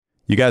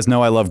You guys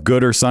know I love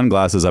Gooder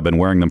sunglasses. I've been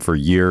wearing them for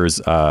years.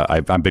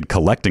 I've been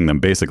collecting them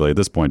basically at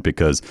this point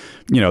because,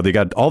 they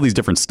got all these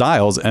different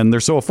styles and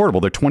they're so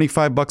affordable. They're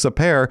 $25 a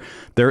pair.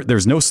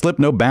 There's no slip,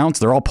 no bounce.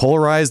 They're all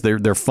polarized.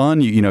 They're fun.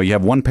 You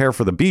have one pair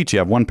for the beach. You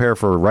have one pair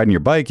for riding your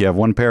bike. You have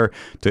one pair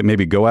to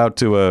maybe go out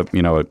to a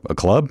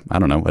club. I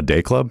don't know, a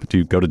day club. Do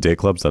you go to day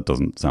clubs? That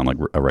doesn't sound like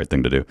a right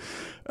thing to do.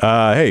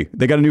 Hey,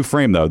 they got a new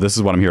frame though. This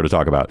is what I'm here to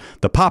talk about.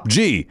 The Pop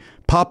G.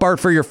 Pop art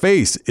for your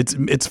face.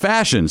 It's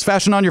fashion. It's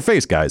fashion on your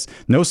face, guys.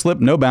 No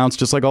slip, no bounce,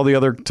 just like all the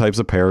other types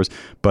of pairs.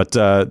 But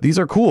these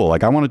are cool.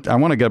 Like I want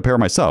to get a pair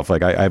myself.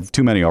 Like I have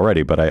too many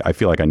already, but I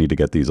feel like I need to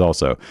get these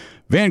also.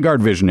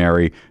 Vanguard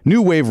Visionary,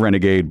 New Wave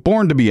Renegade,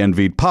 Born to be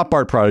Envied, Pop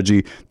Art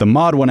Prodigy. The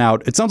mod went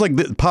out. It sounds like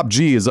the Pop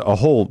G is a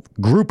whole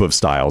group of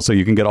styles, so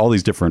you can get all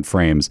these different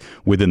frames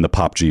within the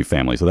Pop G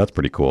family. So that's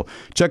pretty cool.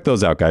 Check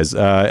those out, guys.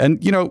 And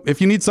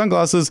if you need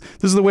sunglasses,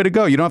 this is the way to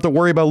go. You don't have to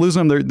worry about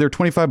losing them. They're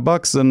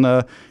 $25,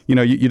 and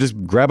you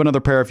just grab another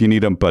pair if you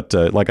need them. But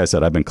like I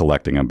said, I've been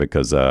collecting them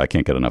because I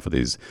can't get enough of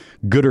these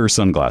Gooder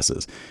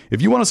sunglasses.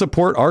 If you want to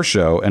support our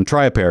show and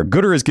try a pair,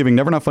 Gooder is giving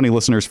Never Not Funny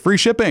listeners free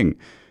shipping.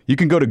 You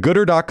can go to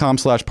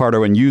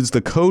gooder.com/Pardo and use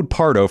the code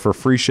Pardo for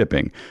free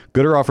shipping.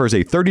 Gooder offers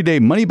a 30-day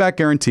money-back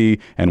guarantee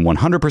and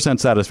 100%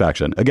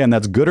 satisfaction. Again,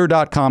 that's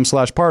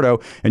gooder.com/Pardo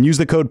and use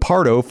the code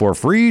Pardo for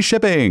free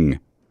shipping.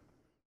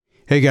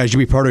 Hey guys,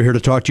 Jimmy Pardo here to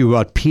talk to you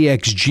about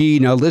PXG.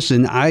 Now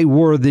listen, I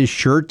wore this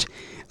shirt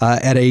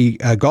at a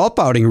golf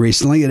outing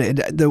recently, and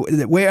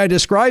the way I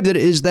described it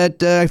is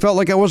that I felt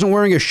like I wasn't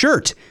wearing a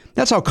shirt.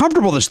 That's how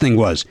comfortable this thing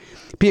was.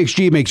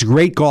 PXG makes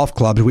great golf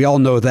clubs. We all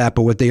know that,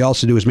 but what they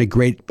also do is make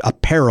great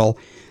apparel.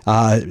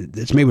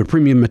 It's made with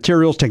premium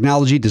materials,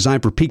 technology,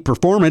 designed for peak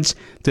performance.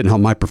 Didn't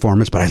help my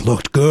performance, but I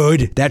looked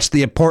good. That's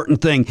the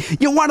important thing.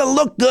 You want to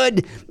look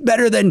good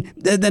better than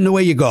the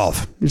way you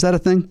golf. Is that a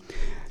thing?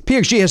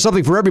 PXG has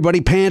something for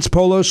everybody. Pants,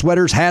 polos,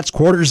 sweaters, hats,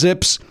 quarter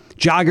zips,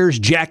 joggers,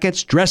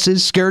 jackets,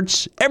 dresses,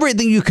 skirts,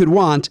 everything you could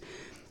want.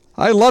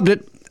 I loved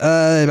it.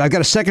 I've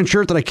got a second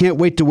shirt that I can't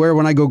wait to wear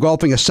when I go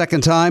golfing a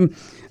second time,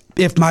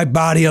 if my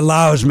body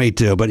allows me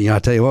to. But, I'll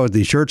tell you what, with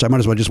these shirts, I might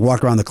as well just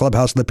walk around the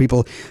clubhouse and let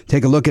people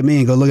take a look at me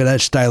and go, look at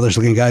that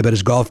stylish-looking guy, but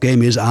his golf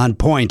game is on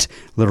point.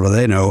 Little do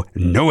they know,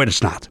 no,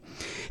 it's not.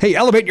 Hey,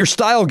 elevate your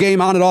style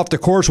game on and off the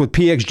course with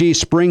PXG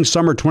Spring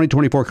Summer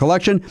 2024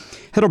 collection.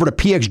 Head over to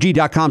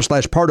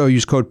pxg.com/Pardo.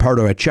 Use code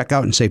Pardo at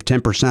checkout and save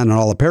 10% on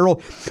all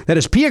apparel. That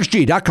is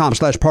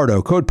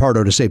pxg.com/Pardo. Code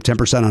Pardo to save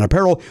 10% on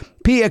apparel.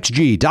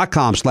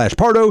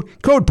 pxg.com/Pardo.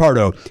 Code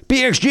Pardo.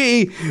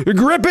 PXG,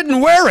 grip it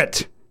and wear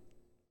it.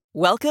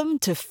 Welcome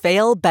to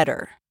Fail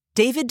Better,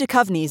 David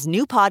Duchovny's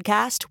new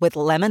podcast with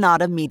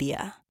Lemonada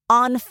Media.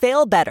 On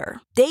Fail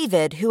Better,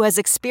 David, who has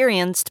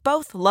experienced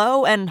both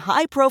low and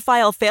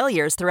high-profile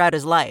failures throughout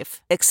his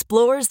life,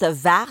 explores the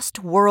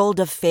vast world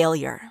of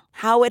failure,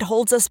 how it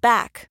holds us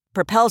back,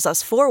 propels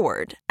us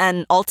forward,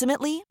 and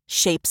ultimately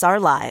shapes our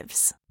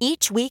lives.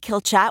 Each week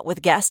he'll chat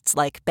with guests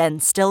like Ben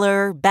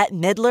Stiller, Bette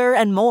Midler,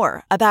 and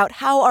more about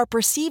how our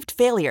perceived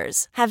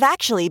failures have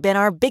actually been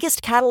our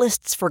biggest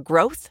catalysts for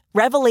growth,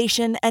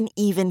 revelation, and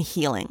even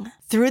healing.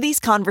 Through these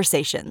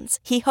conversations,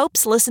 he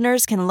hopes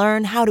listeners can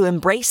learn how to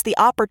embrace the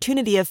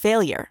opportunity of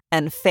failure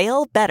and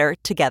fail better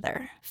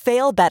together.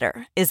 Fail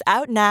Better is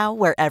out now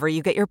wherever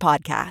you get your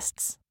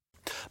podcasts.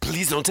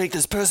 Please don't take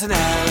this person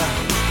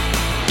out.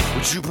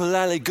 Would you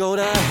politely go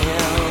to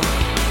hell?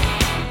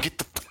 Get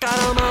the fuck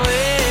out of my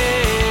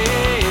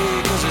way,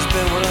 'cause it's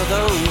been one of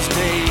those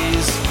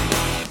days.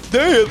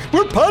 Dad,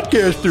 we're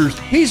podcasters.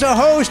 He's a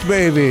host,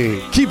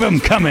 baby. Keep them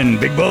coming,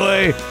 big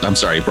boy. I'm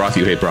sorry, broth,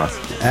 you hate broth.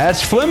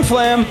 That's Flim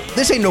Flam.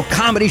 This ain't no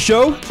comedy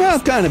show. Well,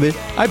 kind of it.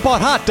 I bought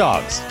hot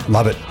dogs.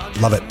 Love it.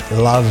 Love it.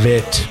 Love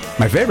it.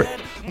 My favorite.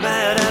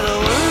 Mad at the world.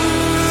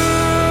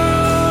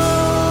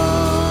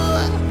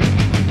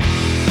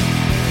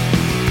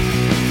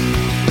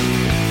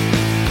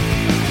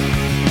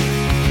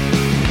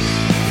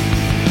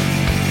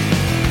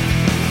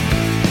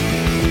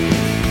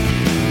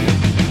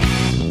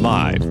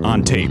 Live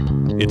on tape.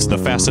 It's the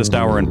fastest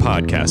hour in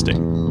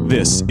podcasting.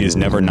 This is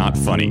Never Not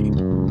Funny.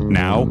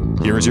 Now,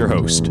 here's your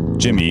host,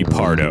 Jimmy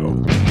Pardo.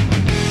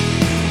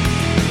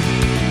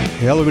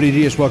 Hello, everybody.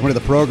 Yes, welcome to the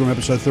program,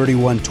 episode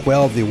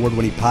 3112, the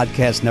award-winning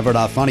podcast, Never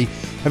Not Funny.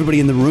 Everybody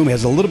in the room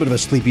has a little bit of a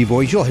sleepy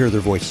voice. You'll hear their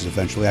voices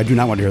eventually. I do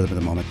not want to hear them at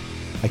the moment.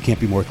 I can't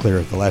be more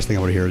clear. The last thing I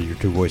want to hear are your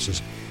two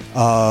voices.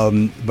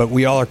 But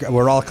we're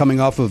all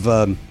coming off of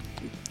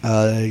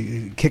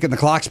kicking the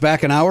clocks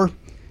back an hour.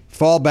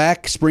 Fall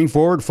back, spring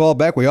forward, fall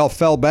back. We all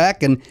fell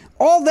back. And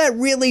all that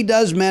really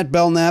does, Matt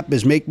Belknap,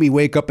 is make me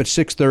wake up at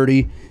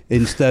 6:30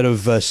 instead of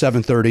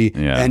 7:30.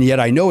 Yeah. And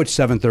yet I know it's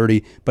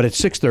 7:30, but it's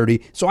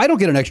 6:30. So I don't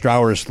get an extra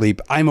hour of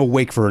sleep. I'm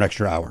awake for an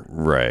extra hour.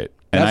 Right.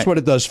 That's what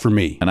it does for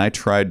me. And I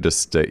tried to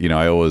stay,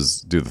 I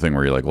always do the thing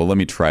where you're like, well, let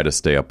me try to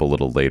stay up a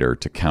little later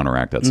to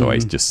counteract that. So I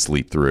just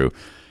sleep through.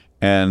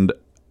 And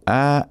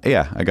I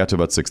got to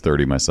about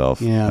 6:30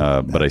 myself.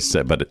 Yeah. But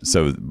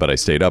I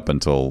stayed up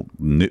until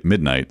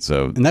midnight.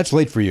 So and that's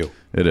late for you.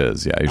 It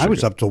is, yeah. I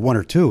was up till 1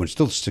 or 2 and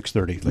still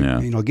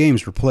 6:30.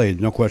 Games were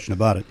played, no question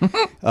about it.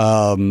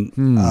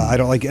 I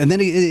don't like it. And then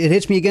it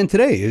hits me again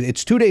today.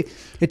 It's 2 days.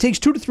 It takes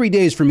 2 to 3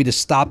 days for me to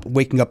stop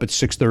waking up at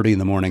 6:30 in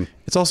the morning.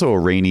 It's also a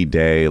rainy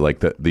day.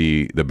 Like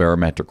the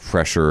barometric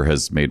pressure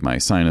has made my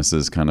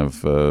sinuses kind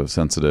of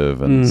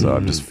sensitive, and so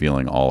I'm just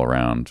feeling all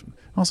around.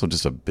 Also,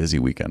 just a busy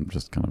weekend.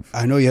 Just kind of.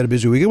 I know you had a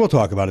busy weekend. We'll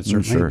talk about it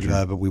certainly.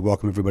 Sure. But we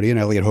welcome everybody in.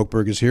 Elliot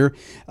Hochberg is here.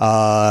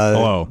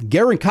 Hello.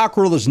 Garen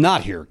Cockrell is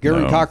not here.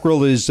 Garen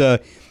Cockrell is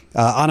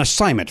on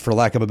assignment, for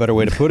lack of a better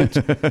way to put it,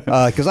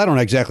 because I don't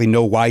exactly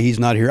know why he's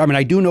not here. I mean,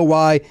 I do know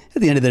why.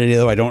 At the end of the day,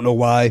 though, I don't know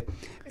why.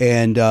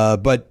 And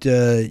but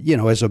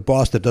as a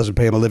boss that doesn't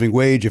pay him a living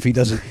wage, if he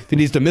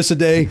needs to miss a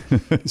day,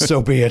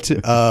 so be it.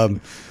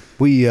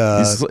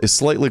 He's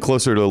slightly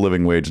closer to a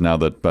living wage now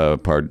that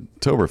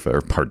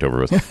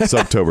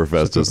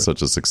Subtoberfest is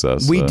such a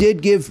success. We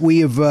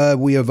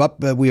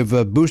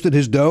have boosted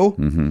his dough,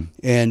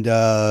 and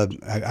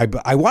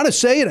I want to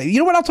say it. You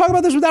know what? I'll talk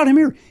about this without him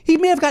here. He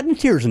may have gotten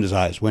tears in his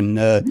eyes when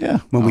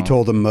we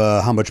told him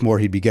how much more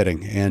he'd be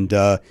getting, and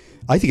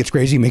I think it's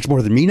crazy. He makes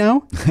more than me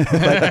now.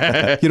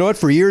 But you know what?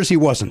 For years he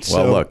wasn't.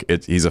 Well, look,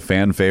 he's a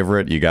fan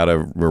favorite. You got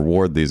to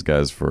reward these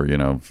guys for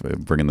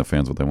bringing the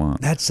fans what they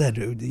want. That said,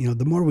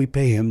 the more we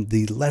pay him,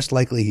 the less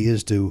likely he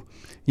is to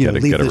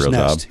leave get a this real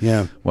nest. job.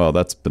 Yeah. Well,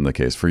 that's been the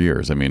case for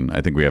years. I mean,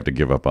 I think we have to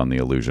give up on the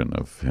illusion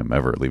of him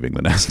ever leaving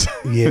the nest.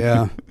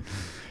 Yeah.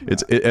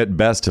 At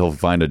best, he'll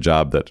find a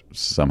job that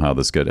somehow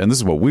this good, and this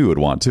is what we would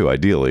want too.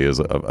 Ideally,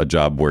 is a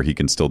job where he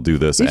can still do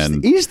this.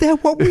 Is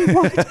that what we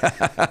want?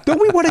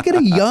 Don't we want to get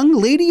a young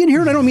lady in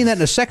here? And I don't mean that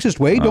in a sexist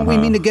way. Don't we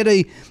mean to get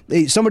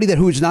somebody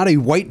who is not a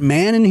white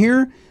man in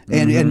here,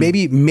 and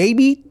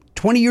maybe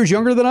 20 years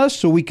younger than us,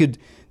 so we could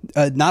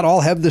not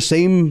all have the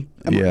same.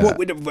 Yeah.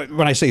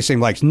 When I say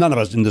same likes, none of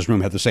us in this room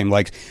have the same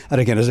likes.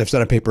 And again, as I've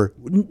said on paper,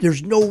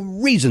 there's no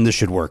reason this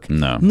should work.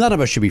 No. None of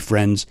us should be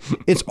friends.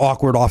 It's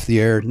awkward off the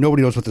air.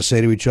 Nobody knows what to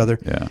say to each other.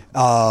 Yeah.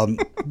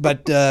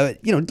 But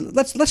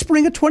let's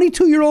bring a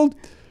 22-year-old.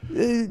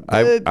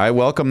 I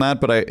welcome that,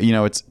 but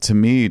it's to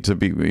me, to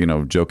be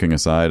joking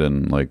aside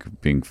and like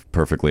being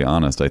perfectly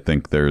honest, I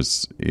think there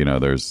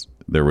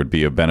would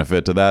be a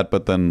benefit to that,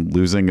 but then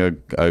losing a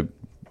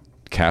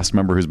cast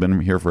member who's been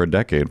here for a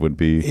decade would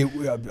be.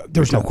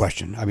 There's no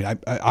question. I mean,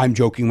 I'm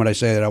joking when I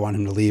say that I want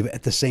him to leave.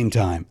 At the same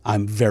time,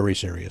 I'm very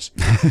serious.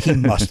 He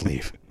must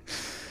leave.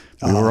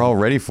 We were all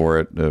ready for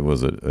it.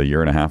 Was it a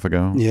year and a half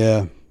ago?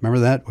 Yeah.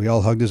 Remember that? We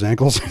all hugged his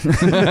ankles. Because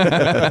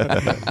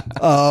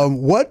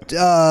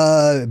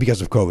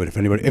of COVID. If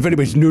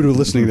anybody's new to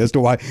listening as to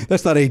why,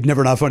 that's not a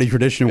Never Not Funny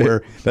tradition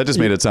where that just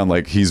made it sound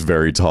like he's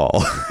very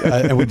tall.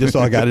 And we just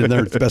all got in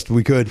there as best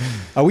we could.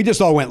 We just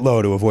all went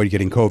low to avoid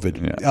getting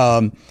COVID.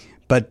 Yeah.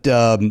 But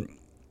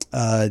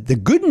the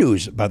good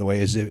news, by the way,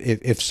 is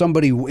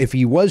if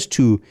he was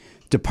to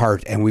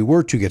depart and we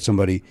were to get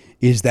somebody,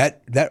 is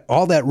that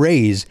all that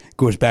raise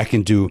goes back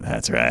into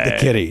the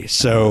kitty.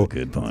 So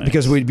good point.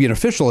 Because we'd be an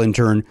official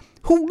intern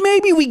who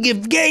maybe we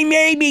give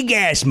maybe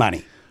gas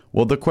money.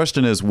 Well, the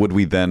question is, would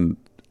we then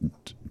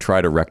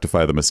try to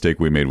rectify the mistake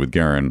we made with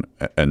Garen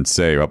and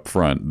say up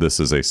front, this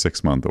is a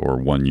 6-month or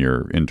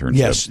 1-year internship?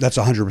 Yes, that's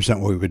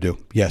 100% what we would do.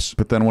 Yes.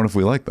 But then what if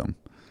we like them?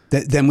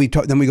 Then we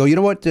go, you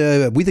know what?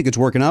 We think it's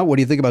working out. What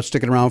do you think about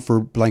sticking around for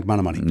blank amount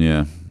of money?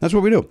 Yeah. That's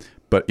what we do.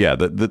 But yeah,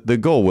 the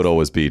goal would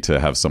always be to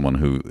have someone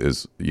who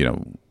is,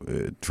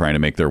 trying to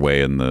make their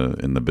way in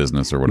the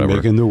business or whatever.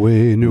 Making their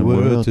way in the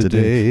world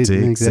today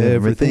takes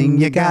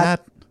everything you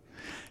got.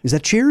 Is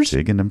that Cheers?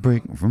 Taking a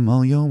break from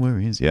all your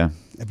worries. Yeah.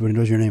 Everybody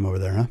knows your name over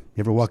there, huh?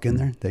 You ever walk in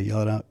there? They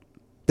yell it out.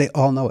 They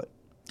all know it.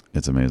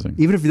 It's amazing.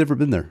 Even if you've never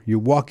been there, you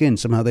walk in,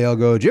 somehow they all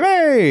go,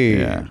 Jimmy!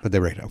 Yeah. But they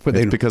rate out.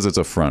 Because it's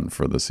a front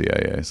for the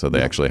CIA, so they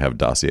actually have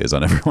dossiers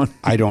on everyone.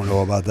 I don't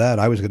know about that.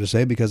 I was going to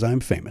say because I'm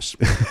famous.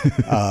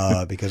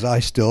 Because I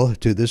still,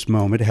 to this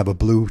moment, have a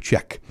blue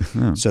check.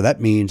 Oh. So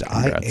that means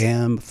Congrats. I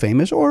am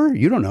famous, or,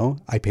 you don't know,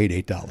 I paid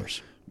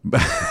 $8.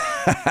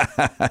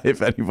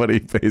 If anybody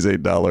pays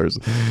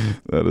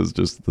 $8, that is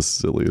just the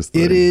silliest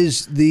thing. It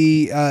is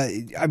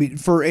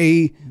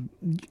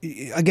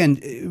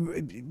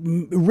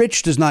again,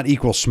 rich does not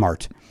equal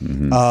smart.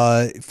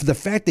 Mm-hmm. For the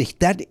fact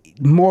that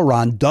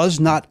moron does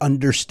not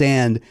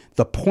understand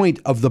the point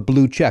of the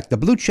blue check. The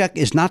blue check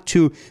is not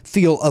to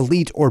feel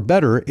elite or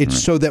better.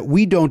 It's so that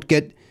we don't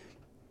get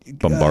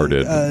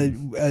bombarded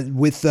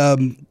with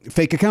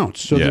fake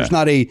accounts. So there's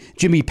not a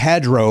Jimmy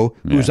Padro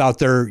who's out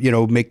there,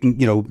 making,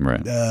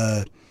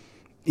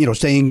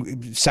 saying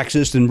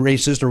sexist and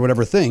racist or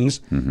whatever things.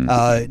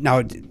 Mm-hmm.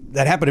 Now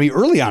that happened to me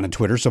early on in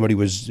Twitter. Somebody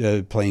was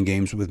playing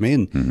games with me,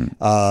 and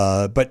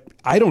but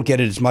I don't get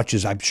it as much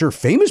as I'm sure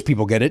famous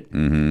people get it,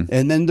 and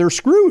then they're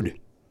screwed.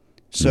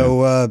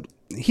 So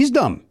he's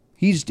dumb.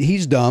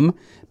 He's dumb,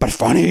 but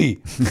funny.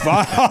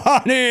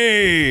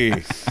 Funny.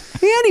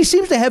 And he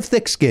seems to have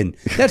thick skin.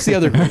 That's the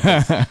other great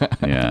thing.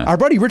 Yeah. Our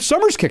buddy Rich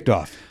Summers kicked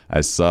off.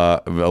 I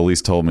saw,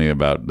 Elise told me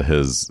about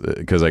his,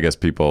 because I guess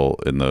people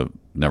in the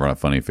Never Not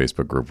Funny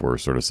Facebook group were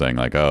sort of saying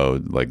like,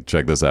 oh, like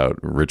check this out,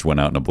 Rich went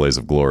out in a blaze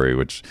of glory,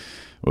 which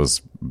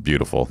was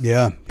beautiful.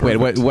 Yeah. Wait,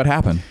 what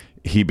happened?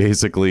 He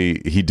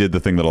did the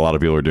thing that a lot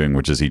of people are doing,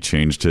 which is he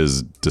changed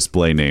his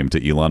display name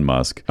to Elon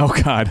Musk. Oh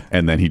God!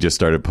 And then he just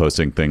started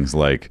posting things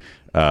like,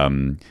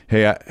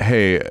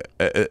 hey,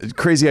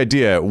 crazy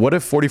idea. What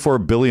if 44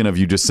 billion of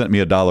you just sent me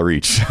 $1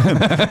 each?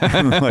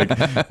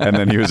 and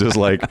then he was just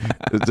like,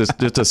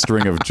 just a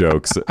string of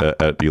jokes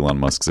at Elon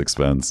Musk's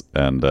expense,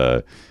 and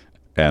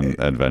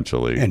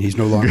eventually, and he's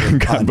no longer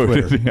on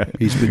Twitter. Yeah.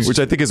 Which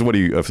I think is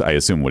I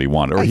assume what he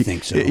wanted. Or I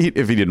think so.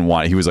 If he didn't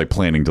want, he was like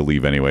planning to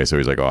leave anyway. So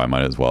he's like, oh, I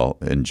might as well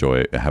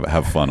enjoy it,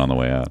 have fun on the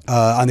way out.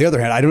 On the other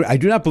hand, I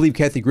do not believe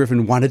Kathy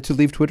Griffin wanted to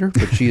leave Twitter,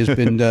 but she has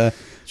been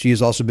she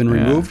has also been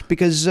removed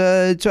because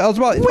it's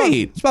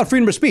about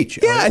freedom of speech.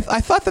 Yeah, I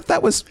thought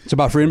that was. It's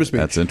about freedom of speech.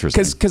 That's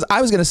interesting. Because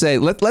I was going to say,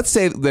 let's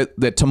say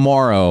that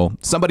tomorrow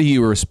somebody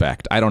you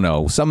respect, I don't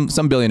know, some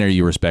billionaire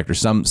you respect or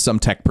some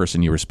tech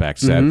person you respect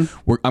said,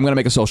 I'm going to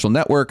make a social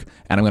network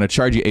and I'm going to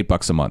charge you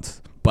 $8 a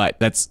month. But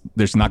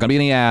there's not going to be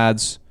any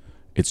ads.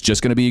 It's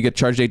just going to be you get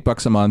charged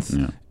 $8 a month,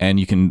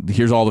 and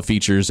here's all the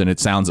features, and it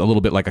sounds a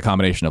little bit like a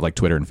combination of like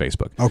Twitter and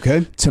Facebook.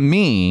 Okay. To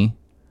me,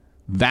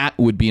 that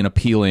would be an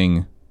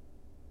appealing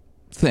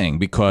thing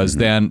because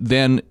then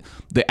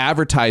the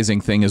advertising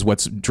thing is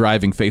what's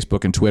driving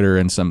Facebook and Twitter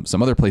and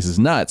some other places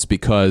nuts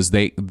because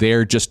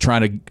they're just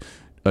trying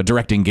to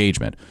direct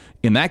engagement.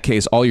 In that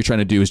case, all you're trying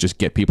to do is just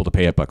get people to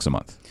pay $8 a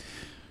month.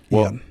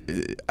 Well,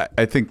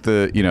 I think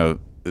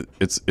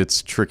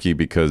it's tricky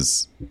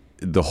because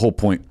the whole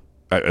point,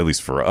 at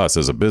least for us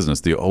as a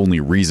business, the only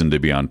reason to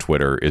be on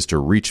Twitter is to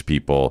reach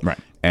people. Right.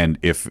 And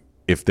if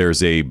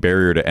there's a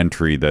barrier to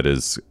entry that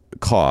is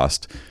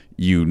cost,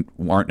 you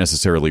aren't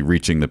necessarily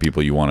reaching the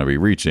people you want to be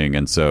reaching,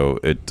 and so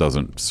it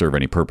doesn't serve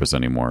any purpose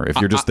anymore if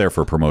you're just there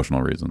for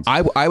promotional reasons.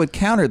 I would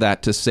counter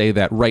that to say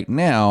that right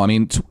now, I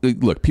mean,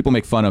 look, people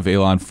make fun of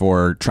Elon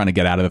for trying to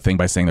get out of the thing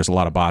by saying there's a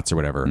lot of bots or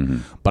whatever,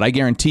 but I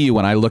guarantee you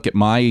when I look at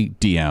my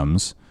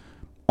DMs,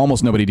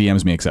 almost nobody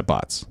DMs me except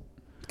bots.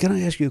 Can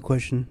I ask you a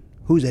question?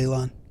 Who's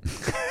Elon?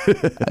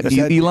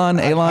 Elon,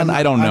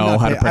 I don't know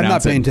how to pronounce it. I'm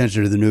not paying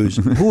attention to the news.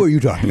 Who are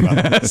you talking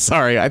about?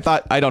 Sorry, I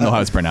don't know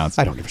how it's pronounced.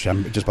 I don't give a shit.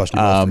 I'm just busting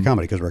balls for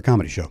comedy because we're a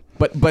comedy show.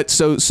 But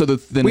so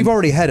then we've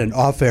already had an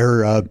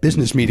off-air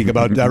business meeting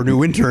about our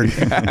new intern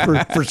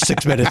for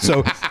 6 minutes.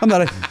 So I don't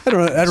know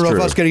if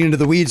us getting into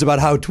the weeds about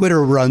how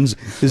Twitter runs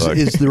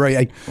is the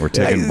right. We're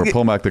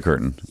pulling back the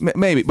curtain.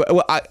 Maybe,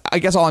 but I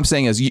guess all I'm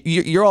saying is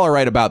you're all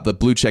right about the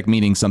blue check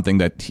meaning something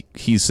that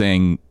he's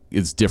saying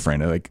is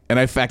different. And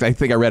in fact, I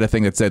think I read a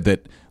thing that said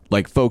that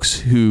like folks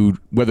who,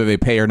 whether they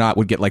pay or not,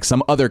 would get like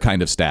some other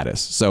kind of status.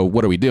 So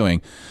what are we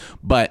doing?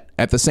 But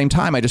at the same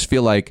time, I just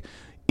feel like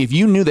if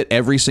you knew that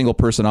every single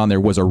person on there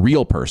was a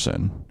real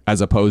person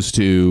as opposed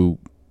to,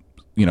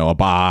 a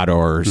bot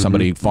or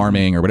somebody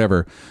farming or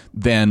whatever,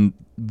 then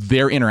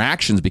their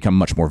interactions become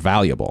much more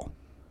valuable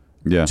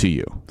to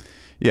you.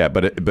 Yeah,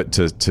 but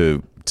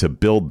to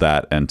build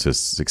that and to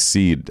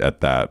succeed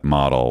at that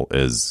model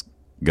is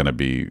going to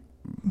be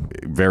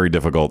very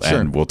difficult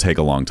and will take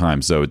a long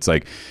time. So it's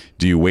like,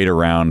 do you wait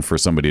around for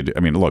somebody to, I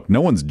mean, look,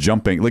 no one's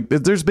jumping. Like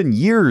there's been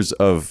years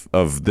of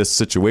this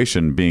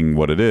situation being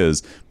what it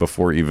is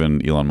before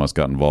even Elon Musk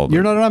got involved.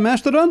 You're not on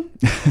Mastodon?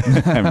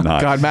 I'm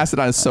not. God,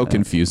 Mastodon is so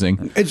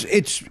confusing.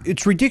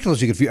 It's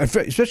ridiculously confusing,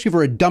 especially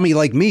for a dummy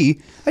like me.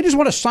 I just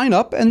want to sign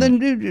up and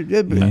then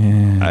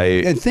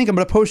and think I'm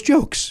going to post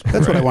jokes.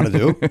 That's what I want to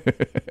do.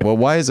 Well,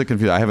 why is it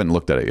confusing? I haven't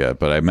looked at it yet,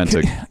 but I meant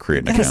to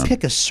create an account.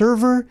 Pick a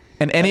server.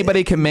 And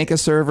anybody can make a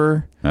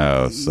server.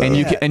 Oh, so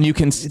and you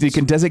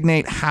can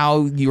designate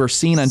how you are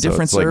seen on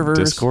different it's like servers.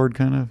 Discord,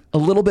 kind of a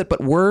little bit,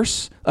 but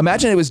worse.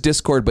 Imagine it was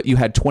Discord, but you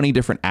had 20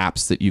 different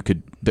apps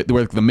that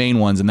were the main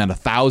ones, and then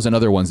 1,000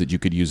 other ones that you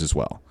could use as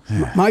well.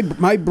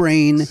 My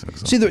brain.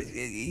 See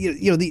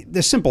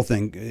the simple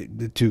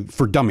thing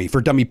for dummy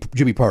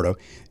Jimmy Pardo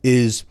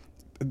is.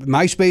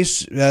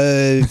 MySpace,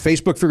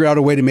 Facebook figured out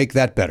a way to make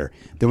that better.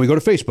 Then we go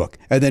to Facebook.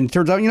 And then it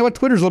turns out,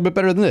 Twitter's a little bit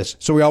better than this.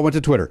 So we all went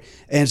to Twitter.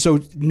 And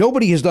so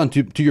nobody has done,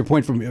 to your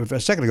point from a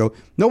second ago,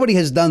 nobody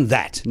has done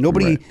that.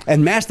 Nobody,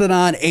 and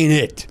Mastodon ain't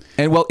it.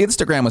 And well,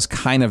 Instagram was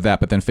kind of that,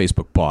 but then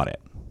Facebook bought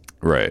it.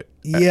 Right.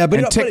 Yeah,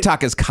 but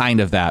TikTok is kind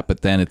of that,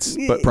 but then it's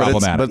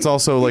problematic. But it's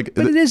also like...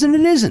 But it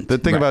isn't. The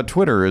thing about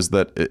Twitter is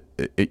that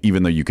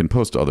even though you can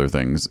post other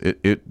things,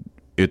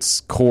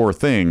 its core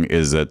thing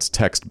is it's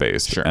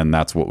text-based, and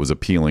that's what was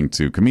appealing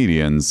to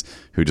comedians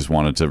who just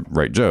wanted to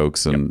write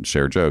jokes and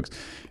share jokes.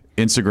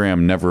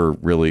 Instagram never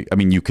really... I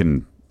mean, you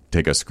can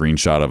take a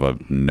screenshot of a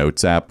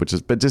notes app, but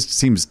just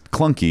seems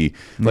clunky.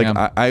 Like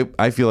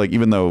I feel like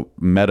even though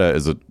Meta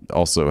is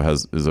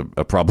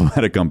a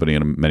problematic company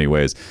in many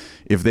ways,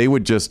 if they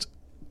would just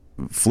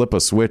flip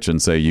a switch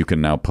and say you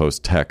can now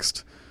post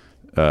text...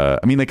 I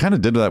mean, they kind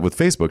of did that with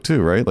Facebook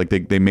too, right? Like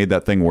they made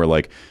that thing where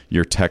like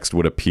your text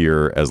would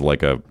appear as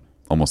like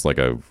almost like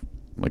a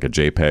like a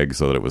JPEG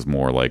so that it was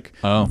more like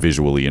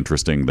visually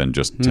interesting than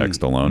just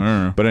text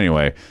alone. But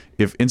anyway,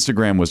 if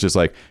Instagram was just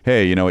like,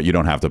 hey, you know what, you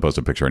don't have to post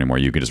a picture anymore,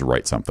 you can just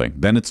write something,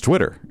 then it's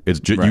Twitter. It's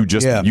you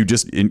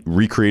just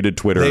recreated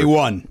Twitter. They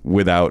won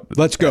without.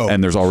 Let's go.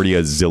 And there's already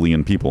a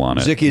zillion people on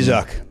it. Zicky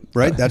Zuck,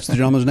 right? That's the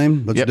gentleman's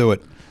name. Let's do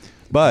it.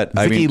 But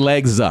I mean, Zicky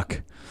Legs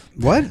Zuck.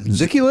 What?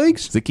 Zicky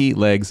Legs? Zicky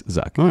Legs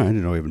Zuck. Oh, I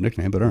didn't know he had a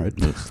nickname, but all right.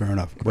 Fair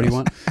enough. What do you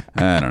want?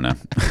 I don't know.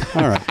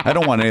 All right. I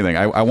don't want anything.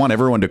 I want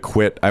everyone to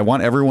quit. I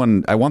want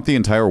the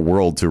entire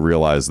world to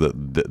realize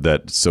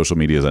that social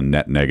media is a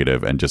net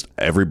negative and just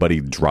everybody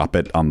drop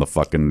it on the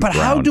fucking But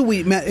ground. how do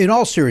we, in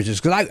all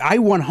seriousness, because I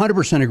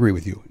 100% agree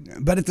with you,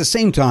 but at the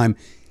same time,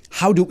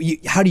 how do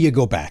you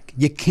go back?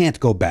 You can't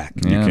go back.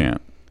 You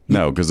can't.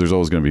 No, because there's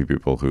always going to be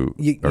people who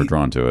are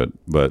drawn to it.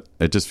 But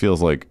it just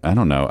feels like, I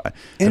don't know. I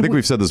think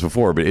we've said this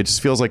before, but it just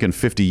feels like in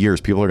 50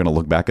 years, people are going to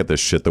look back at this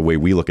shit the way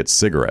we look at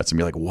cigarettes and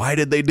be like, why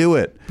did they do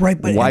it?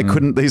 Right, but why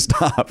couldn't they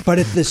stop? But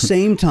at the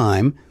same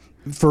time,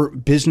 for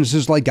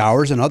businesses like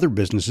ours and other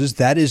businesses,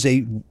 that is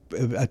a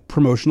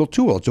promotional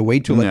tool. It's a way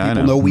to let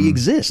people know we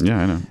exist. Yeah,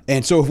 I know.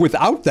 And so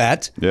without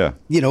that, we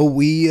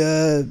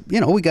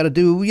got to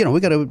do, we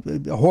got to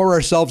whore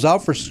ourselves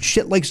out for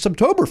shit like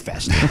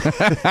Subtoberfest.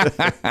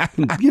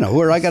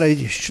 Where I got to,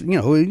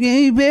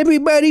 hey,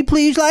 everybody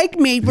please like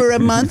me for a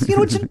month.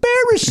 It's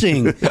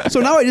embarrassing.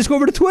 So now I just go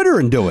over to Twitter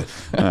and do it.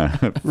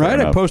 Right?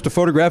 I post a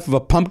photograph of a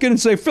pumpkin and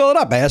say, fill it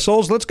up,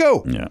 assholes. Let's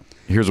go. Yeah.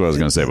 Here's what I was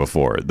going to say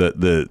before.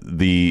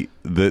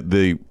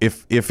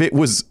 If it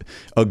was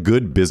a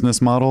good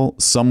business model,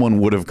 someone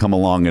would have come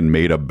along and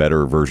made a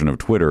better version of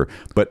Twitter.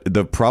 But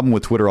the problem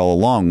with Twitter all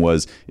along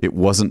was it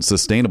wasn't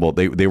sustainable.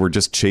 They were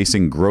just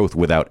chasing growth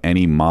without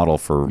any model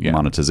for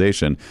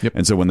monetization. Yep.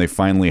 And so when they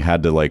finally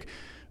had to like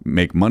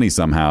make money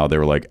somehow, they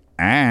were like,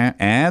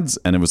 ads,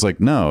 and it was like,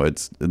 no,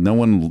 it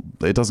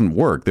doesn't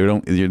work. They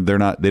don't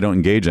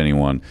engage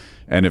anyone.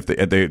 And if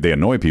they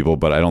annoy people,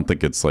 but I don't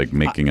think it's like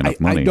making enough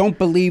money. I don't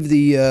believe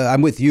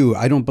I'm with you.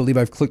 I don't believe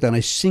I've clicked on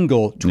a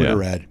single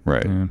Twitter ad.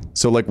 Right.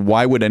 So like,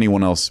 why would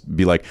anyone else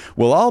be like,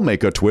 well, I'll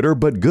make a Twitter,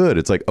 but good.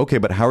 It's like, okay,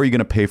 but how are you going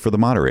to pay for the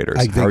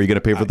moderators? How are you going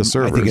to pay for the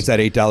servers? I think it's that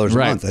 $8 a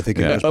month. I think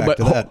it goes back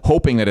to that.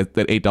 Hoping that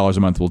 $8 a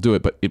month will do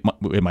it, but it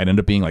might end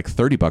up being like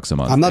 $30 a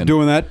month. I'm not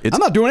doing that. I'm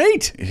not doing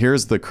 $8.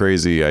 Here's the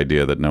crazy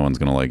idea that no one's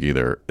going to like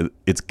either.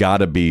 It's got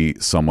to be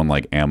someone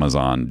like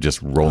Amazon just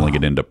rolling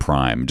it into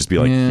Prime. Just be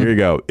like, here you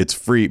go.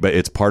 It's free, but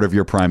it's part of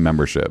your Prime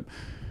membership.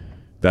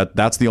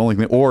 That's the only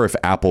thing. Or if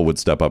Apple would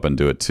step up and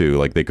do it too,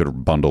 like they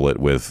could bundle it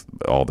with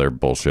all their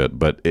bullshit.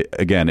 But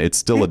again, it's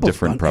still a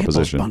different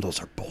proposition. Apple's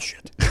bundles are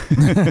bullshit.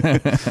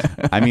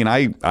 I mean,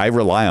 I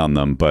rely on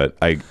them, but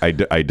I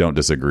don't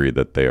disagree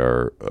that they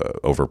are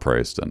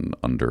overpriced and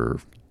under.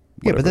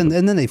 Yeah, but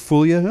then they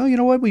fool you. Oh, you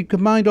know what? We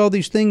combined all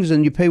these things,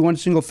 and you pay one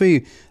single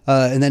fee,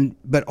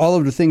 but all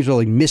of the things are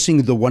like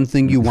missing the one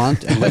thing you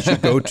want, unless you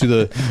go to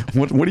the.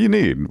 What do you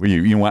need?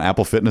 You want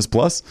Apple Fitness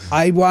Plus?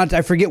 I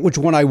forget which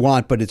one I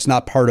want, but it's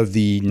not part of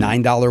the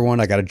 $9 one.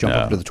 I got to jump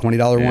up to the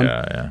 $20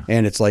 one,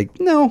 and it's like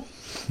no.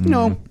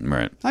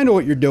 Right. I know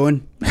what you're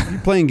doing.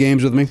 You're playing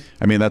games with me.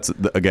 I mean, that's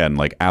again,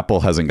 like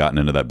Apple hasn't gotten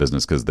into that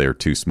business because they're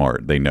too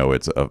smart. They know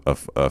it's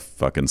a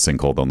fucking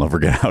sinkhole they'll never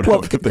get out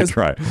of if they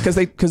try. Because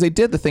they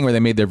did the thing where they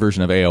made their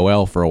version of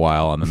AOL for a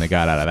while, and then they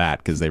got out of that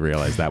because they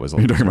realized that was.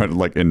 You're talking about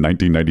like in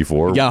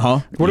 1994. Yeah.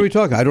 What are we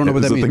talking? I don't know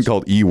what that means. There's a thing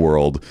called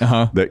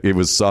eWorld. That it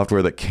was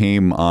software that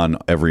came on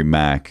every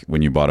Mac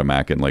when you bought a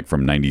Mac in like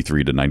from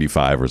 93 to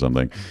 95 or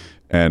something.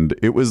 And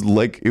it was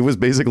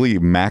basically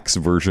Mac's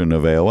version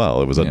of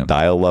AOL. It was a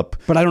dial-up.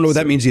 But I don't know what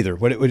that means either.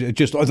 What it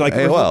just like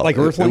AOL. Like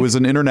Earthlink? It was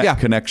an internet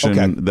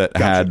connection that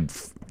had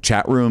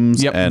chat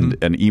rooms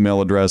and an email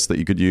address that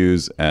you could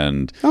use,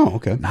 and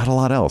not a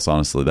lot else.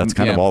 Honestly, that's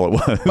kind of all it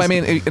was. But I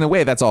mean, in a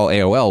way, that's all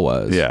AOL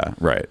was. Yeah,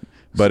 right.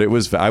 But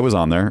I was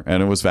on there,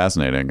 and it was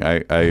fascinating.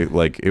 I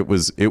like it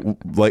was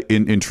like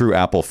in true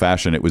Apple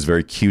fashion. It was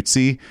very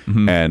cutesy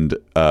and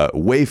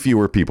way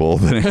fewer people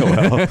than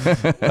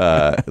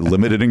AOL.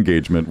 Limited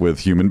engagement with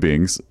human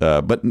beings,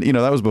 but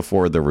that was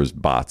before there was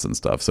bots and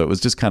stuff. So it was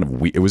just kind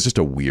of it was just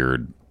a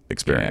weird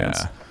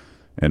experience.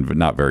 And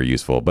not very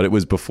useful. But it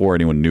was before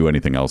anyone knew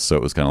anything else, so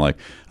it was kind of like,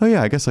 oh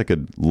yeah, I guess I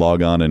could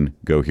log on and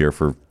go here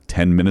for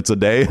 10 minutes a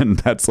day, and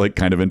that's like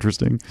kind of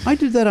interesting. I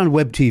did that on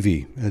Web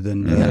TV, and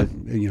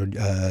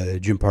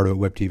then Jim Pardo at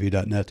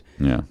webtv.net.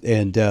 Yeah,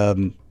 and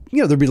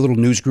there'd be little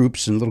news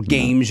groups and little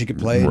games you could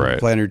play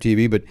on your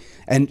TV. But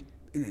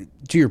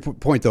to your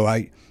point though,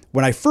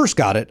 when I first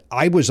got it,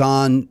 I was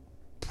on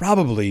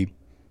probably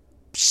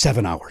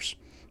 7 hours.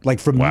 Like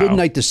from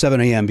midnight to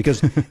 7 a.m.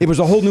 because it was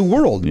a whole new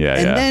world.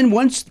 Then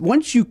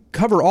once you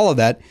cover all of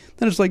that,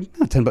 then it's like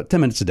 10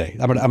 minutes a day.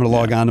 I'm gonna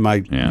log on to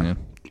my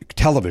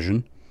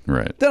television.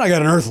 Right. Then I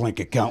got an Earthlink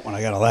account when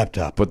I got a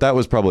laptop. But that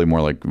was probably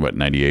more like,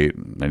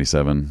 98,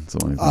 97,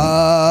 something like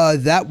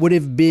that? That would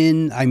have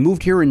been, I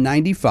moved here in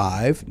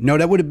 95. No,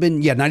 that would have been,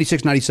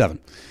 96, 97.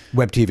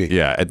 Web TV.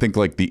 Yeah, I think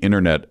like the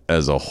internet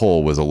as a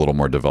whole was a little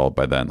more developed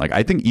by then. Like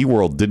I think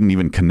eWorld didn't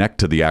even connect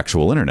to the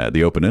actual internet,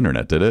 the open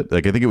internet, did it?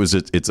 Like I think it was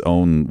its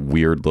own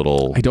weird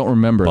little I don't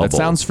remember. bubble. That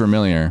sounds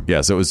familiar.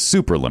 Yeah, so it was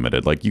super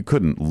limited. Like you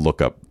couldn't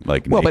look up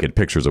like naked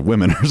pictures of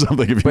women or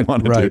something if you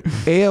wanted to.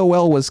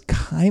 AOL was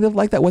kind of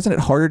like that. Wasn't it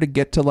harder to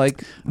get to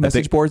like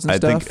message boards and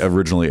stuff? I think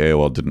originally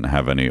AOL didn't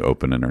have any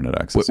open internet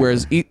access.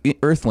 Whereas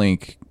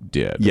Earthlink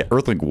did. Yeah,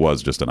 Earthlink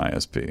was just an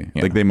ISP.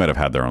 Yeah. Like they might have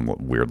had their own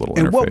weird little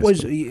And interface. what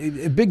was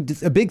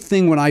a big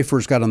thing when I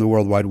first got on the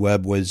World Wide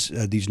Web was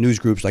these news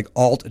groups like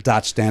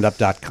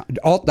alt.standup.com,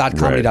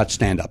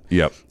 alt.comedy.standup.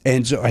 Yep.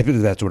 And so I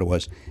believe that's what it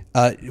was.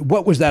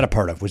 What was that a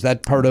part of? Was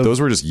that part of? Those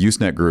were just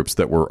Usenet groups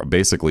that were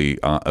basically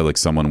like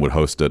someone would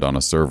host it on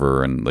a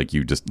server and like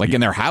you just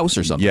in their house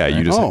or something. Yeah,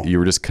 right? you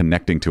were just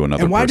connecting to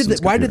another. And why person's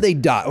did they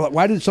computer. die?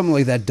 Why did something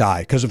like that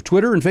die? Because of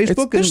Twitter and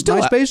Facebook and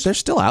MySpace? They're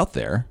still out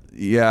there.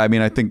 Yeah, I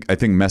mean, I think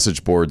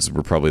message boards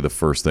were probably the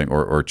first thing,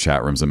 or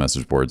chat rooms and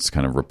message boards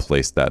kind of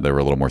replaced that. They were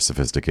a little more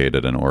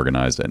sophisticated and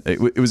organized, and it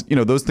was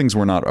those things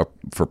were not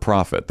for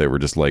profit. They were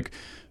just like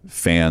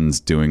fans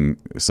doing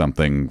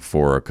something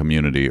for a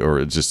community,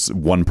 or just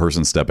one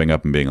person stepping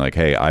up and being like,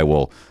 "Hey, I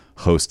will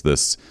host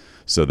this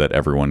so that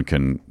everyone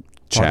can."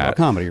 Talk Chat about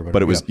comedy or whatever,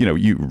 but it was yeah.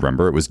 you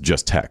remember it was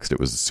just text. It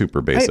was super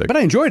basic. But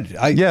I enjoyed it.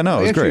 I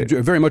was actually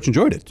great. Very much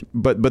enjoyed it.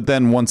 But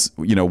then once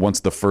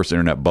the first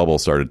internet bubble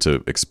started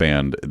to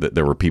expand,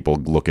 there were people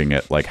looking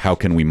at like how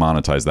can we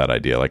monetize that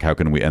idea? Like how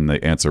can we? And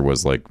the answer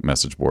was like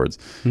message boards.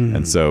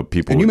 And so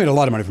people. And you made a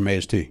lot of money from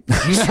AST, sure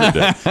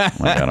did. Oh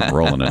my God, I'm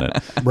rolling in it.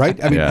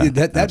 right? I mean, Yeah,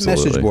 that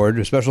absolutely. message board,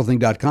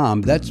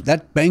 specialthing.com,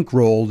 that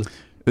bankrolled.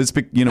 It's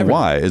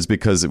why? It's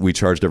because we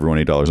charged everyone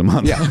 $8 a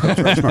month. Yeah, that's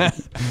very smart.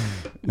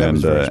 That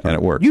was very smart. And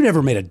it worked. You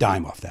never made a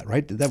dime off that,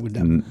 right? That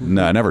would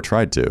No, I never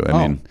tried to.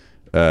 I mean,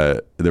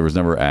 there was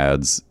never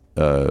ads.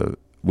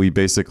 We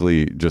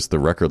basically just the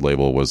record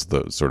label was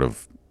the sort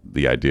of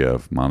the idea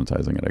of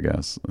monetizing it, I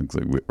guess,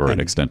 an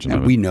extension of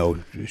and it. we know,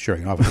 sure,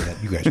 obviously,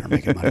 that you guys aren't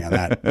making money on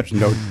that. There's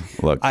no.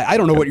 Look, I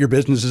don't know what your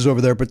business is over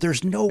there, but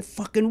there's no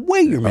fucking way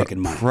you're making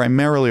money.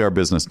 Primarily, our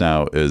business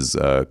now is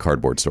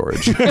cardboard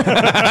storage.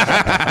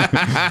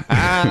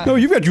 No,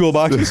 you've got jewel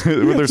boxes.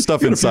 There's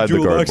stuff inside the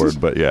jewel cardboard, boxes.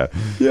 but yeah.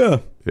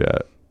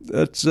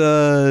 That's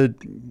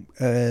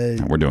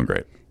We're doing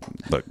great.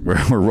 Look,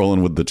 we're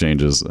rolling with the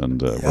changes,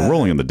 and we're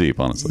rolling in the deep.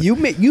 Honestly, you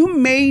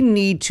may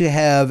need to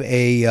have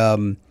a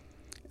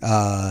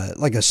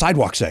like a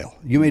sidewalk sale.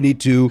 You may need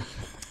to.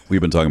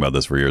 we've been talking about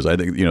this for years. I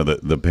think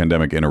the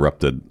pandemic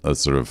interrupted a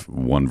sort of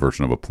one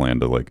version of a plan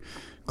to like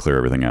clear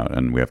everything out,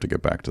 and we have to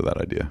get back to that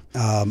idea.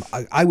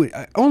 I would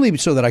only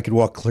so that I could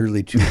walk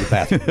clearly to the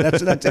bathroom.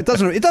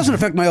 It doesn't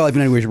affect my life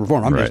in any way, shape, or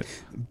form. I'm Right. just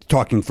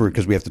talking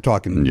because we have to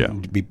talk and Yeah.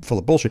 be full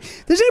of bullshit.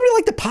 Does anybody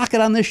like the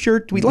pocket on this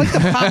shirt? Do we like the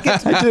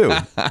pocket?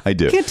 I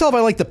do. Can't tell if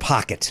I like the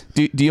pocket.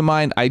 Do you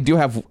mind? I do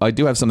have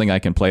something I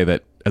can play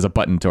that as a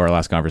button to our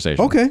last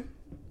conversation. Okay.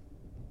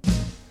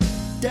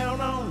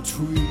 Down on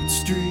Tweed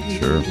Street.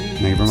 Sure.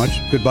 Thank you very much.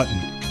 Good button.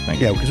 Thank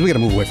you. Yeah, because we got to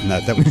move away from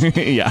that. That was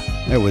Yeah.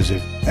 that was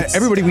it.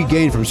 Everybody we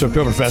gained from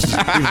Oktoberfest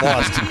we've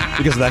lost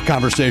because of that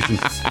conversation.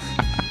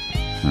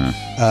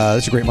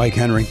 That's a great Mike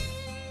Henry.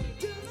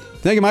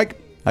 Thank you, Mike.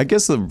 I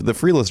guess the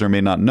free listener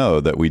may not know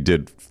that we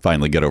did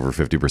finally get over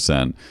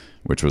 50%,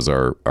 which was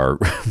our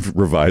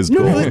revised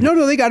goal.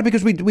 No, they got it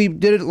because we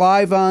did it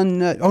live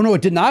on. Oh no,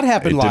 it did not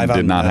happen live.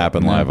 Did not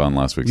happen live on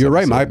last week's You're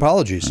right. My episode.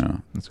 apologies. Yeah.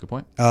 That's a good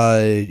point.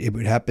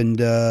 It happened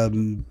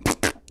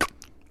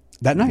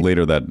that night.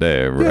 Later that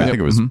day. I think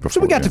it was before.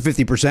 So we got to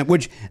 50%,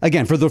 which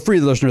again, for the free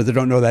listener that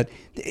don't know that,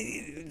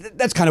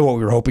 that's kind of what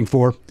we were hoping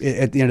for.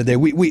 At the end of the day,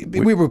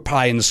 we were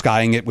pie in the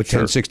skying it with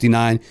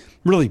 1069,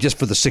 really just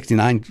for the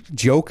 69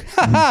 joke.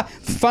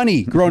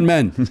 Funny, grown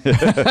men.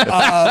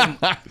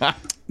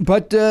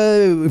 But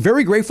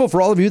very grateful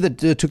for all of you that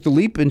took the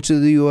leap into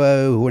the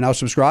who are now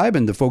subscribed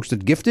and the folks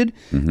that gifted.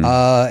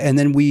 And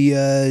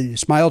then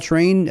Smile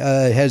Train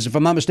has, if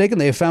I'm not mistaken,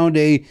 they have found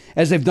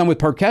as they've done with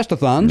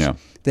Parkastathons, Yeah.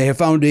 they have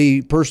found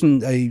a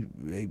person, a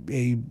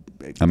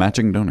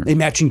matching donor. a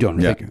matching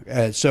donor. Yeah. Thank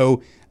you.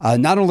 So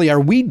not only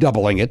are we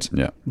doubling it,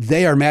 Yeah.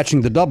 they are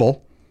matching the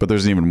double. But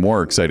there's an even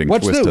more exciting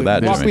What's twist new? to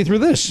that. Walk Jimmy. me through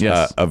this.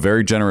 Yes. A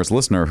very generous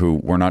listener who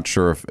we're not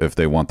sure if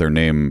they want their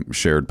name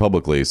shared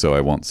publicly, so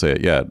I won't say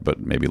it yet, but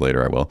maybe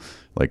later I will.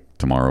 Like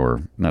tomorrow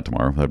or not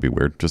tomorrow. That'd be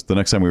weird. Just the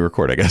next time we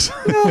record, I guess.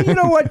 Well, you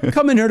know what?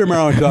 Come in here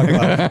tomorrow and talk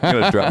about it.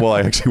 I'm gonna well, I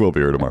actually will be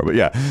here tomorrow, but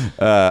yeah,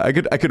 I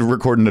could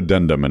record an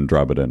addendum and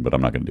drop it in, but I'm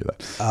not going to do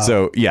that.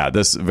 So yeah,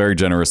 this very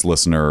generous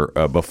listener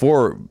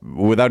before,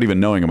 without even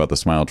knowing about the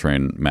Smile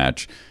Train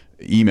match,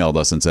 emailed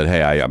us and said,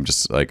 "Hey, I'm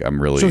just like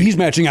I'm really." So he's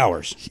matching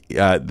ours.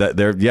 that's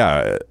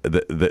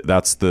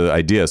the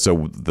idea.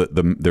 So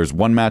there's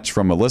one match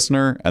from a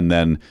listener, and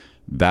then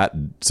that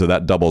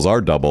doubles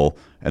our double,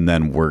 and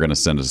then we're gonna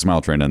send it to Smile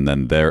Train, and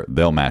then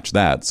they'll match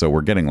that. So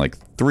we're getting like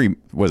 3x,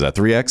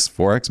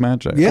 4x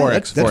match. Yeah,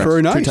 4x, that's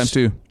very nice. 2 times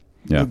 2.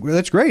 Yeah.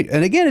 That's great.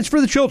 And again, it's for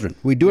the children.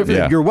 We do it for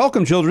Yeah. You're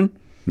welcome, children.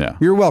 Yeah.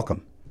 You're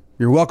welcome.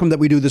 You're welcome that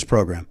we do this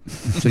program.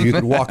 So you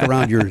can walk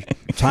around your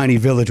tiny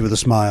village with a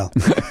smile.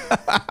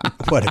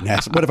 What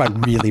if I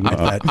really meant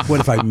that? What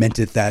if I meant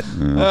it that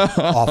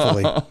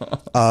awfully?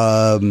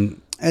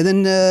 And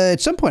then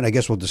at some point, I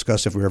guess we'll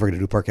discuss if we're ever going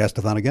to do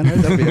Parkastathon again.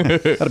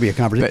 That'll be a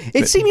conversation.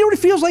 It seems, you know what it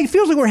feels like? It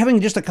feels like we're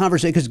having just a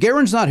conversation because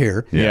Garen's not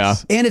here. Yeah.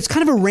 And it's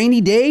kind of a rainy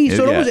day,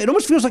 so it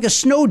almost feels like a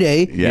snow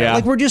day. Yeah.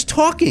 Like we're just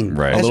talking.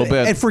 Right. A little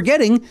bit. And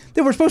forgetting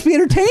that we're supposed to be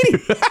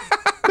entertaining.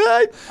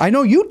 I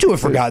know you two have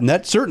forgotten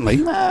that,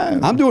 certainly.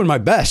 I'm doing my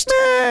best.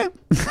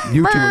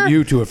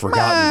 You two have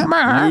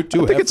forgotten. You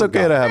two I think it's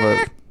okay to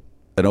have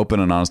an open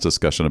and honest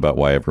discussion about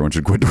why everyone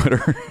should quit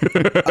Twitter.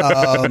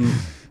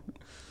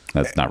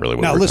 That's not really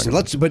what now we're listen.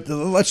 talking about.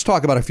 Let's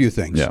talk about a few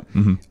things. Yeah.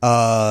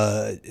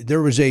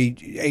 There was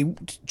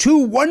two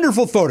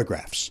wonderful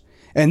photographs,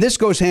 and this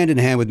goes hand in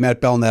hand with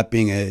Matt Belknap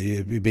being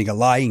a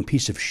lying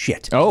piece of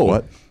shit. Oh,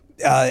 what?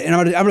 And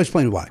I'm going to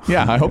explain why.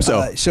 Yeah, I hope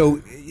so.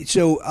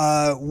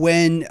 So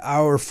when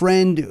our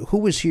friend who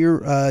was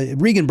here,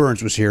 Regan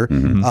Burns was here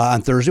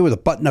on Thursday with a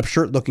button-up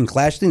shirt looking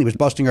classy thing. He was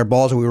busting our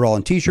balls and we were all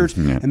in T-shirts.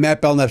 And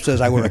Matt Belknap says,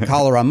 I wear a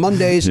collar on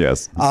Mondays.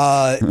 Yes.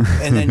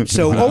 And then,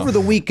 over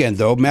the weekend,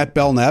 though, Matt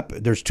Belknap,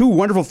 there's two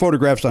wonderful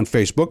photographs on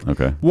Facebook.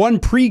 Okay. One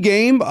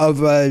pregame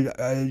of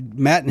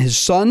Matt and his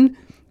son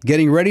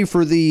getting ready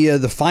for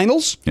the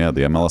finals. Yeah,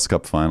 the MLS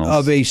Cup finals.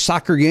 Of a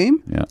soccer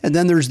game. Yeah. And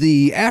then there's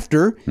the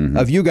after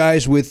of you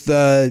guys with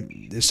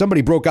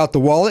somebody broke out the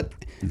wallet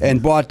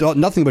and bought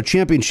nothing but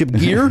championship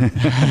gear,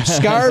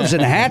 scarves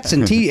and hats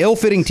and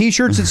ill-fitting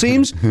T-shirts, it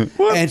seems.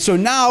 And so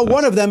now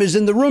one of them is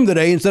in the room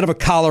today instead of a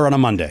collar on a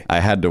Monday.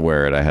 I had to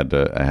wear it. I had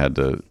to.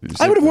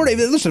 I would have worn it.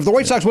 Listen, if the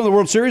White Sox won the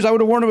World Series, I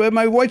would have worn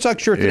my White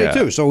Sox shirt today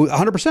too. So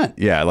 100%.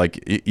 Yeah,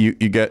 like you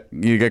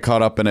get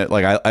caught up in it.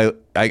 Like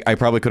I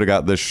probably could have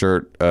got this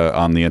shirt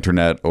on the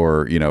internet,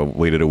 or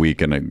waited a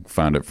week and I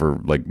found it for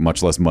like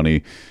much less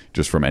money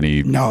just from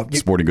any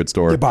sporting goods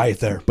store. You buy it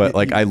there. But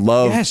like I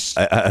love yes.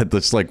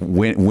 like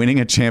winning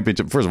a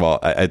championship. First of all,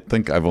 I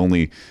think I've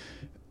only.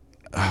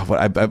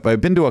 I've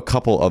been to a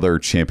couple other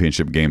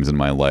championship games in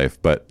my life,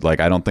 but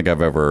like I don't think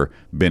I've ever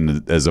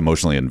been as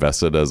emotionally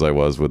invested as I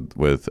was with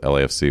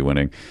LAFC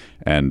winning,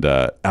 and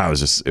it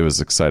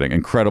was exciting,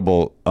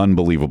 incredible,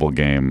 unbelievable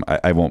game.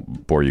 I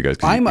won't bore you guys.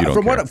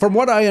 From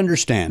what I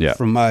understand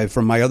from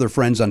my other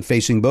friends on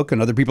Facebook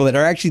and other people that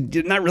are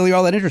actually not really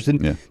all that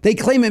interested, they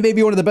claim it may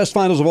be one of the best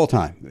finals of all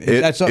time.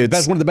 That's one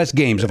of the best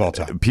games of all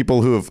time.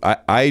 People who have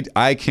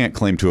I can't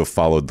claim to have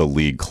followed the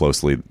league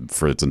closely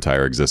for its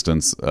entire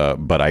existence,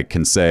 but I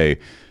can say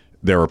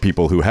there are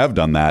people who have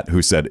done that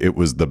who said it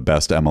was the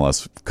best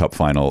MLS Cup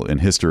final in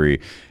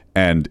history,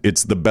 and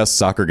it's the best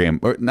soccer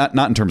game, or not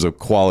in terms of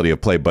quality of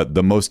play, but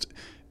the most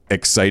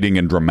exciting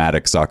and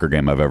dramatic soccer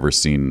game I've ever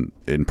seen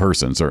in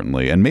person,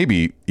 certainly, and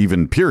maybe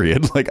even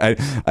period. Like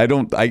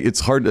it's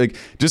hard, like,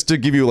 just to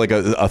give you like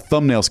a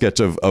thumbnail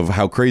sketch of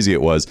how crazy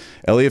it was.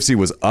 LAFC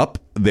was up,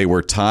 they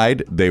were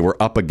tied, they were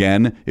up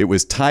again, it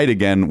was tied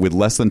again with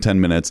less than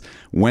 10 minutes,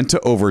 went to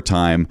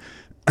overtime.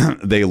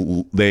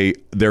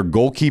 Their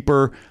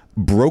goalkeeper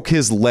broke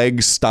his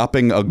leg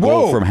stopping a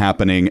goal from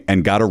happening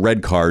and got a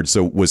red card,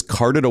 so was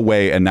carted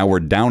away, and now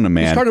we're down a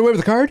man. He's carted away with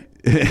the card?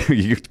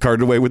 You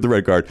carted away with the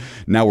red card.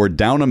 Now we're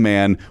down a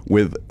man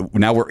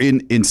now we're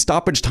in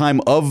stoppage time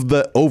of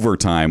the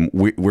overtime.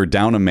 We're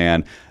down a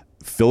man.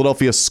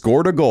 Philadelphia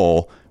scored a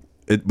goal.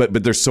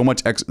 But there's so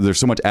much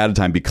added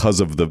time because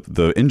of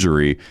the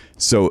injury.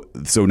 So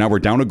now we're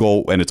down a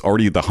goal, and it's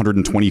already the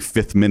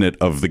 125th minute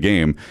of the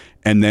game,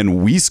 and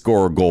then we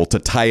score a goal to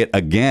tie it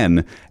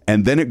again,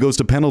 and then it goes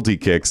to penalty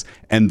kicks,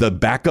 and the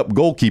backup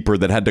goalkeeper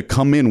that had to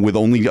come in with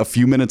only a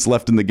few minutes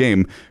left in the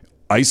game,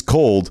 ice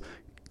cold,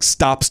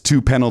 stops 2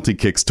 penalty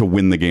kicks to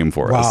win the game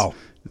for us. Wow.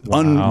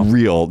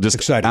 Unreal, just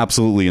exciting.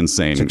 Absolutely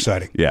insane. It's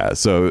exciting. Yeah,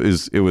 so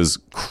it was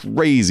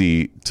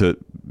crazy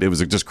it was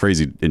just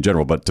crazy in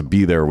general, but to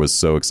be there was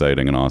so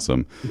exciting and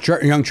awesome.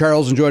 Young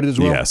Charles enjoyed it as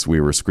well? Yes,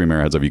 we were screaming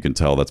our heads off. You can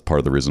tell that's part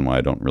of the reason why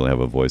I don't really have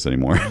a voice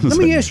anymore. Let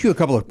me ask you a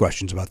couple of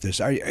questions about this.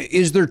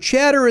 Is there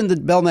chatter in the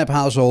Belknap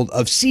household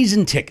of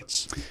season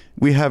tickets?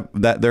 We have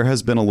that. There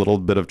has been a little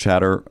bit of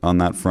chatter on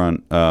that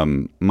front.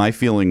 My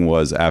feeling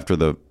was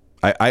after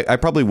I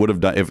probably would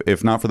have done,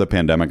 if not for the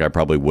pandemic, I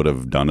probably would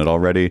have done it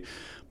already.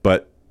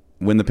 But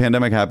when the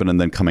pandemic happened and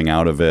then coming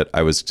out of it,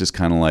 I was just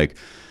kind of like,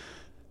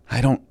 I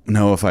don't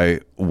know if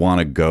I want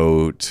to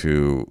go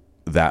to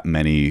that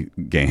many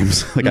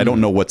games. Like, I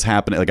don't know what's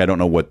happening. Like, I don't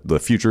know what the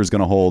future is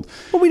going to hold.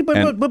 But we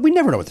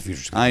never know what the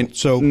future is going to hold.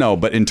 So no,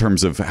 but in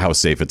terms of how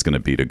safe it's going to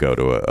be to go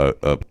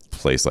to a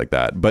place like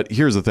that. But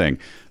here's the thing.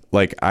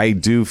 Like, I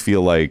do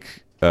feel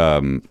like,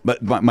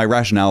 but my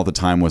rationale at the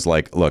time was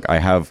like, look, I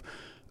have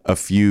a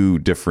few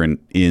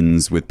different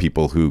ins with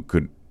people who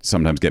could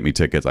sometimes get me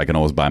tickets. I can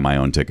always buy my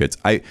own tickets.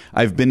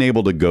 I've been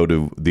able to go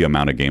to the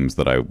amount of games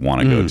that I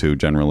want to go to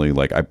generally.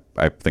 Like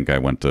I think I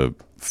went to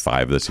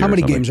 5 this year. How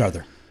many games are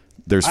there?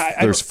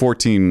 There's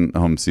 14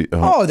 home seats.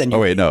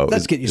 Wait, no.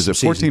 Is it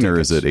 14 or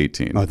is it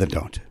 18? Oh, then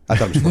don't. I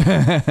thought it was 14.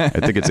 I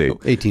think it's 8.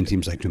 18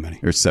 seems like too many.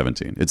 Or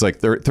 17. It's like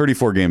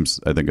 34 games,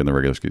 I think, in the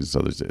regular season.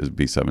 So it'd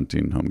be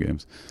 17 home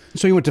games.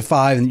 So you went to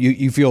 5, and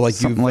you feel like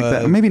something like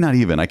that. Maybe not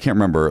even. I can't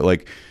remember.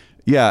 Like,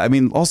 Yeah, I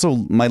mean, also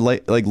my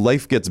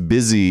life gets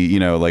busy. You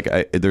know,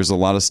 like there's a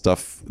lot of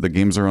stuff. The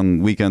games are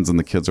on weekends, and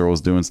the kids are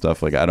always doing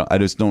stuff. Like I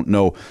just don't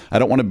know. I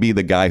don't want to be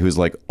the guy who's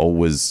like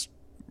always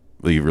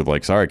either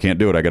like, sorry, I can't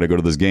do it. I got to go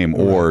to this game,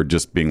 or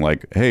just being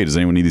like, hey, does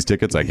anyone need these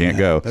tickets? I can't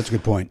go. That's a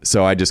good point.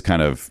 So I just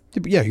kind of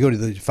you go to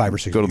the 5 or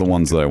 6. Go to the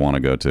ones that I want to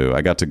go to.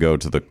 I got to go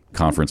to the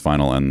conference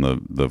final and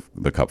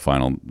the cup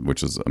final,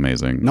 which is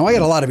amazing. Now I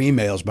got a lot of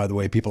emails, by the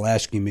way, people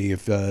asking me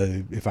if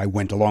I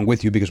went along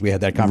with you, because we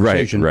had that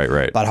conversation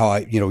right. about how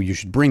you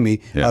should bring me,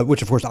 Yeah.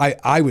 which of course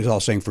I was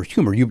all saying for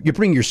humor. You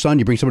bring your son,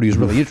 you bring somebody who's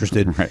really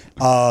interested.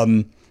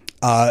 Right.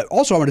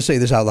 Also, I want to say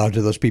this out loud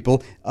to those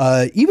people.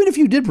 Even if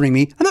you did bring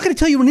me, I'm not going to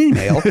tell you in an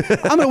email.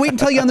 I'm going to wait and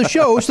tell you on the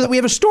show so that we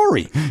have a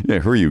story. Yeah,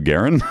 who are you,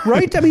 Garen?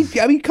 Right? I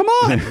mean, come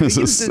on. This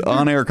is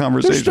on-air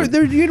conversation.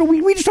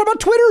 We just talk about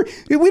Twitter.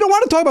 We don't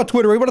want to talk about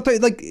Twitter. We want to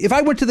talk, like, if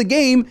I went to the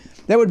game,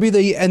 that would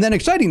be and then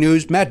exciting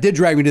news, Matt did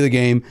drag me to the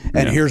game,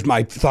 and here's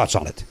my thoughts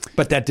on it.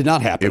 But that did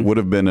not happen. It would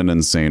have been an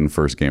insane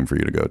first game for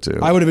you to go to.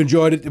 I would have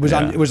enjoyed it. It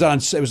was on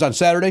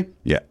Saturday.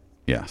 Yeah.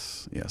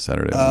 Yes. Yeah.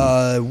 Saturday.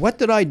 What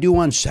did I do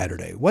on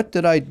Saturday? What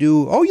did I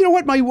do? Oh, you know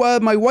what?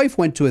 My wife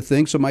went to a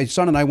thing, so my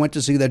son and I went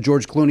to see that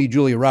George Clooney,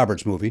 Julia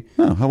Roberts movie.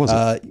 Oh, how was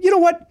it? You know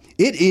what?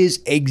 It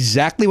is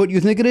exactly what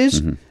you think it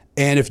is. Mm-hmm.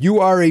 And if you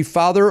are a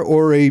father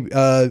or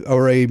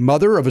a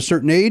mother of a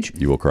certain age,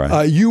 You will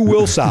cry. You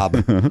will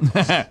sob.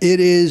 It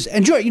is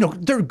enjoy.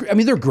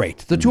 They're great.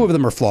 The two of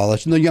them are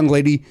flawless. And the young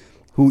lady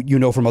who you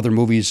know from other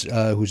movies,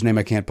 whose name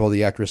I can't pull,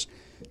 the actress,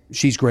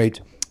 she's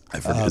great. I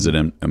forget. Is it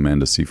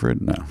Amanda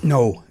Seyfried? No.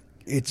 No,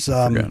 it's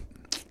I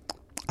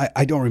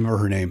don't remember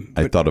her name.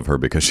 I thought of her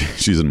because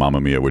she's in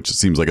Mamma Mia, which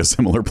seems like a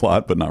similar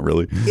plot, but not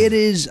really. It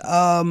is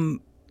a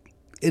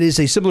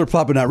similar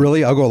plot, but not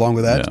really. I'll go along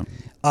with that.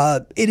 Yeah.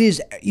 It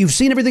is. You've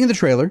seen everything in the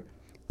trailer.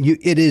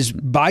 It is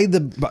by the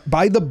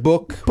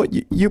book. But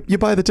you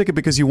buy the ticket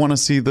because you want to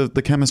see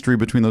the chemistry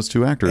between those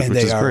two actors,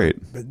 which is great.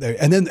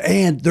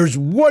 And there's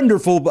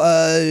wonderful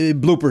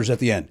bloopers at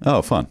the end.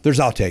 Oh, fun. There's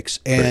outtakes.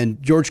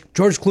 And George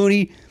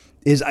Clooney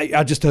is.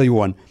 I'll just tell you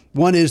one.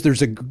 One is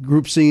there's a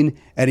group scene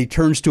and he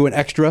turns to an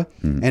extra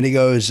and he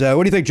goes,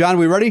 "What do you think, John? Are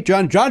we ready?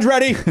 John's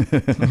ready." How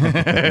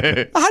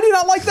do you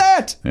not like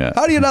that? Yeah.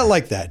 How do you not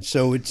like that?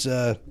 So it's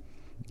you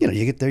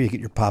get there, you get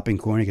your popping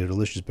corn, you get a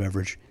delicious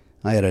beverage.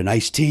 I had an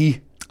iced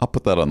tea. I'll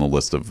put that on the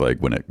list of like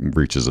when it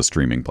reaches a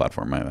streaming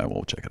platform. I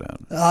will check it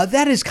out.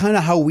 That is kind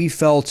of how we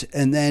felt,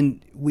 and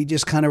then we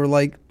just kind of were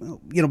like,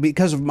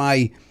 because of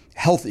my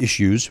health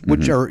issues,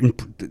 which are,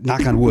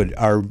 knock on wood,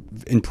 are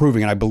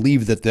improving, and I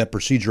believe that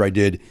procedure I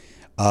did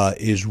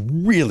is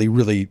really,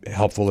 really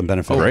helpful and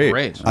beneficial.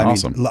 Great.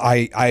 Awesome. mean,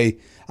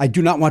 I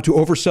do not want to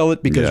oversell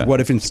it because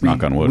what if in 3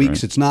 knock on wood, weeks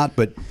right? it's not?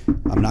 But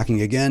I'm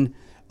knocking again.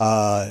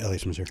 Ellie,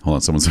 someone's here. Hold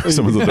on, someone's at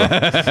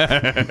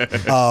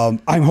the door.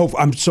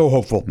 I'm so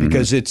hopeful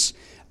because it's.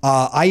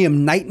 I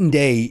am night and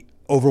day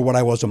over what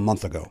I was a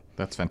month ago.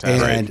 That's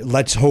fantastic. And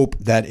let's hope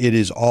that it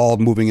is all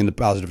moving in the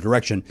positive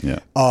direction. Yeah.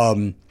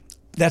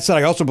 That said,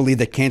 I also believe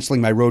that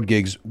canceling my road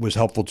gigs was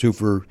helpful too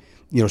for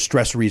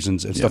stress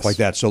reasons and stuff like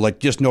that. So like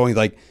just knowing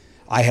like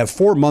I have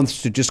 4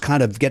 months to just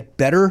kind of get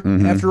better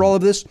after all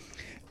of this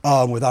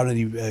without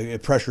any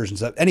pressures and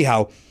stuff.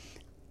 Anyhow.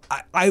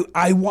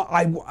 I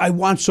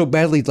want so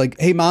badly, like,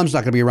 hey, mom's not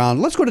going to be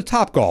around. Let's go to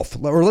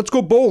Topgolf, or let's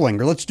go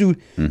bowling, or let's do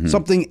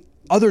something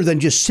other than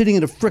just sitting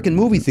in a freaking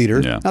movie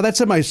theater. Yeah. Now, that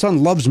said, my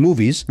son loves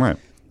movies. Right.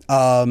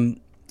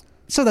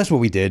 So that's what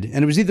we did.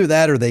 And it was either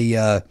that or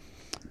the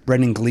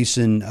Brendan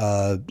Gleeson,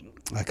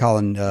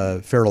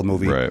 Colin Farrell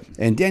movie. Right.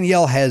 And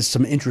Danielle has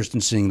some interest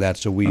in seeing that.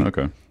 So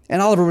Okay.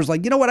 And Oliver was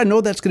like, you know what? I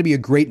know that's going to be a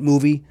great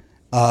movie,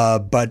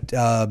 but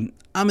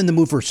I'm in the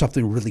mood for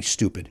something really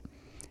stupid.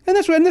 And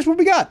that's what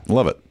we got.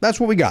 Love it. That's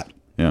what we got.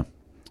 Yeah.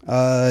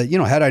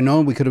 Had I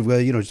known, we could have,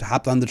 just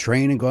hopped on the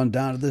train and gone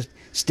down to the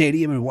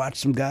stadium and watched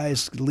some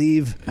guys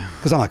leave.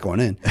 Because I'm not going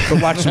in, but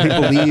watch some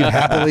people leave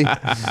happily.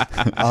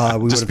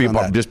 We Just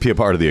be a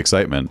part of the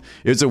excitement.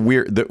 It's a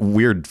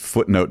weird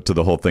footnote to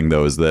the whole thing,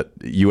 though, is that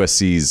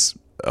USC's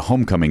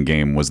homecoming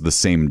game was the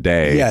same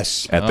day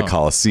at the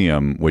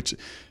Coliseum, which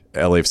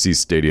LAFC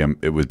stadium.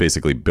 It was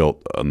basically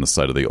built on the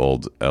site of the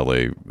old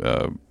LA.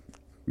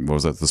 What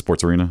was that? The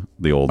sports arena,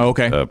 the old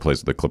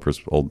place, the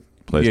Clippers old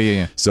place.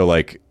 Yeah. So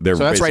like so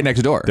that's right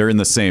next door. They're in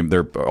the same.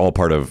 They're all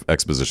part of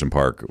Exposition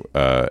Park,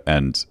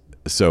 and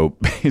so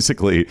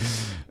basically,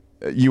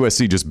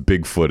 USC just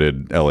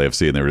bigfooted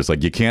LAFC, and they were just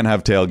like, you can't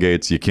have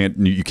tailgates, you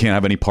can't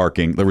have any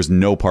parking. There was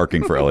no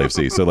parking for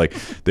LAFC, so like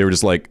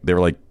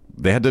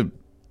they had to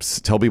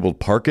tell people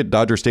park at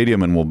Dodger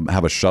Stadium, and we'll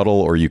have a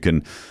shuttle, or you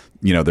can,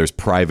 there's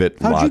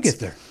private lots. How'd you get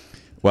there?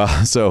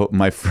 Well, so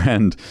my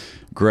friend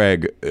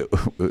Greg,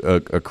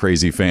 a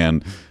crazy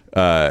fan,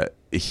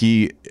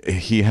 he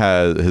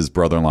has his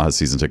brother-in-law has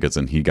season tickets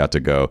and he got to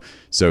go.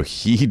 So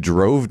he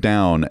drove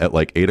down at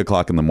like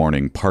 8:00 in the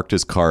morning, parked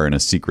his car in a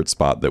secret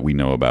spot that we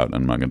know about.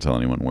 I'm not going to tell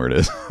anyone where it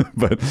is,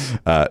 but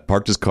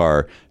parked his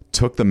car,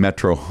 took the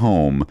metro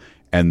home,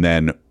 and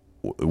then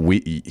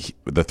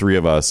the three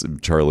of us,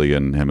 Charlie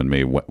and him and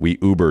me, we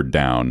Ubered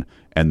down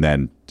and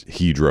then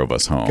he drove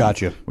us home.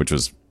 Gotcha. Which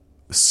was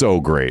so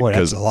great. Boy,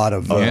 that's a lot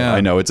of... Yeah.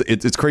 I know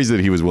it's crazy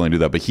that he was willing to do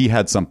that, but he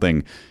had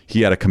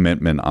a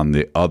commitment on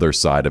the other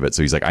side of it.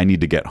 So he's like, I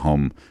need to get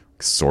home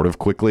sort of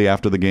quickly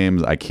after the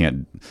games. I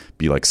can't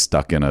be like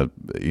stuck in a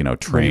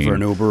train Waiting for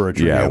an Uber or a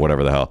train. Yeah,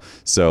 whatever the hell.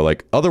 So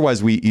like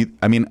otherwise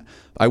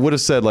I would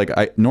have said like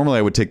normally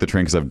I would take the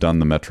train because I've done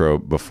the metro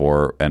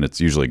before and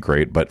it's usually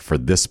great, but for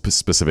this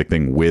specific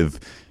thing with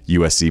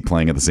USC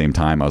playing at the same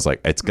time, I was like,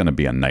 it's going to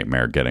be a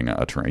nightmare getting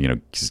a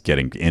train, just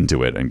getting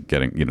into it and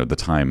getting, the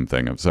time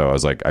thing. So I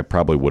was like, I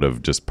probably would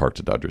have just parked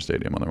at Dodger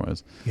Stadium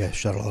otherwise. Yeah,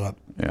 shuttle it up.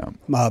 Yeah.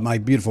 My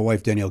beautiful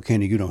wife, Danielle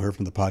Caney, you know her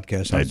from the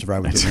podcast. I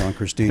survived with Danielle and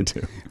Christine.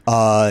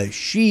 I do.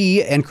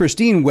 She and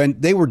Christine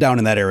they were down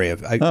in that area.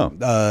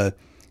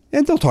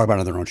 And they'll talk about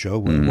it on their own show,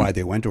 why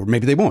they went, or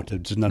maybe they won't.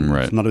 It's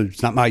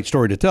not my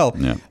story to tell.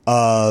 Yeah.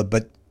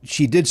 But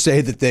she did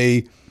say that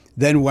they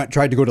then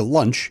tried to go to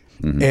lunch,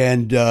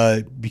 and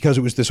because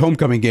it was this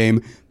homecoming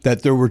game,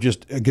 that there were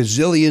just a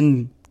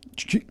gazillion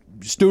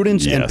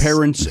students and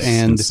parents,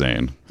 and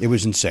insane. It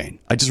was insane.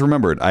 I just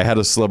remembered I had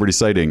a celebrity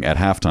sighting at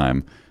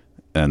halftime,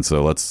 and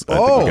so I think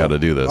we got to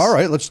do this. All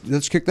right,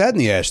 let's kick that in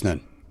the ass then.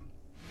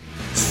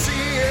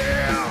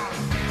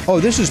 Oh,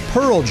 this is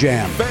Pearl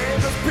Jam.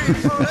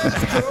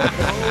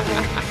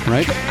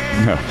 Right?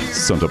 No,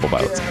 Stone Temple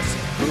Pilots.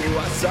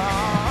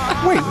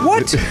 Wait,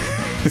 what?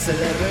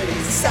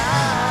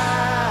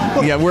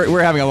 Yeah,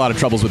 we're having a lot of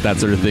troubles with that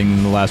sort of thing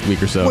in the last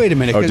week or so. Wait a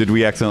minute. Oh, did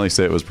we accidentally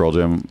say it was Pearl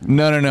Jam?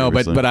 No.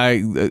 But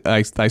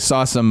I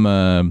saw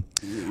some.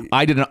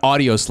 I did an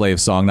Audio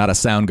Slave song, not a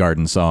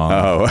Soundgarden song,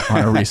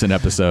 on a recent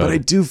episode. But I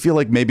do feel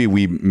like maybe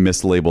we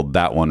mislabeled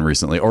that one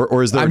recently,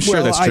 or is there? I'm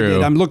sure that's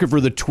true. I'm looking for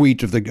the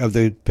tweet of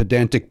the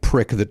pedantic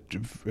prick that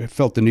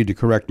felt the need to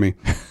correct me.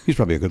 He's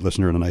probably a good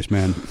listener and a nice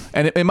man.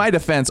 And in my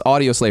defense,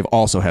 Audio Slave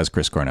also has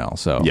Chris Cornell.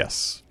 So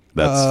Yes,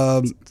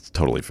 that's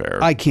totally fair.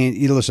 I can't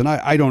listen.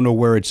 I don't know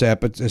where it's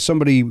at, but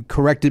somebody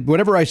corrected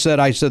whatever I said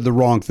the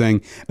wrong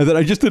thing, and then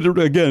I just did it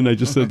again. I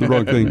just said the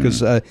wrong thing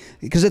because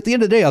at the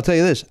end of the day, I'll tell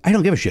you this: I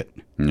don't give a shit.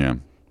 Yeah,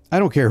 I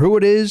don't care who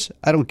it is.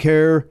 I don't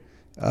care.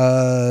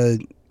 I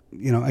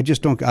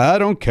just don't. I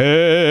don't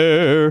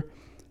care. Let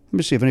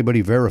me see if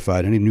anybody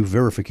verified any new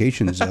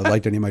verifications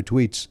liked any of my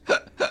tweets.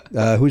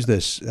 Who's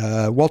this?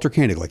 Walter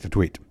Koenig liked the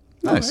tweet.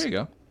 nice. There you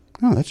go.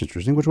 Oh, that's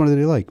interesting. Which one did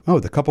he like? Oh,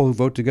 the couple who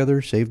vote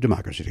together save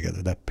democracy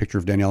together. That picture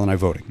of Danielle and I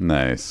voting.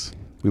 nice.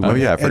 Oh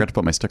Yeah, I forgot to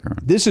put my sticker on.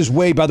 This is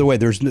way. By the way,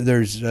 there's.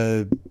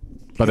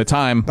 By the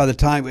time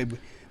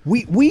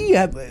We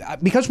have,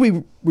 because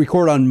we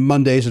record on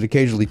Mondays and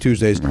occasionally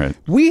Tuesdays, right.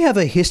 We have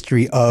a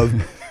history of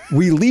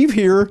we leave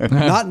here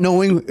not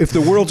knowing if the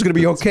world's going to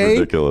be okay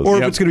ridiculous. or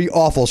if it's going to be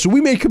awful. So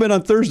we may come in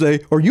on Thursday,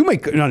 or you may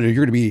you're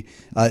going to be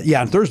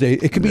on Thursday.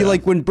 It could be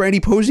like when Brandy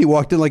Posey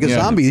walked in like a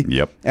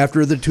zombie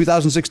after the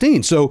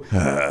 2016. So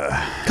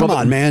come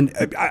on, man.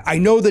 I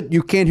know that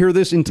you can't hear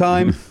this in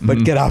time,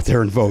 but get out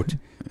there and vote.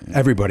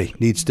 Everybody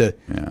needs to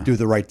do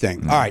the right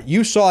thing. All right,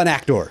 you saw an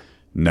actor.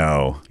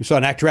 No. You saw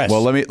an actress.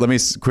 Well, let me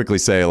quickly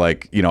say,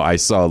 I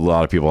saw a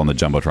lot of people on the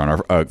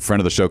Jumbotron. Our friend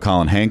of the show,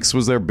 Colin Hanks,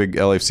 was there, big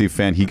LAFC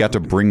fan. He got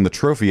to bring the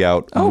trophy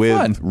out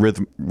with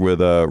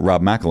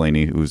Rob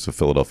McElhaney, who's a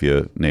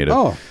Philadelphia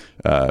native,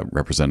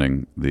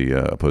 representing the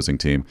opposing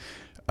team.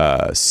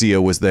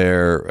 Sia was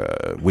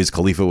there, Wiz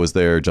Khalifa was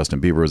there,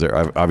 Justin Bieber was there.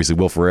 Obviously,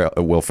 Will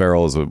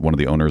Ferrell is one of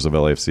the owners of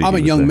LAFC. I'm a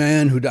young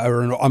man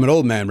I'm an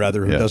old man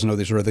rather who doesn't know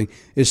this sort of thing.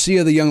 Is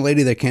Sia the young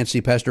lady that can't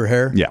see past her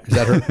hair? Yeah, is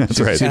that her?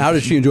 That's right. And how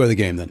did she enjoy the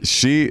game then?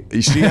 She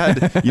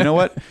had, you know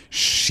what?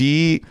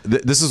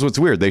 This is what's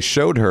weird. They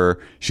showed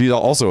her. She's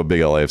also a big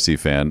LAFC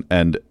fan,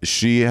 and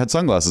she had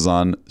sunglasses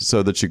on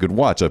so that she could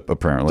watch.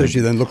 Apparently, Does she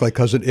then look like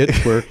Cousin It,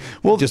 where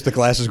just the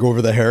glasses go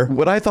over the hair?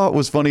 What I thought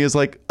was funny is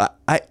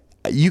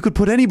you could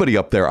put anybody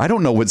up there. I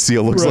don't know what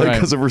Sia looks like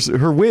because of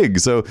her wig.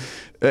 So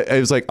I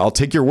was like, I'll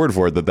take your word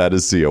for it that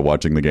is Sia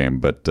watching the game.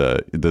 But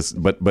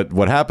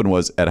what happened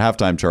was at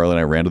halftime, Charlie and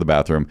I ran to the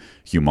bathroom,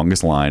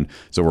 humongous line.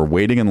 So we're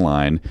waiting in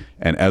line,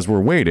 and as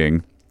we're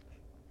waiting,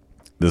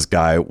 this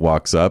guy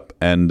walks up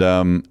and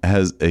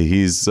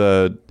he's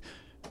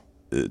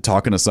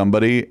talking to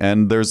somebody,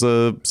 and there's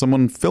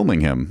someone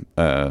filming him.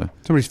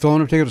 Somebody's filming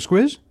him taking a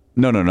squiz?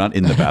 No, not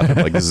in the bathroom.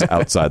 Like, this is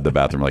outside the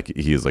bathroom. Like,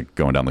 he's like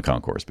going down the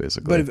concourse,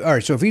 basically. But all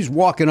right, so if he's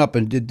walking up,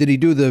 and did he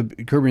do the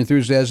Curb Your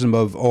Enthusiasm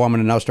of, I'm going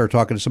to now start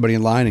talking to somebody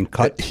in line and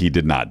cut? He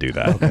did not do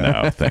that.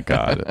 No, thank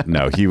God.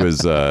 No, he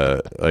was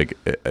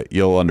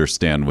you'll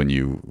understand when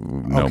you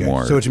know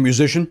more. So it's a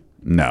musician?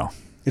 No.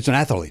 It's an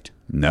athlete?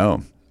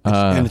 No.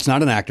 And it's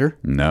not an actor?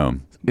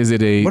 No. Is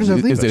it a what does that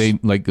leave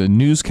us? a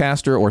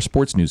newscaster or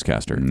sports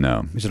newscaster?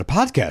 No. Is it a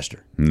podcaster?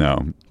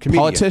 No.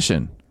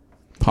 Comedian?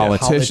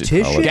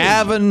 Politician.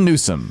 Gavin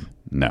Newsom.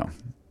 No.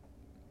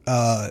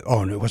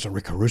 No, it wasn't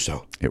Rick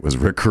Caruso. It was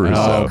Rick Caruso.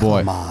 Oh, boy.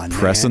 Come on,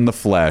 pressing the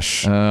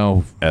flesh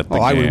at the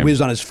game. I would whiz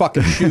on his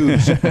fucking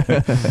shoes.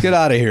 Get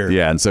out of here.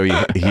 Yeah, and so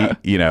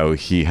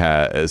he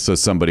had, so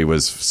somebody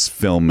was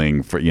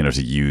filming for,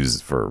 to use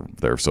for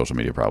their social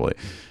media, probably,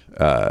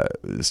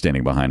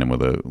 standing behind him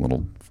with a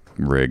little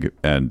rig,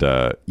 and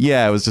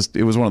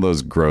it was one of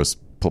those gross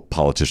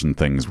politician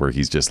things where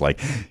he's just like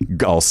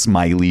all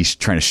smiley,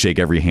 trying to shake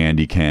every hand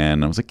he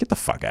can. I was like, get the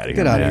fuck out of here,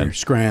 Get out man. of here,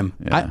 scram.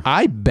 Yeah.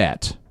 I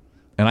bet,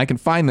 and I can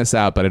find this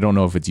out, but I don't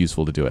know if it's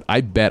useful to do it.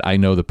 I bet I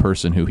know the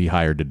person who he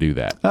hired to do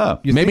that. Oh,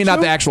 You maybe think not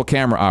so? the actual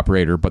camera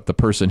operator, but the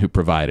person who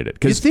provided it.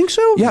 You think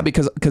so? Yeah,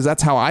 because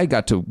that's how I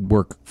got to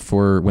work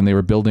for when they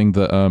were building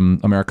the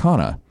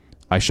Americana.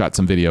 I shot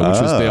some video,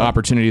 which was the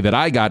opportunity that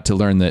I got to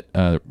learn that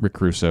Rick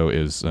Russo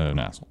is an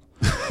asshole.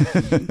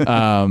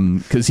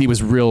 Because he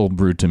was real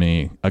rude to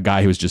me, a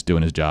guy who was just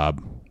doing his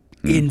job.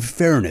 In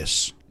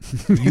fairness,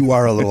 you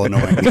are a little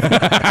annoying.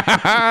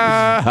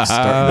 Starting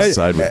to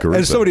side with As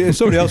Caruso.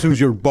 somebody else who's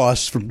your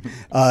boss from,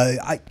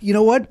 you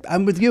know what?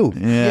 I'm with you.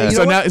 Yeah. you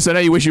So know what? now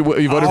you wish you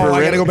voted for I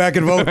Rick? got to go back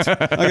and vote.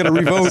 I got to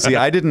revote. See,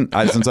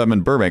 since I'm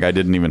in Burbank, I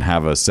didn't even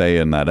have a say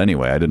in that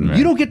anyway. I didn't.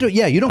 You don't get to.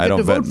 Yeah, you don't I get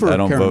to don't vote for I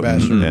don't Karen vote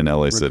Bass in or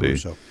LA Rick City.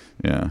 Russo.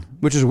 Yeah.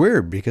 Which is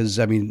weird because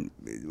I mean,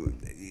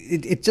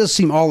 it does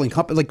seem all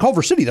encompassing. Like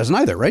Culver City doesn't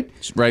either, right?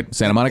 Right.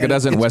 Santa Monica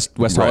doesn't. West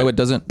Hollywood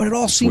doesn't. But it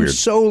all seems weird.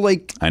 so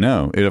like. I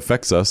know it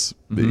affects us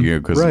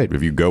because Right.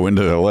 if you go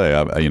into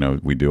LA,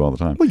 we do all the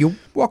time. Well, you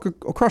walk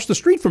across the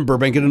street from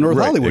Burbank into North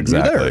Right, Hollywood.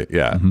 exactly. And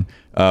you're there.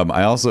 Yeah.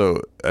 I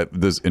also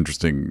this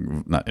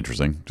not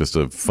interesting, just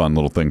a fun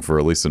little thing for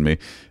Elise and me.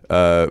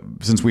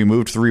 Since we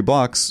moved 3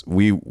 blocks,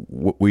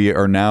 we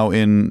are now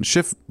in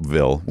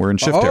Schiffville. We're in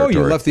Schiff territory.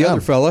 You left the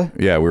other fella.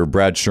 Yeah, we were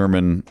Brad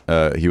Sherman.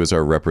 He was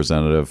our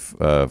representative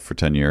for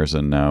 10 years,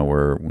 and now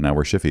we're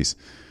Schiffies.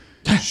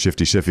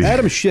 Shifty.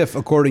 Adam Schiff,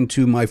 according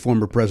to my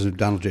former president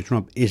Donald J.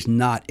 Trump, is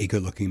not a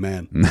good-looking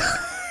man.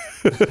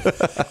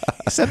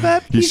 Said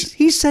that?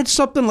 He said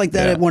something like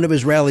that Yeah. at one of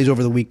his rallies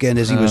over the weekend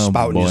as he was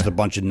spouting boy. just a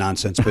bunch of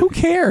nonsense. But Who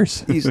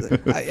cares?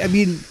 I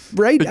mean,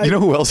 right? You know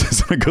who else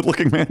is a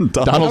good-looking man?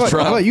 Donald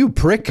Trump. How about you,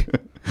 prick?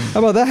 How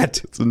about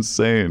that? It's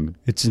insane.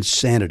 It's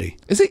insanity.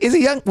 Is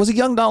he young? Was he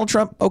young Donald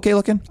Trump okay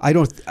looking? I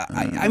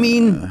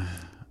mean,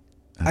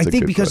 I a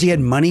think good because he had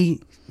money,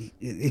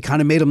 it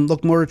kind of made him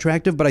look more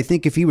attractive. But I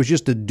think if he was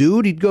just a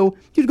dude, you'd go,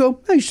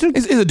 hey, He's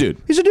a dude.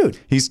 he's a dude.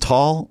 He's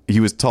tall.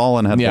 He was tall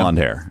and had Yeah. blonde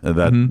hair.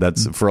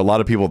 That's for a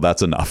lot of people.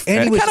 That's enough. And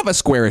he And was kind of a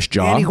squarish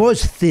jaw. And he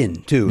was thin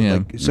too. Yeah.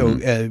 Like, so,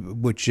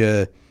 which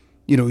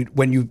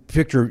when you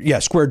picture,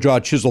 square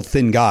jawed, chiseled,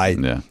 thin guy.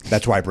 Yeah.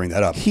 That's why I bring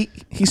that up. He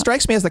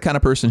strikes me as the kind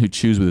of person who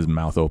chews with his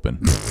mouth open.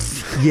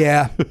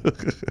 Yeah,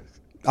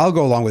 I'll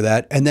go along with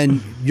that. And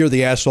then you're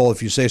the asshole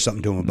if you say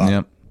something to him about it.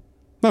 Yep.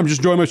 I'm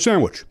just enjoying my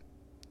sandwich.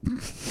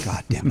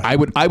 God damn it.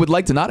 I would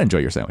like to not enjoy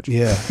your sandwich.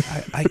 Yeah,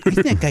 I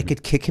think I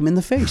could kick him in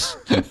the face.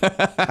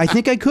 I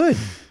think I could.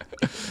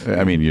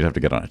 I mean, you'd have to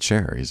get on a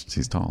chair.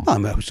 He's tall.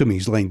 I'm assuming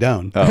he's laying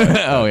down.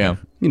 Oh yeah.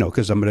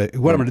 Because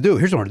what I'm gonna do.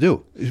 Here's what I'm gonna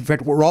do. In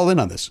fact, we're all in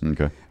on this.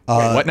 Okay. Wait,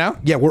 what now?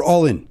 Yeah, we're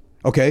all in.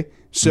 Okay.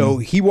 So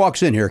he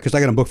walks in here because I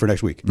got him booked for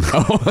next week.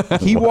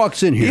 He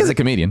walks in here. He is a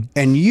comedian.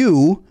 And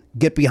you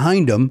get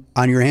behind him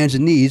on your hands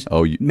and knees.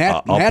 Oh,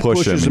 Matt I'll push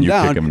pushes him and you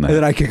down, kick him in the and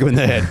then head. I kick him in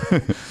the head.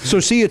 So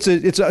see,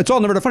 it's all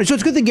never funny. So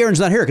it's a good thing Garen's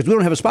not here because we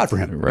don't have a spot for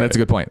him. Right. That's a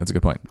good point.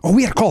 Oh,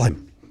 we got to call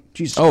him.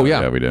 Jesus. Oh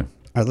yeah. Yeah, we do. All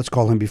right, let's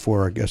call him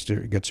before our guest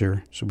gets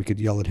here so we could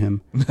yell at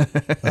him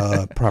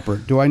proper.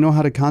 Do I know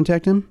how to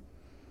contact him?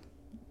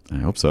 I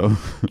hope so.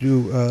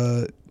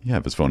 Do You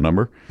have his phone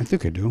number. I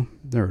think I do.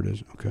 There it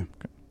is. Okay,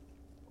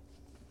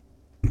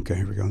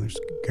 here we go. There's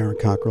Garen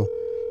Cockrell,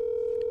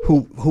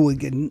 who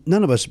again,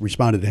 none of us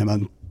responded to him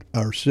on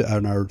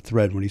our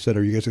thread when he said,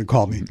 "Are you guys going to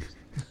call me?"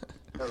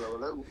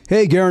 Hello.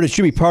 Hey, Garen, it's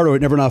Jimmy Pardo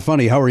at Never Not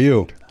Funny. How are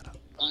you?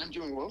 I'm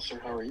doing well, sir.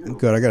 How are you?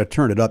 Good. I got to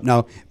turn it up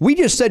now. We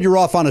just said you're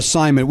off on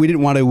assignment. We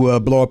didn't want to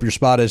blow up your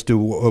spot as to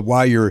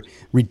why you're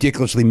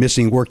ridiculously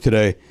missing work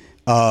today.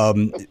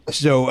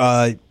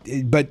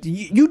 But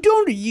you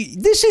don't.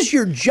 This is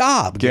your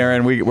job,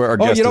 Garen, our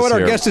guest is here. Oh, you know what?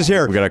 Our guest is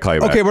here. We got to call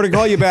you back. Okay, we're gonna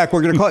call you back.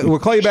 We'll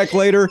call you back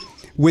later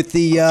with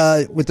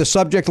the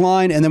subject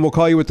line, and then we'll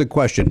call you with the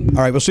question.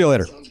 All right, we'll see you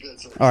later. Sounds good,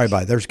 sir. All right,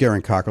 bye. There's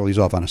Garen Cockrell. He's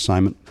off on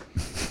assignment.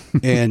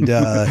 And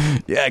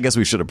Yeah, I guess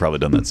we should have probably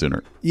done that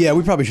sooner. yeah,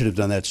 we probably should have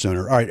done that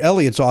sooner. All right,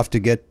 Elliot's off to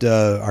get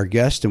our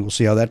guest, and we'll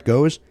see how that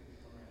goes.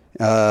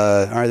 All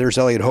right, there's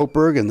Elliot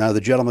Hochberg, and now the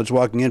gentleman's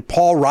walking in.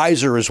 Paul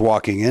Reiser is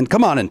walking in.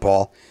 Come on in,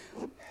 Paul.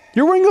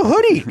 You're wearing a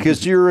hoodie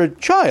because you're a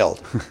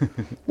child.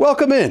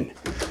 Welcome in.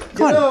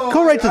 Come on,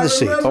 go right to the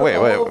seat. Oh, wait.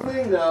 The whole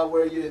thing now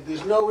where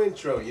there's no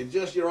intro.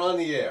 You're on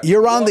the air.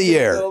 You're on walk the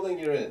in air. building,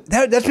 you're in.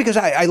 That's because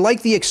I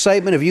like the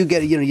excitement of you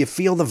you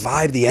feel the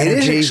vibe, the It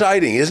energy. is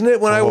exciting, isn't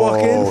it, when I walk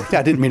in? Yeah,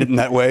 I didn't mean it in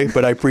that way,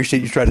 but I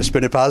appreciate you trying to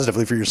spin it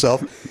positively for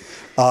yourself.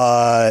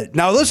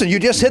 Now, listen, you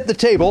just hit the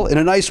table in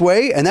a nice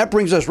way, and that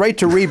brings us right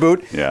to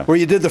Reboot, Yeah. where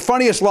you did the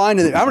funniest line,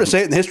 I'm going to say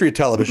it in the history of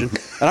television,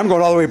 and I'm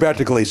going all the way back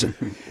to Gleason.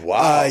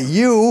 Wow.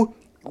 You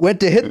went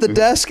to hit the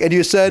desk, and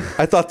you said,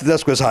 I thought the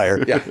desk was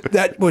higher. Yeah.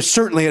 That was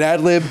certainly an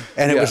ad lib,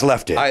 and it was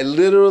left in. I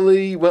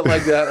literally went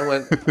like that and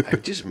went, I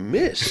just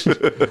missed.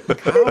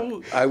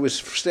 How? I was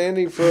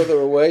standing further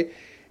away.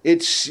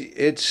 It's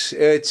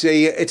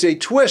a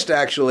twist,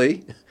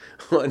 actually,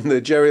 on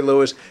the Jerry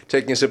Lewis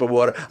taking a sip of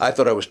water, I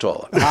thought I was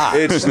taller. But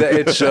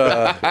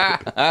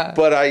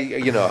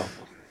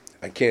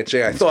I can't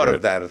say I thought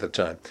of that at the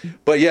time.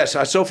 But yes,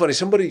 it's so funny.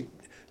 Somebody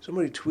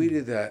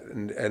tweeted that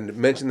and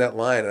mentioned that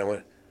line, and I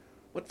went,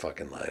 "What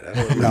fucking line?" I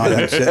don't know. No,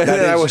 that's it. And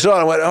then I saw it,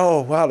 and I went,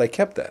 "Oh wow, they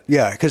kept that."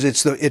 Yeah, because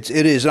it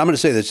is. I'm going to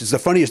say this. It's the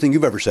funniest thing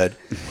you've ever said,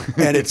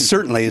 and it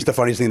certainly is the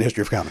funniest thing in the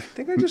history of comedy. I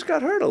think I just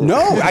got hurt a little.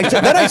 No, I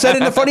said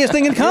it the funniest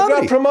thing in You got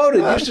comedy.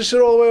 promoted. You used to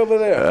sit all the way over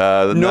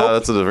there. No,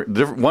 that's a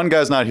different. One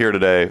guy's not here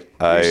today.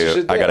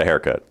 I got a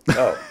haircut.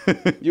 Oh,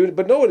 you were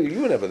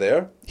never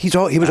there. He was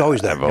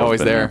always there. Always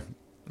been there.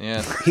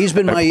 Yeah. He's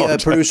been my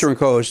producer and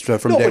co-host from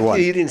day but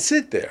one. you didn't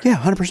sit there. Yeah,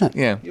 100%.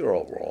 Yeah. You're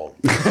all wrong.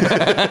 You're all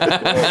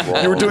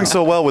You were wrong. doing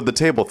so well with the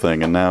table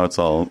thing, and now it's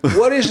all.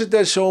 What is it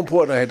that's so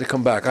important I had to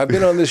come back? I've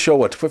been on this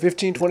show, for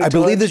 15, 20 I times?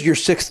 believe this is your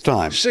 6th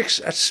time. 6?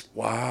 That's,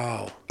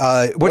 wow.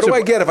 What What do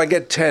I get if I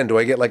get 10? Do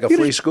I get like a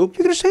free scoop?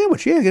 You get a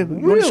sandwich. Yeah. You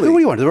want a Really? scoop? What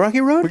do you want? The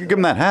Rocky Road? We could give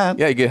him that hat.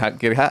 Yeah, you get a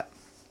hat.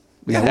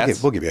 We got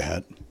hats. We'll give you a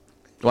hat.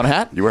 You want a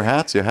hat? You wear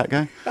hats? You a hat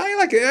guy? I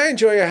like it. I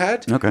enjoy your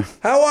hat. Okay.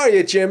 How are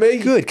you, Jimmy?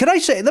 Good.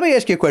 Let me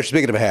ask you a question,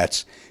 speaking of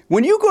hats.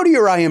 When you go to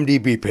your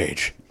IMDb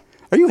page,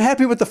 are you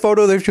happy with the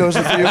photo they've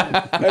chosen for you?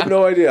 I have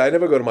no idea. I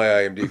never go to my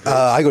IMDb page.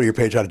 I go to your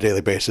page on a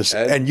daily basis,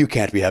 And? and you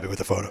can't be happy with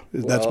the photo.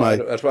 That's Well,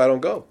 that's why I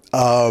don't go.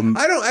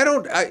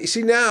 I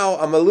see now.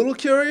 I'm a little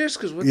curious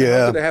because what the Yeah.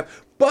 hell did I have?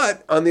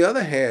 But on the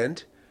other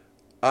hand,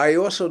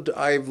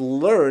 I've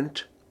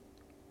learned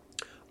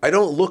I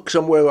don't look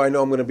somewhere where I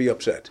know I'm going to be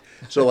upset.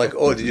 So like,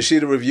 oh, did you see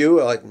the review?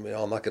 I'm like,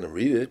 I'm not going to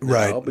read it,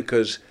 Right?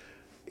 Because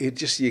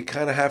you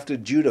kind of have to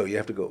judo. You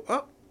have to go.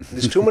 Oh,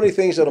 there's too many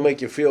things that'll make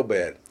you feel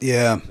bad.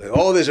 Yeah. Like,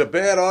 oh, there's a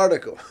bad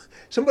article.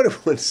 Somebody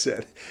once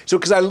said,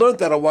 because I learned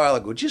that a while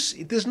ago,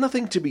 there's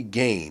nothing to be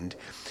gained.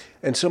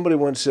 And somebody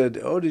once said,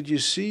 oh, did you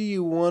see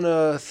you won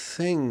a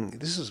thing?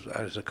 This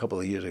was a couple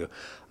of years ago.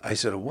 I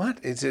said, what?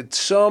 It's at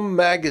some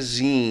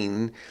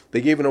magazine.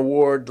 They gave an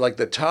award, like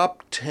the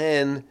top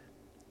 10,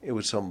 it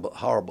was some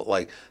horrible,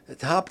 like the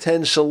top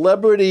 10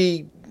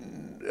 celebrity,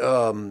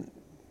 couldn't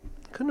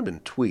have been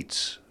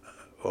tweets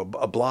or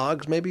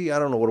blogs maybe? I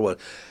don't know what it was.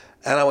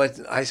 And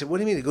I said, what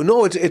do you mean? They go,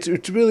 no,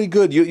 it's really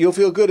good. You'll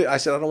feel good. I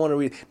said, I don't want to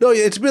read it. No,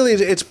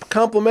 it's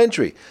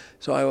complimentary.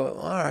 So I went,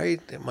 all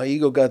right. My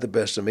ego got the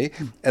best of me.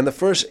 And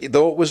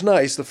though it was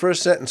nice, the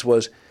first sentence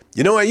was,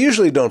 I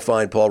usually don't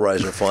find Paul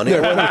Reiser funny.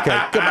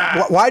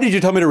 Okay. Why did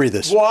you tell me to read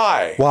this?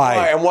 Why?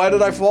 Why? And why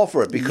did I fall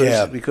for it?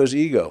 Yeah. Because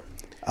ego.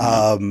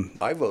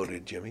 I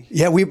voted, Jimmy.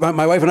 Yeah,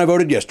 my wife and I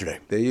voted yesterday.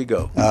 There you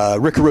go.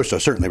 Rick Caruso,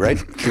 certainly,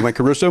 right? You went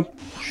Caruso?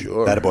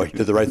 Sure. Attaboy.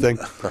 Did the right thing.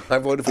 I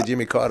voted for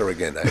Jimmy Carter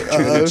again. I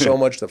enjoyed it so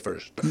much the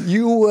first.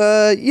 You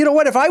know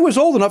what? If I was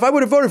old enough, I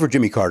would have voted for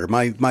Jimmy Carter.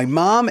 My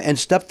mom and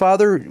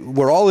stepfather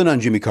were all in on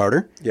Jimmy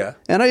Carter. Yeah.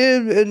 And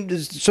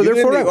so You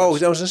therefore, didn't- oh,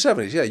 that was in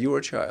the 70s. Yeah, you were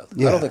a child.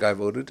 Yeah. I don't think I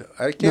voted.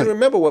 I can't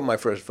remember what my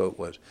first vote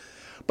was.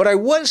 But I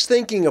was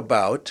thinking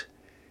about,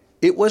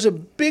 it was a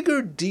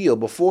bigger deal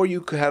before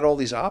you had all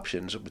these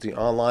options with the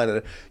online.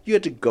 And you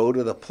had to go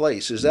to the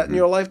place. Is that in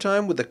your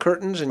lifetime with the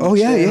curtains? And Oh,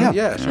 you'd yeah, stand-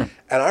 yeah. Yes.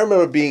 And I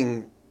remember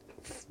being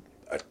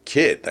a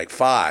kid, like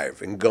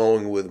 5, and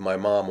going with my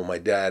mom or my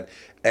dad.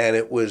 And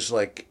it was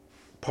like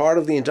part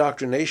of the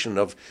indoctrination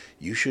of,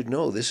 you should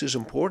know this is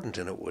important.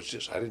 And it was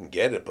just, I didn't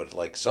get it, but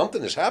like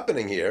something is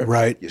happening here.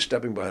 Right. You're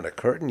stepping behind a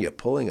curtain, you're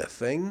pulling a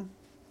thing.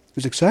 it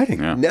was exciting.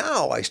 Yeah.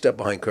 Now I step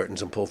behind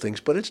curtains and pull things,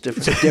 but it's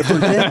different. It's a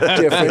different thing.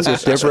 Different.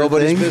 It's a different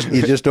Nobody's thing. business.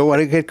 You just don't want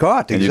to get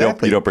caught. And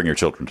Exactly. you don't bring your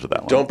children to that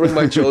one. Don't bring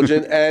my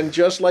children, and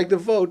just like the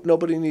vote,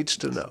 nobody needs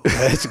to know.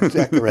 That's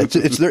exactly right.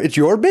 It's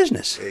your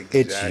business. It's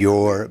Exactly.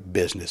 your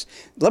business.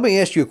 Let me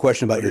ask you a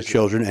question about your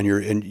children.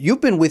 And you've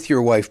been with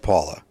your wife,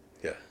 Paula,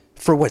 Yeah.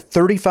 for what,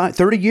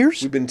 30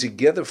 years? We've been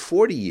together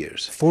 40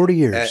 years. 40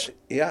 years.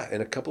 Yeah,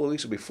 in a couple of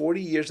weeks it'll be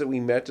 40 years that we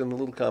met in a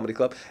little comedy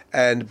club.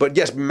 But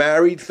yes,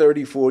 married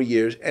 34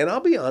 years. And I'll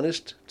be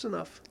honest, it's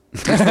enough.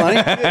 That's funny.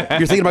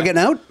 You're thinking about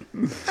getting out?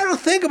 I don't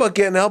think about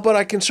getting out, but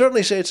I can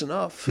certainly say it's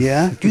enough.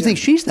 Yeah. Do you think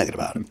she's thinking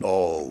about it?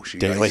 Oh,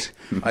 Daily.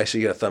 I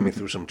see her thumbing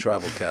through some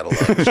travel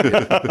catalogs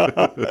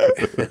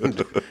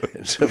and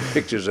some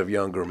pictures of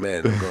younger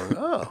men. I'm going,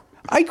 oh.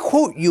 I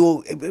quote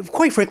you,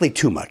 quite frankly,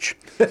 too much.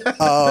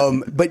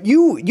 But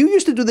you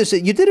used to do this.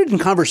 You did it in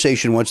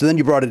conversation once, and then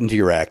you brought it into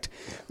your act,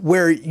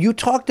 where you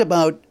talked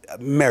about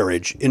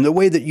marriage in the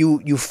way that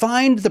you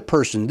find the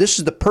person. This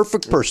is the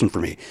perfect person for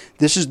me.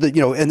 This is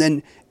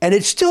and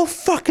it's still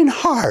fucking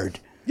hard.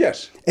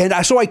 Yes. And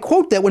so I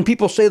quote that when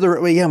people say,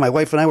 my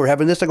wife and I were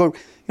having this, I go, I'm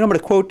going to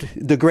quote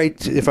the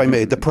great, if I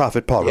may, the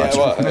prophet Paul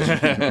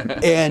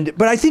Reiser.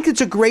 But I think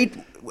it's a great,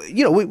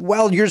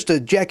 wild years to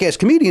jackass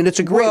comedian. It's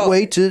a great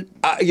way to.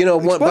 By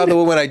the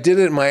way, when I did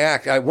it in my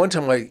act, one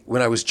time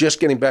when I was just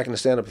getting back into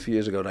stand up a few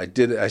years ago, and I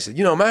did it, I said,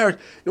 married,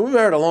 we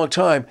married a long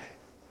time,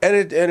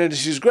 and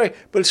she's great,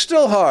 but it's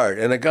still hard.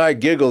 And a guy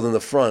giggled in the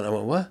front. I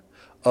went, what?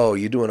 Oh,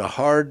 you doing a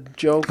hard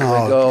joke? And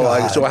I go,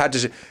 God. so I had to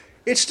say,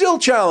 it's still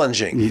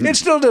challenging. It's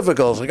still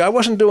difficult. Like I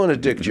wasn't doing a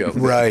dick joke.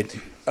 Right.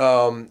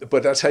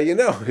 But that's how you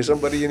know, because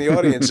somebody in the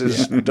audience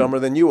is dumber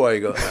than you are.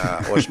 You go,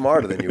 or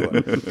smarter than you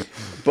are.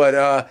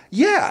 But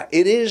yeah,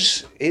 it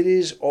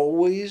is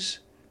always.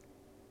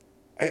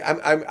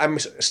 I'm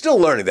still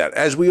learning that,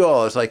 as we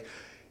all. It's like,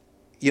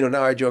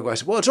 now I joke. I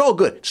said, well, it's all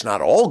good. It's not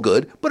all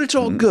good, but it's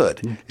all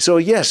good. So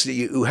yes,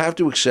 you have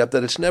to accept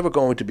that it's never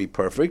going to be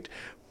perfect,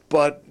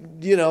 but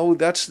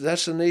that's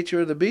the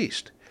nature of the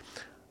beast.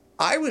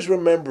 I was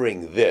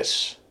remembering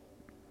this.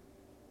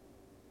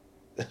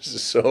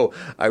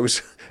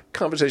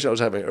 Conversation I was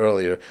having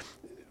earlier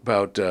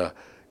about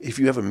if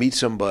you ever meet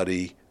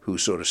somebody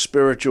who's sort of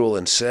spiritual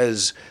and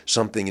says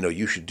something,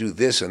 you should do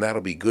this and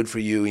that'll be good for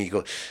you. And you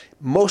go,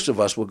 most of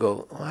us will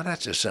go, well,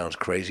 that just sounds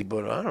crazy,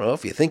 but I don't know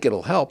if you think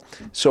it'll help.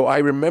 So I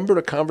remembered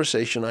a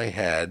conversation I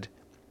had.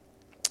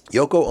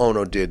 Yoko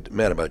Ono did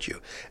Mad About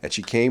You, and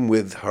she came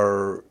with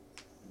her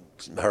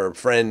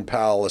friend,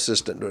 pal,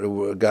 assistant,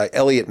 a guy,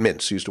 Elliot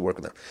Mintz, who used to work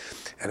with them.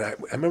 And I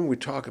remember we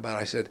talked about,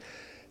 I said,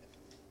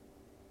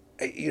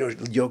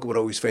 Yoko would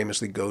always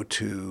famously go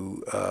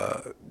to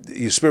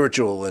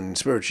spiritual.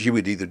 She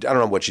would either, I don't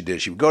know what she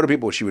did. She would go to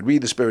people, she would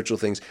read the spiritual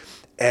things,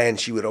 and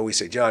she would always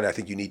say, John, I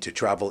think you need to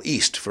travel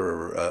east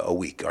for a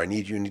week, or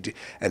you need to,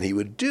 and he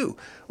would do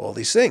all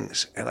these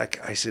things. And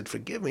I said,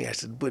 forgive me. I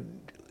said, but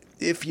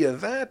if you're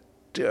that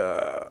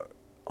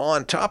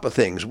on top of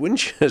things,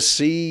 wouldn't you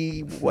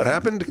see what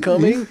happened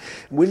coming?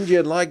 Wouldn't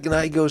you like? And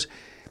he goes,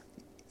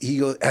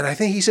 and I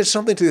think he said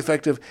something to the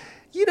effect of,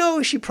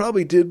 she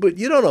probably did, but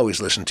you don't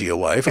always listen to your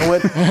wife. I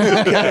went,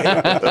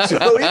 okay. So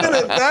even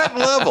at that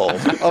level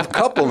of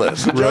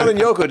coupleness, John and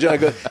Yoko,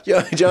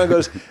 John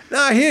goes,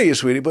 I hear you,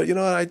 sweetie, but you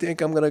know what? I think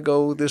I'm going to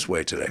go this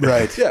way today.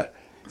 Right. Yeah.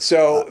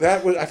 So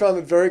I found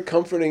it very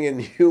comforting and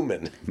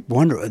human.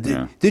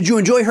 Did you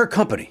enjoy her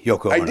company,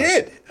 Yoko Ono?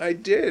 I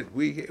did.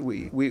 We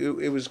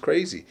it was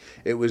crazy.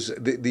 It was I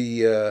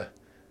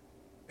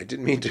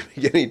didn't mean to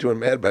get into a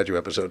Mad About You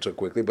episode so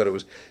quickly, but it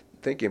was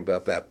thinking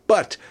about that.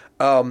 But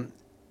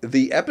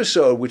the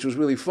episode, which was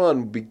really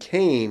fun,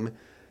 became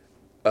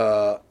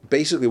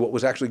basically what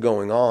was actually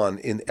going on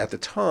at the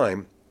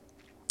time.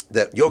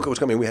 That Yoko was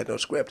coming, we had no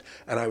script,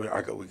 and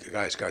I go,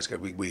 guys,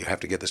 we have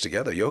to get this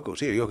together. Yoko's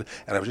here, Yoko,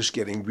 and I was just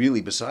getting really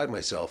beside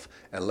myself.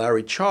 And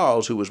Larry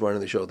Charles, who was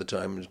running the show at the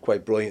time,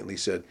 quite brilliantly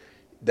said,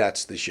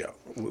 "That's the show."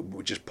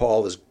 Which is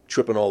Paul is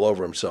tripping all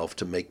over himself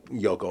to make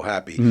Yoko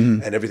happy,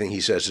 and everything he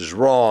says is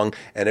wrong,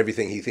 and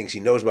everything he thinks he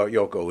knows about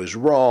Yoko is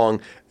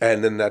wrong,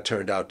 and then that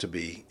turned out to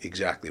be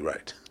exactly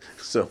right.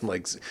 So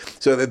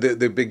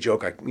the big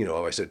joke,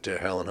 I said to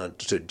Helen Hunt,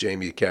 to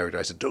Jamie, the character,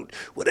 I said,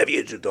 whatever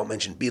you do, don't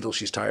mention Beatles.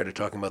 She's tired of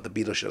talking about the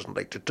Beatles. She doesn't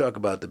like to talk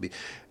about the Beatles.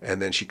 And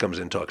then she comes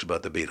in and talks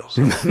about the Beatles.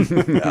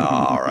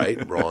 All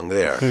right, wrong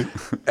there.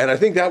 And I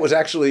think that was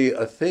actually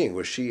a thing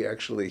where Yoko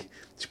actually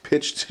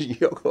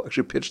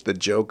pitched the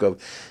joke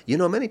of,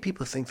 many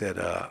people think that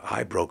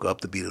I broke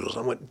up the Beatles.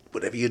 I went,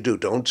 whatever you do,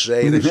 don't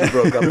say that she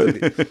broke up the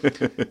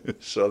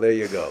Beatles. So there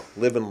you go.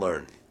 Live and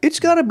learn. It's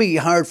got to be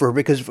hard for her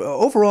because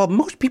overall,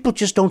 most people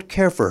just don't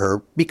care for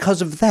her because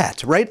of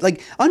that, right?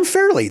 Like,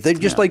 unfairly. They're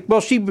just like,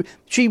 well,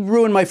 she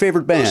ruined my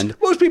favorite band.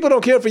 Most people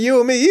don't care for you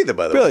or me either,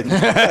 by the way. Really?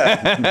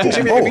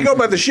 If you go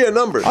by the sheer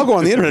numbers. I'll go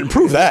on the internet and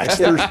prove that.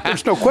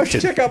 There's no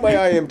question. Check out my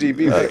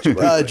IMDb picture.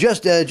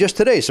 Just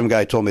today, some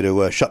guy told me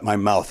to shut my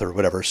mouth or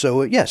whatever.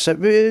 So, yes,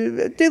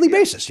 daily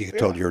basis, you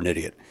told you're an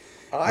idiot.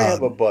 I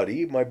have a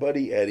buddy, my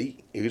buddy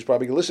Eddie, who's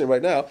probably listening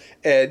right now.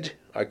 Ed,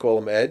 I call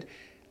him Ed.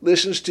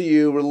 Listens to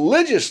you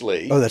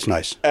religiously. Oh, that's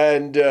nice.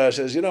 And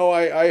says,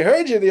 I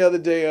heard you the other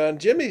day on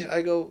Jimmy's.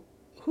 I go,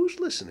 who's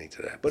listening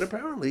to that? But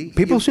apparently,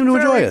 people seem to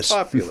enjoy us.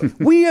 Popular.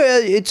 We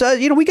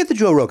get the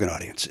Joe Rogan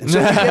audience. And so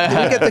we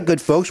get the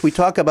good folks. We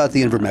talk about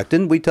the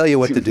ivermectin. We tell you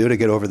what to do to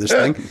get over this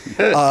thing.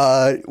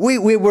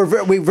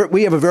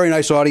 We have a very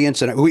nice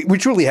audience, and we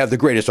truly have the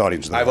greatest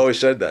audience in the world. I've always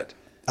said that.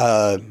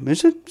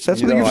 Is it? Is that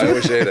something you've said? I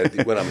always say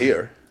that when I'm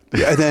here.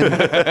 Yeah, and then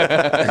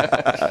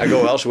I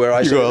go elsewhere.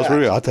 You go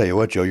elsewhere. I'll tell you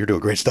what, Joe, you're doing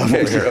great stuff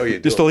over here.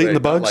 You're still eating the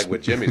bugs. Like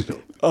what Jimmy's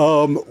doing.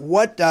 Now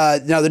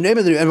the name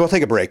of and we'll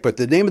take a break. But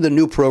the name of the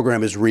new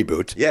program is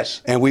Reboot.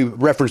 Yes, and we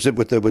referenced it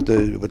with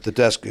the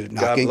desk knocking.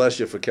 God bless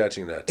you for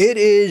catching that. It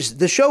is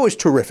the show is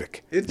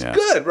terrific. It's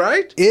good,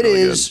 right? It really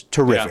is good.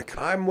 Terrific.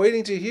 Yeah. I'm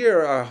waiting to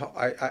hear.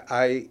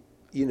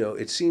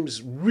 It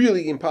seems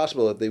really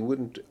impossible that they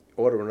wouldn't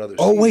order another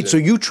season. Oh, wait, so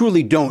you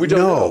truly don't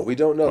know? We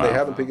don't know. Wow. They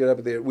haven't picked it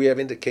up. We have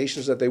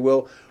indications that they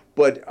will.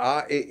 But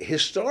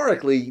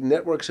historically,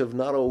 networks have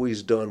not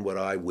always done what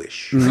I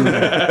wish.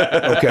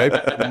 Okay.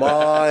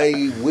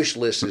 My wish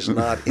list is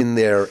not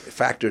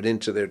factored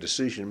into their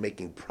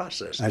decision-making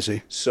process. I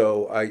see.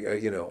 So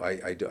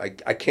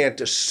I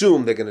can't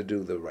assume they're going to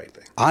do the right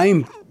thing.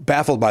 I'm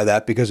baffled by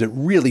that because it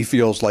really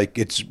feels like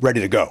it's ready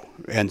to go.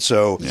 And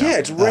so yeah,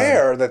 it's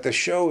rare that the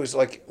show is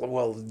like,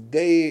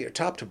 they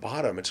top to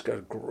bottom. It's got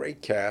a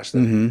great cast.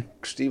 Mm-hmm.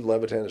 Steve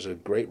Levitan is a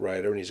great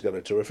writer, and he's got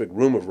a terrific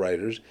room of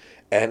writers.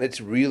 And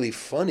it's really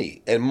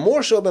funny, and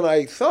more so than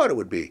I thought it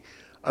would be.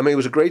 I mean, it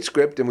was a great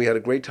script, and we had a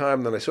great time.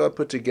 And then I saw it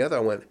put together. I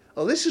went,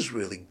 "Oh, this is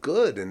really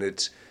good." And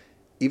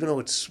even though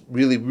it's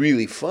really,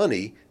 really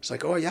funny, it's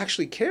like, oh, I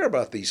actually care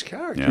about these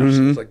characters.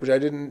 Yeah. It's like, which I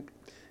didn't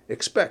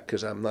expect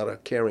because I'm not a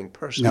caring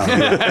person. No,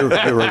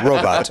 you're a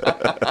robot.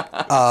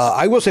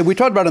 I will say, we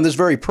talked about on this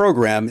very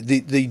program,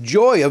 the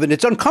joy of it.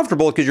 It's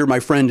uncomfortable because you're my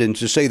friend and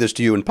to say this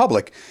to you in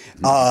public.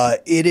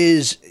 It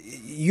is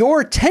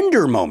your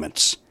tender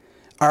moments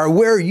are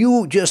where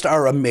you just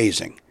are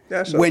amazing.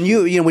 That's when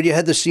when you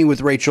had the scene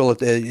with Rachel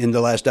in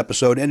the last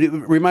episode, and it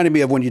reminded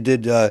me of when you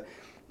did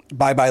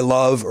Bye Bye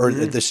Love, or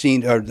the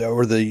scene, or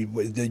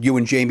the you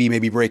and Jamie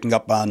maybe breaking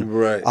up on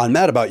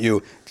Mad About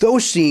You.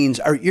 Those scenes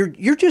are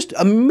you're just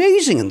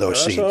amazing in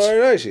those scenes. That's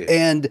very nice.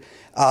 And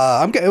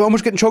I'm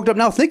almost getting choked up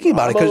now thinking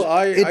about it because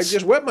I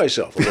just wet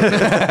myself.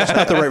 It's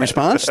not the right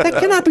response. That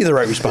cannot be the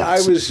right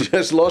response. I was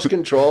just lost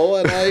control,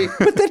 and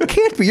But that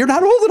can't be. You're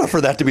not old enough for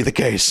that to be the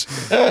case.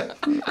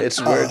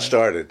 It's where it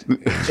started.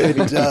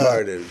 It's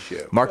part of the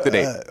show. Mark the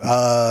date.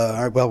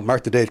 All right, well,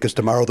 mark the date because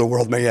tomorrow the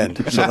world may end.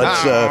 So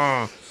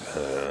let's.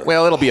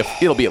 Well, it'll be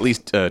at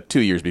least 2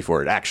 years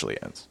before it actually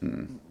ends.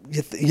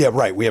 Yeah,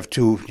 right. We have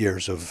 2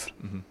 years of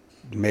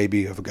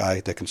maybe of a guy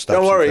that can stop.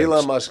 Don't worry, some things.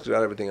 Elon Musk's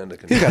got everything under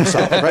control. He's got it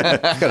solved, right?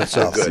 He's got it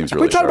solved. Seems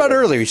really we talked about sharp. it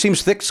earlier. He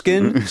seems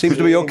thick-skinned. Seems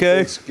to be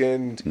okay.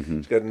 Skinned.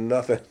 He's got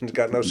nothing. He's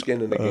got no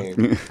skin in the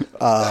game.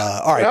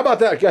 All right. How about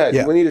that? Go ahead.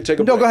 Yeah. We need to take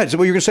a break. No, go ahead. So,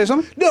 were you going to say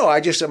something? No,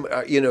 I just,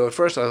 at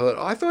first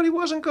I thought he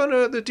wasn't going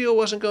to, the deal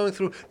wasn't going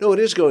through. No, it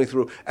is going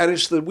through. And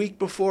it's the week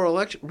before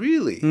election.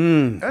 Really?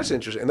 That's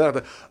interesting. And then I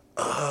thought,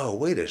 oh,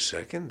 wait a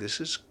second.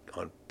 This is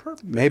on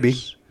purpose. Maybe.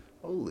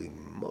 Holy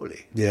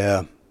moly.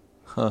 Yeah.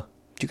 Huh.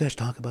 Did you guys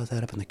talk about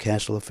that up in the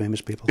Castle of Famous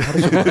People? How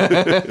does it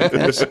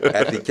work?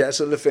 At the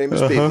Castle of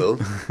Famous People,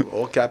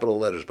 all capital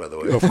letters, by the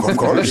way. Of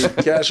course. At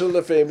the Castle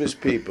of Famous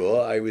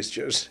People, I was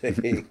just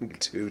saying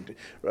to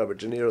Robert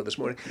De Niro this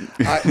morning,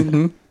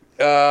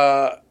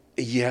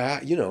 yeah,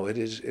 it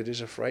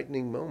is a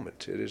frightening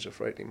moment. It is a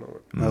frightening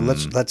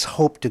moment. Let's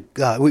hope to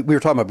God. We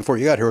were talking about before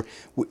you got here.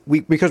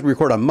 Because we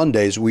record on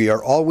Mondays, we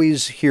are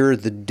always here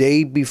the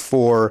day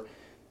before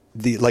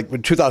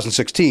in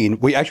 2016.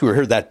 We actually were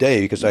here that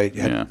day because I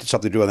had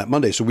something to do on that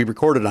Monday. So we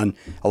recorded on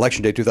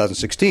Election Day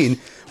 2016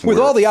 with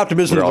all the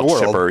optimism in the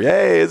world. Chipper.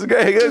 Yay, it's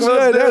great.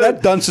 That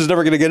dunce is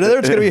never going to get in there.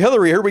 It's going to be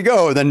Hillary. Here we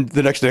go. And then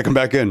the next day I come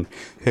back in.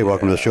 Hey,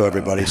 welcome to the show,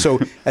 everybody. So,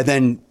 and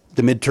then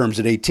the midterms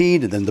at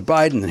 18, and then the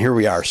Biden, and here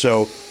we are.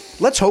 So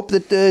let's hope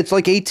that it's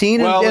like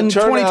 18 and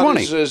the turnout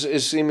 2020.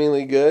 is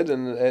seemingly good,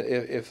 and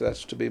if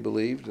that's to be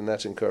believed, and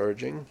that's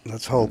encouraging.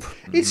 Let's hope.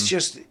 It's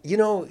just,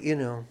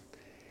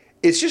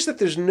 it's just that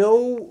there's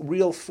no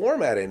real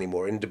format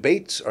anymore, and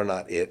debates are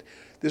not it.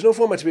 There's no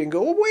format to be and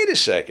go, well, wait a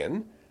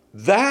second,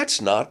 that's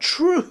not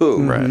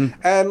true. Right.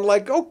 And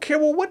okay,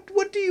 well,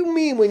 what do you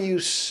mean when you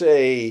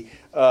say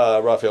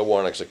Raphael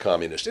Warnock's a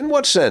communist? In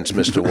what sense,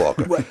 Mr.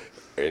 Walker?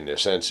 In a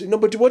sense,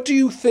 but what do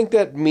you think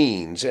that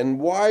means? And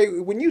why,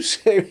 when you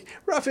say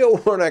Raphael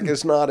Warnock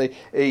is not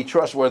a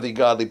trustworthy,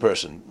 godly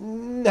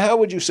person, how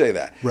would you say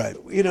that? Right.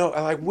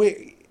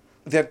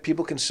 That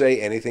people can say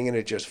anything and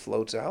it just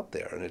floats out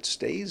there and it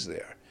stays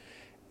there.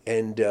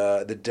 And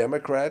the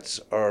Democrats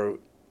are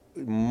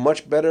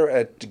much better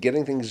at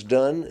getting things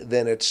done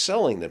than at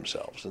selling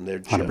themselves. And they're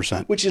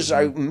 100%. Which is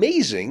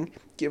amazing,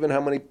 given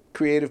how many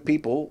creative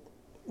people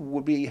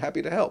would be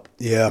happy to help.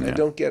 Yeah. I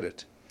don't get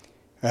it.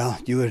 Well,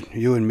 you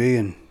and me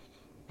and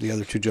the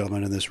other two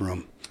gentlemen in this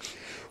room,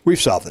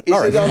 we've solved it.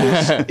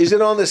 Is it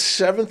on the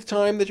seventh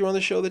time that you're on the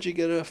show that you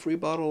get a free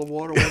bottle of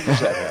water? When does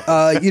that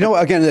happen?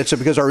 Again, that's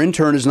because our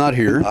intern is not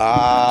here.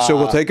 So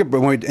we'll take in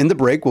the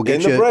break. We'll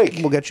get you.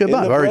 We'll get you a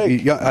bottle. All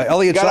right,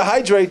 Elliot, gotta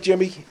hydrate,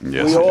 Jimmy.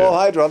 Yes, we all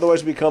hydrate,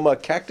 otherwise we become a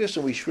cactus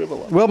and we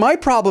shrivel up. Well, my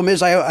problem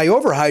is I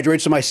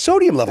overhydrate, so my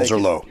sodium levels are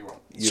low.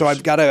 So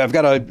I've got to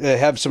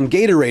have some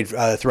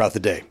Gatorade throughout the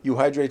day. You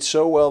hydrate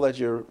so well that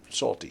you're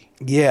salty.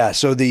 Yeah.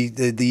 So the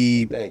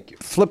Thank you.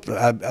 flip.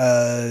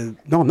 No,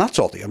 I'm not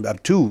salty. I'm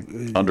too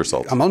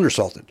Undersalted. I'm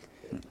undersalted,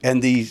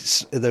 and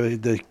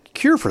the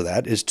cure for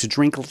that is to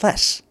drink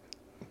less.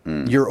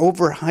 You're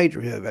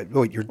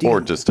overhydrated. You're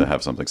Or just to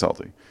have something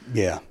salty.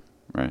 yeah.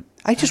 Right.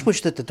 I just wish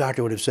that the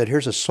doctor would have said,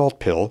 "Here's a salt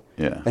pill,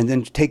 and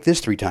then take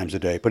this 3 times a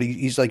day." But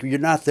he's like, "You're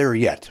not there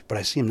yet." But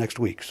I see him next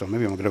week, so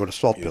maybe I'm going to go to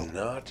salt pill.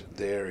 Not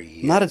there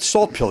yet. Not at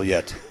salt pill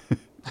yet.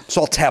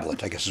 Salt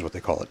tablet, I guess is what they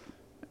call it.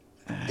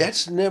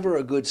 That's never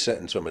a good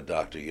sentence from a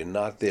doctor. You're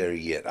not there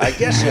yet. I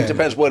guess it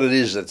depends what it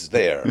is that's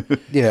there.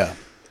 Yeah.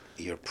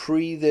 You're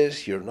pre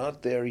this, you're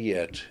not there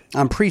yet.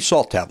 I'm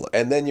pre-salt tablet.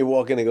 And then you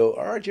walk in and go,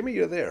 all right, Jimmy,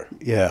 you're there.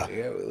 Yeah.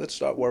 Let's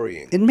start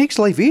worrying. It makes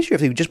life easier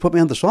if you just put me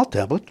on the salt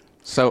tablet.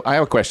 So I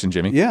have a question,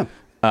 Jimmy. Yeah.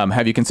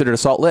 Have you considered a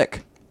salt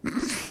lick?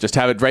 Just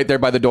have it right there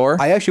by the door?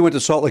 I actually went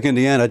to Salt Lake,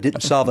 Indiana.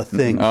 Didn't solve a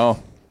thing.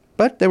 Oh,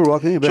 But they were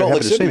walking in. Salt Happy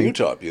Lake to see City, me.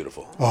 Utah,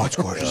 beautiful. Oh, it's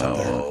gorgeous up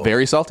there.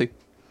 very salty.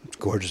 It's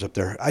gorgeous up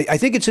there. I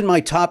think it's in my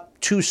top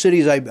 2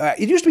 cities.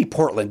 It used to be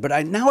Portland,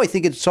 but now I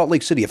think it's Salt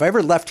Lake City. If I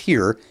ever left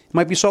here, it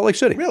might be Salt Lake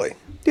City. Really?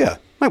 Yeah.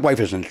 My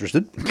wife isn't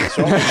interested.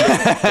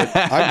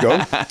 I'd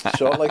go.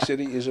 Salt Lake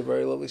City is a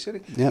very lovely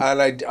city. Yeah.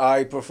 And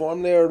I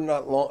performed there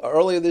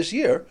earlier this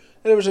year,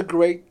 and it was a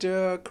great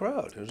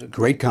crowd. It was a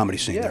Great comedy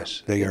scene.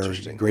 Yes. There. They are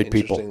Interesting. great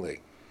people.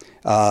 Interestingly.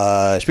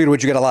 Speaking of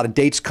which, you got a lot of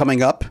dates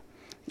coming up.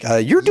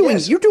 You're doing.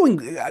 Yes. You're doing.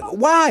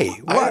 Why?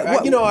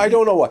 I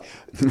don't know why.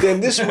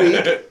 Then this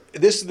week,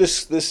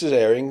 this is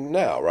airing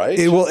now, right?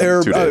 It will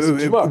air 2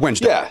 days. Tomorrow.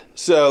 Wednesday. Yeah.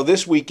 So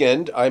this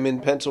weekend, I'm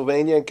in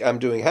Pennsylvania. I'm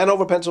doing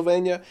Hanover,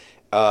 Pennsylvania,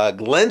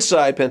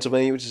 Glenside,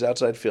 Pennsylvania, which is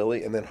outside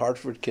Philly, and then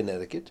Hartford,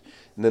 Connecticut.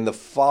 And then the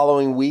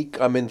following week,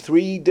 I'm in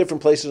 3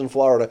 different places in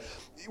Florida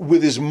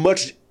with as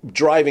much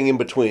driving in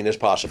between as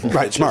possible.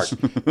 Right, smart.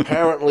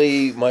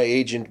 Apparently, my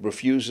agent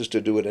refuses to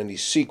do it any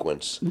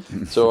sequence.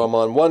 So I'm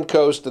on one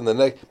coast and the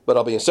next, but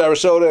I'll be in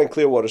Sarasota and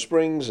Clearwater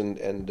Springs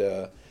and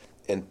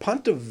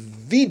Ponte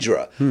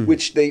Vedra,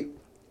 which they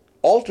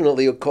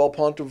alternately call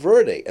Ponte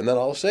Verde. And then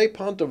I'll say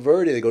Ponte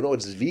Verde. They go, no,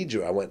 it's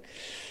Vedra. I went,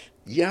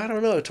 yeah, I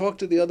don't know. Talk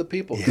to the other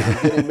people.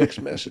 I'm getting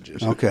mixed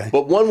messages. Okay.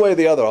 But one way or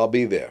the other, I'll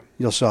be there.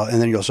 You'll solve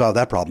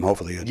that problem.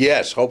 Hopefully.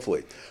 Yes,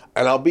 hopefully.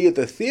 And I'll be at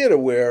the theater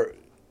where,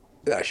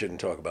 I shouldn't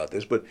talk about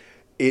this, but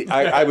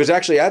I was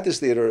actually at this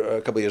theater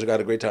a couple of years ago. I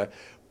had a great time.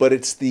 But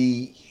it's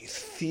the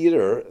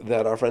theater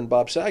that our friend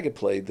Bob Saget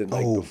played the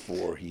night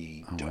before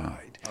he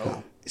died.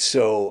 Wow.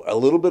 So a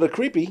little bit of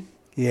creepy.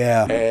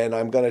 Yeah. And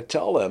I'm going to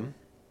tell them,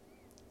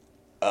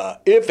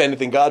 if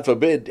anything, God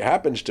forbid,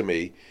 happens to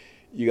me,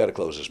 you got to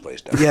close this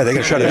place down. Yeah, they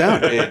got to shut it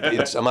down.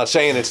 I'm not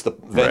saying it's the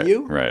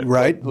venue. Right.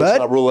 Let's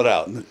not rule it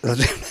out.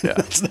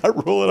 Let's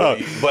not rule it out.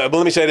 But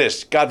let me say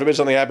this: God forbid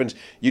something happens,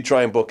 you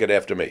try and book it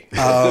after me.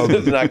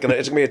 It's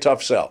gonna be a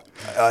tough sell.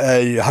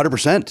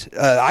 100%.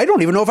 I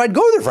don't even know if I'd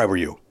go there if I were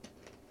you.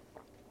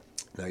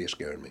 Now you're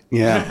scaring me.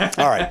 Yeah.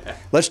 All right.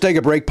 Let's take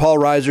a break. Paul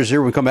Reiser's here.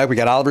 When we come back, we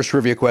got Oliver's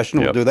trivia question.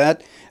 We'll do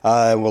that.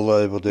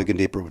 We'll dig in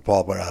deeper with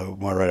Paul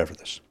right after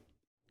this.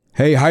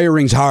 Hey,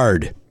 hiring's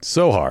hard.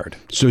 So hard.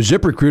 So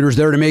ZipRecruiter's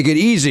there to make it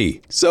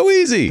easy. So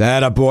easy.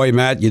 That a boy,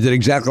 Matt. You did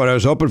exactly what I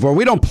was hoping for.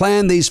 We don't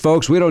plan these,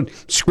 folks. We don't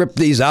script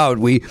these out.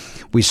 We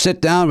sit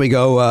down. We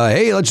go,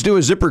 hey, let's do a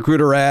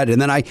ZipRecruiter ad,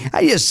 and then I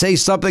just say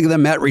something, and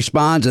then Matt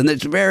responds, and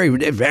it's very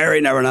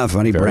never enough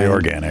funny. Very brand.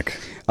 organic.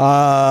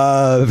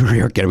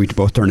 Very organic. We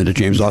both turned into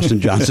James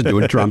Austin Johnson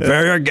doing Trump.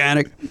 Very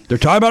organic. They're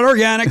talking about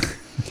organic.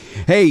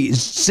 Hey,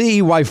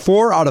 see why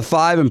 4 out of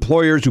 5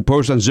 employers who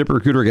post on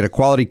ZipRecruiter get a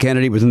quality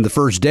candidate within the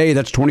first day.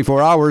 That's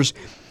 24 hours.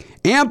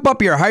 Amp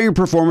up your hiring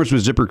performance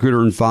with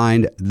ZipRecruiter and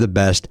find the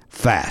best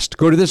fast.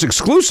 Go to this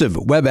exclusive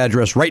web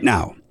address right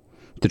now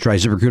to try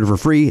ZipRecruiter for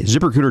free.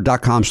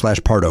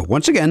 ZipRecruiter.com/Pardo.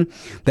 Once again,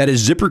 that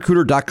is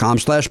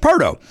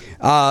ZipRecruiter.com/Pardo.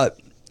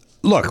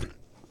 Look,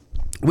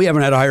 we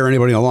haven't had to hire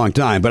anybody in a long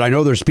time, but I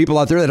know there's people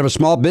out there that have a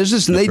small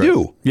business and they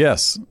do.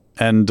 Yes.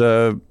 And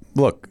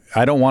look,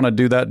 I don't want to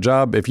do that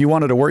job. If you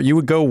wanted to work, you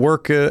would go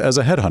work as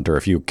a headhunter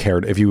if you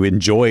cared, if you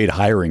enjoyed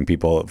hiring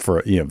people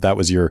for, that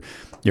was your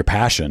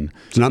passion.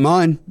 It's not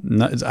mine.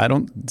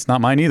 It's not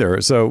mine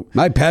either. So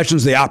my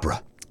passion's the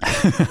opera.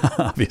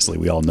 Obviously,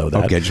 we all know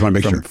that. Okay, just want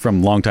to make sure.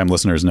 From longtime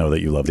listeners know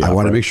that you love the opera. I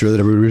want to make sure that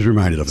everybody's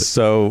reminded of it.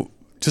 So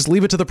just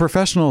leave it to the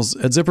professionals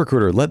at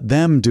ZipRecruiter. Let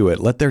them do it.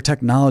 Let their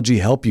technology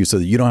help you so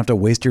that you don't have to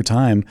waste your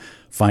time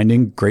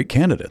finding great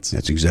candidates.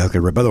 That's exactly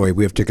right. By the way,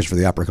 we have tickets for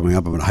the opera coming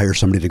up. I'm going to hire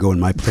somebody to go in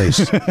my place.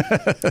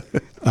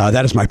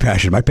 That is my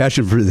passion. My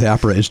passion for the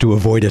opera is to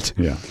avoid it.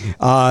 Yeah.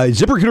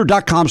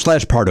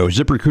 ZipRecruiter.com/Pardo.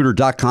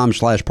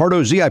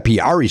 ZipRecruiter.com/Pardo.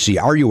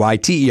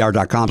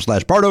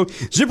 ZipRecruiter.com/Pardo.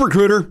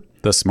 ZipRecruiter.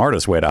 The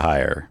smartest way to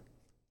hire.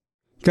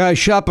 Guys,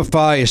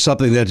 Shopify is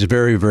something that's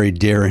very, very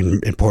dear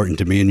and important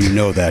to me, and you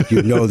know that.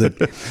 You know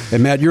that.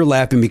 And Matt, you're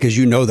laughing because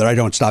you know that I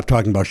don't stop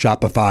talking about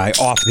Shopify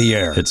off the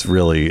air. It's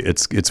really,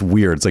 it's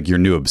weird. It's like your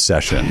new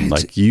obsession.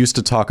 Like you used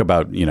to talk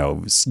about,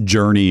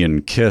 Journey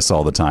and Kiss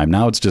all the time.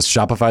 Now it's just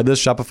Shopify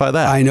this, Shopify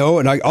that. I know,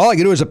 and all I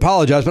can do is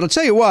apologize, but I'll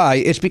tell you why.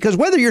 It's because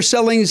whether you're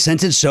selling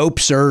scented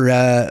soaps or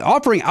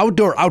offering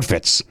outdoor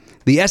outfits,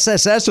 the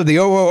SSS or the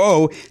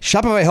OOO,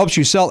 Shopify helps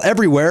you sell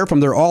everywhere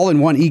from their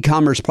all-in-one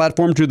e-commerce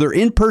platform to their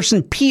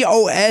in-person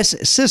POS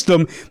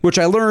system, which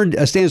I learned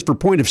stands for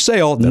point of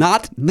sale,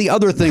 not the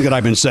other thing that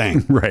I've been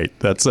saying. Right.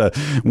 That's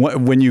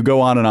when you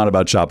go on and on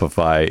about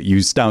Shopify,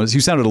 you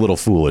sounded a little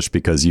foolish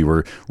because you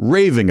were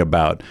raving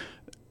about,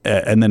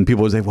 and then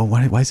people would say, well,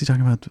 why is he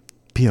talking about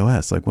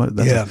POS? Like what?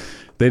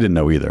 They didn't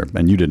know either,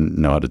 and you didn't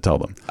know how to tell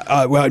them.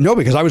 Well, no,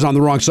 because I was on the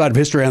wrong side of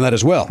history on that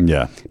as well.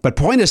 Yeah. But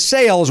point of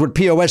sale is what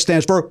POS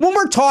stands for when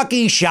we're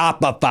talking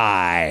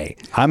Shopify.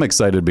 I'm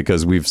excited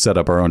because we've set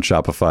up our own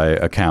Shopify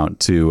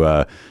account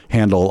to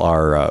handle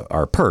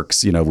our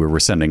perks. We're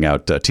sending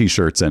out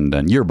T-shirts and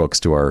yearbooks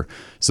to our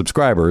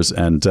subscribers,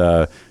 and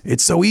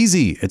it's so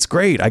easy. It's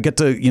great. I get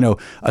to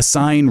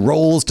assign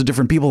roles to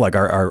different people. Like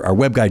our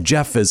web guy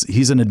Jeff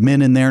he's an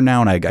admin in there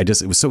now, and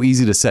it was so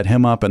easy to set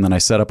him up. And then I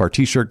set up our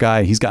T-shirt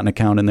guy. He's got an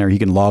account in there. He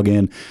can log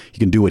in. He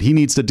can do what he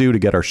needs to do to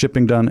get our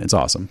shipping done. It's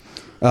awesome.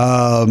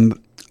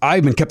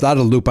 I've been kept out of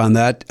the loop on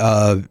that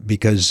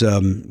because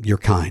you're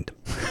kind.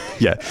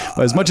 Yeah,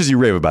 as much as you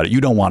rave about it,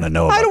 you don't want to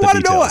know about I don't the want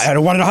to know. details. I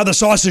don't want to know how the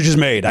sausage is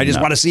made. I just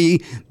want to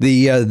see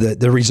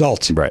the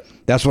result. Right.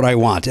 That's what I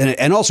want.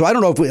 And also, I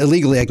don't know if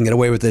illegally I can get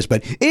away with this,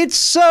 but it's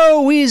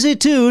so easy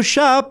to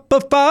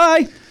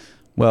Shopify.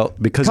 Well,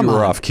 because Come you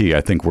were on. off key,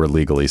 I think we're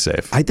legally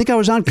safe. I think I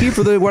was on key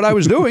for what I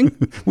was doing.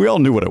 We all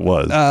knew what it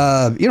was.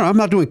 I'm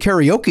not doing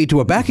karaoke to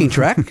a backing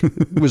track.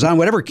 It was on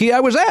whatever key I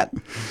was at.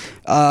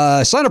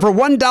 Sign up for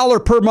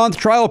 $1 per month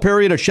trial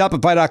period at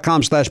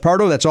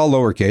Shopify.com/Pardo. That's all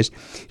lowercase.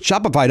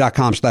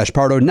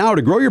 Shopify.com/Pardo. Now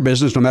to grow your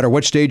business no matter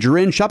what stage you're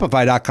in.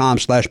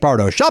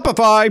 Shopify.com/Pardo.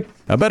 Shopify.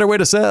 A better way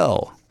to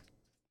sell.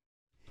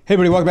 Hey,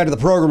 everybody, welcome back to the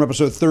program,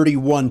 episode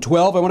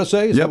 3112, I want to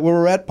say. Is that where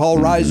we're at? Paul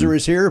Reiser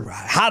is here.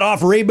 Hot off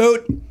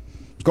reboot.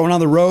 Going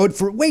on the road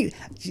for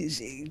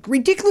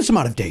ridiculous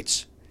amount of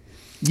dates.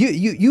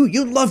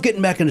 You love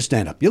getting back into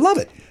stand-up. You love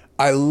it.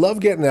 I love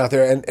getting out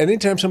there, and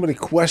anytime somebody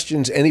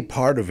questions any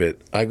part of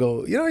it, I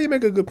go, you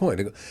make a good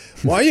point. I go,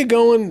 why are you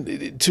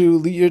going to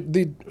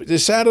the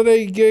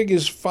Saturday gig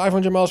is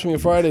 500 miles from your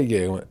Friday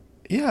gig? I went,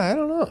 yeah, I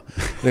don't know.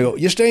 They go,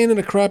 you're staying in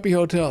a crappy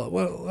hotel.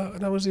 Well,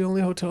 that was the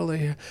only hotel they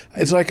had.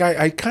 It's like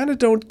I kind of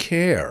don't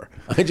care.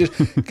 I just,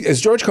 as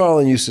George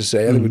Carlin used to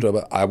say, I think we talked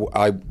about,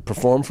 I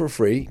perform for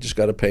free. Just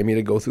got to pay me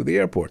to go through the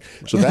airport.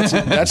 So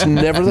that's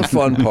never the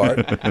fun part.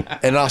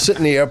 And I'll sit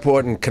in the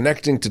airport and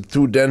connecting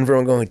through Denver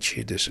and going,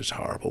 gee, this is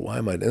horrible. Why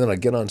am I? And then I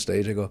get on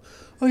stage. I go,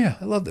 oh yeah,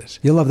 I love this.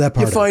 You love that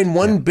part. You find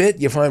one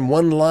bit, you find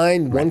one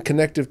line, one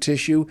connective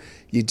tissue.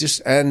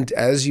 And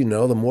as you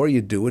know, the more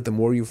you do it, the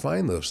more you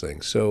find those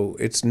things. So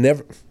it's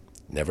never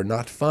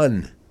not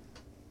fun.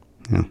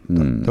 Yeah, thought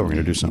we're going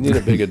to do something. You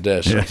need a bigger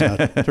desk.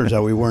 Turns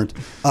out we weren't.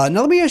 Now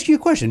let me ask you a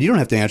question. You don't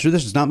have to answer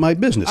this. It's not my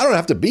business. I don't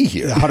have to be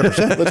here.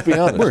 100%. Let's be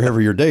honest. We're here for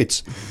your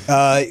dates.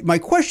 My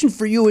question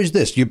for you is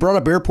this. You brought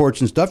up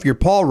airports and stuff. You're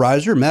Paul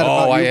Reiser. Mad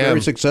about you.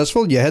 Very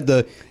successful. You had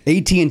the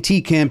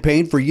AT&T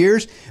campaign for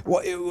years.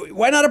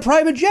 Why not a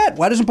private jet?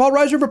 Why doesn't Paul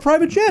Reiser have a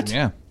private jet?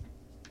 Yeah.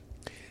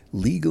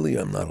 Legally,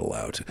 I'm not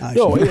allowed to.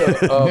 No,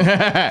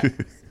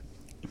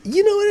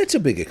 it's a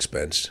big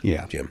expense.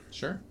 Yeah. Jim.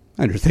 Sure.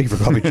 I understand. Thank you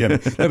for calling me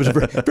Jim. That was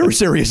a very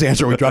serious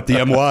answer. We dropped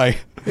the MY.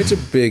 It's a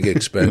big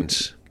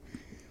expense.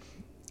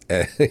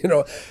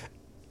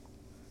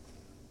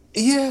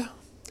 Yeah.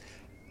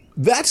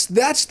 That's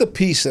the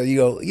piece that you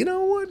go, you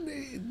know what?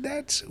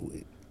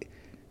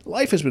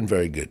 Life has been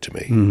very good to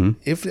me. Mm-hmm.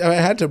 If I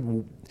had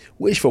to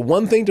wish for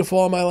one thing to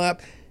fall in my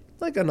lap,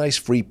 like a nice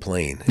free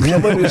plane.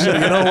 Somebody would say,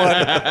 you know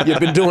what? You've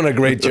been doing a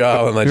great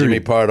job on that Jimmy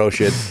Pardo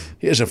shit.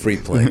 Here's a free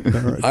plane.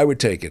 Right. I would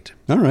take it.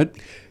 All right.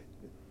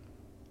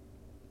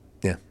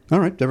 Yeah. All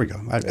right. There we go.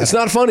 It's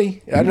not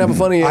funny. I didn't have a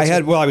funny answer.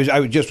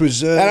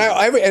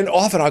 And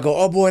often I'll go,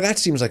 oh boy, that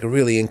seems like a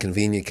really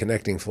inconvenient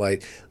connecting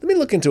flight. Let me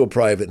look into a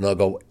private, and I'll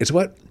go, it's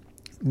what?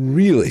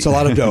 Really? It's a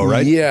lot of dough,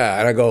 right? Yeah.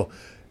 And I go,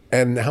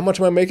 and how much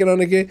am I making on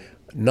a gig?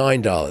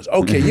 $9.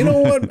 Okay, you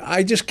know what?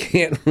 I just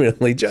can't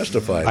really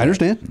justify that. I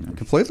understand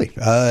completely.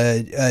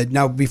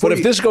 Now, before but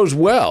if this goes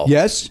well,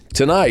 yes,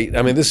 tonight.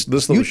 I mean, this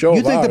little show.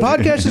 You think the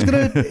podcast is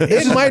going to?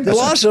 It might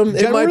blossom.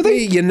 It might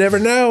be. You never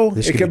know.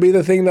 It could be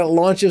the thing that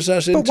launches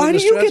us into. But why do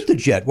you get the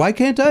jet? Why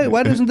can't I?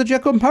 Why doesn't the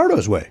jet go in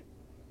Pardo's way?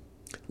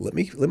 Let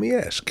me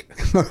ask.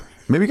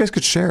 Maybe you guys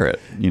could share it,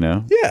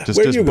 Yeah.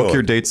 Just book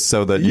your dates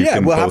so that you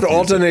can we'll have to both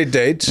use it. alternate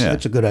dates. Yeah.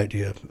 That's a good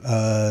idea.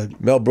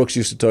 Mel Brooks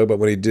used to talk about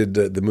when he did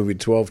the movie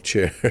 12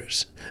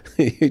 Chairs.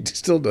 He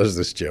still does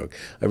this joke.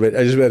 I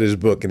just read his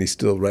book, and he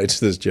still writes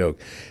this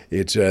joke.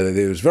 It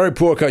was very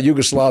poor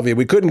Yugoslavia.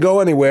 We couldn't go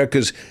anywhere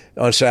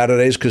on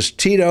Saturdays because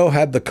Tito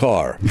had the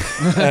car.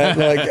 First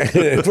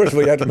of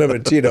all, you have to remember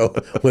Tito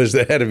was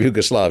the head of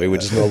Yugoslavia,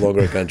 which is no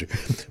longer a country.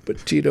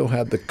 But Tito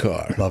had the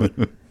car. Love it.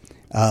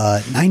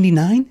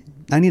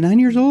 99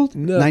 years old?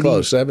 No, 90?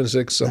 Close.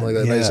 76, something like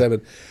that. Yeah.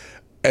 97.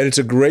 And it's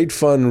a great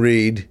fun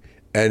read.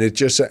 And it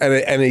just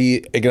and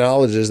he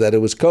acknowledges that it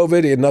was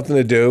COVID. He had nothing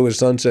to do. His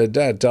son said,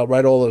 "Dad,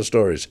 write all those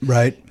stories."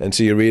 Right. And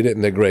so you read it,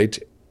 and they're great.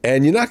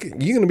 And you're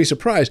going to be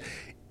surprised.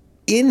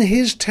 In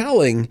his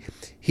telling,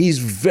 he's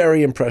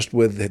very impressed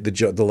with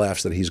the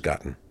laughs that he's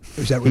gotten.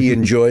 Is that what he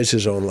enjoys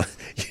his own life?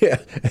 Yeah,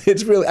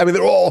 it's really. I mean,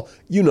 they're all.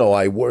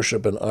 I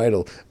worship an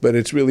idol, but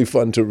it's really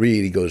fun to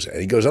read. He goes,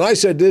 and I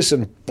said this,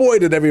 and boy,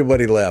 did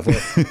everybody laugh.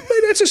 Hey,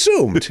 that's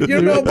assumed.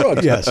 You're Mel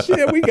Brooks. Yes.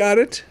 Yeah, we got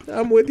it.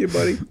 I'm with you,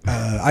 buddy.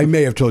 I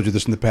may have told you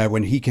this in the past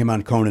when he came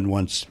on Conan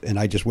once, and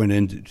I just went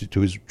into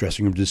his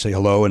dressing room to say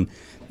hello and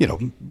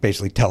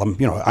basically tell him,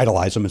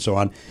 idolize him and so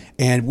on.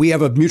 And we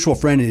have a mutual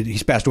friend.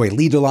 He's passed away,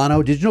 Lee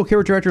Delano. Did you know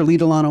character actor Lee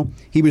Delano?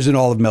 He was in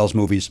all of Mel's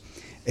movies,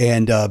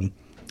 and.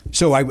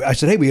 So I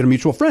said, hey, we had a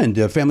mutual friend,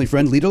 a family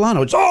friend, Lee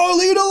Delano. It's,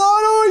 Lee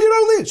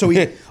Delano, Lee. So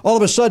all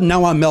of a sudden,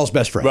 now I'm Mel's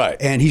best friend. Right.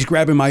 And he's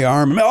grabbing my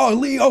arm.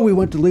 Lee, we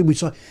went to Lee. We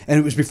saw, and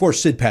it was before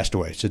Sid passed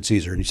away, Sid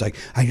Caesar. And he's like,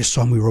 I just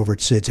saw him. We were over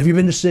at Sid's. Have you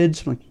been to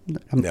Sid's? I'm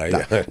like, I'm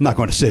not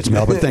going to Sid's,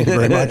 Mel, but thank you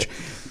very much.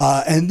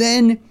 And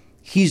then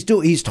he's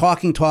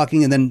talking,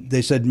 and then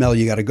they said, Mel,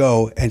 you got to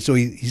go. And so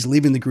he's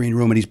leaving the green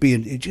room, and he's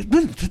being,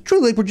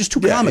 truly, we're just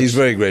two comics. He's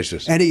very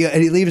gracious. And he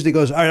leaves, and he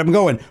goes, all right, I'm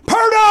going,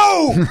 Pardo!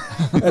 no!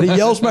 And he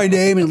yells my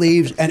name and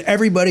leaves, and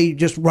everybody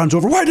just runs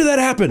over. Why did that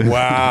happen?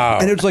 Wow.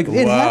 And it's like,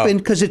 it happened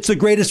because it's the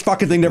greatest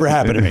fucking thing that ever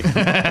happened to me.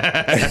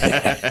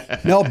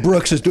 Mel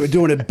Brooks is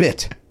doing a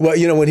bit. Well,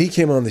 you know, when he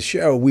came on the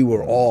show, we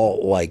were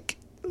all like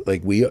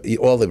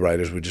all the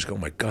writers would just go, "Oh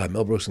my God,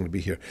 Mel Brooks is going to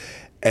be here,"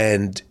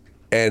 and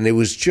it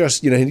was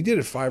just, you know, he did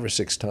it 5 or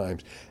 6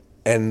 times,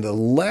 and the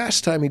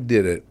last time he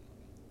did it,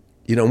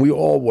 you know, we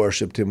all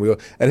worshipped him.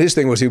 And his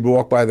thing was, he'd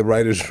walk by the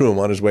writer's room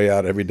on his way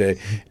out every day,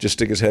 just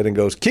stick his head and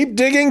goes, "Keep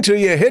digging till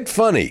you hit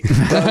funny."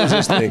 That was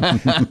his thing.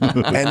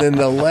 And then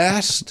the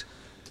last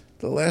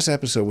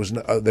episode was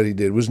that he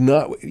did was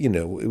not, you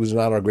know, it was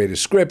not our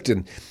greatest script,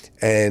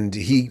 and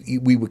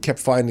we kept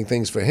finding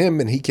things for him,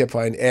 and he kept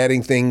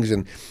adding things,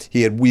 and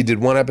we did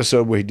one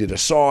episode where he did a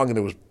song, and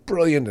it was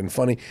brilliant and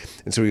funny,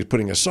 and so he was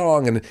putting a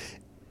song, and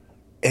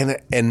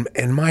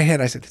in my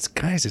head I said,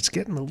 it's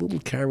getting a little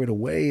carried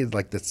away.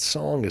 Like, the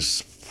song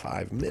is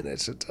 5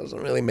 minutes. It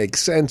doesn't really make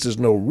sense. There's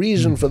no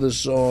reason for the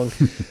song.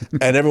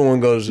 And everyone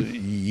goes,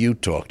 "You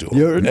talk to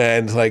him."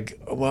 And like,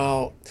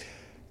 well,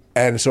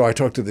 and so I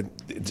talked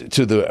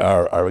to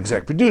our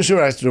exec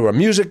producer. I said to our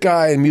music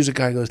guy, and music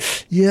guy goes,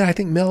 "Yeah, I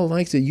think Mel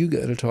likes it. You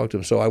got to talk to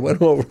him." So I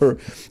went over,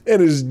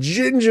 and as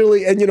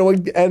gingerly, and you know,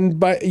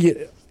 and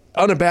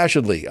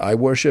unabashedly, I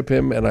worship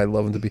him and I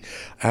love him to be.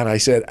 And I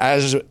said,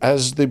 as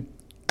the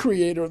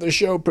creator of the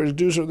show,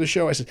 producer of the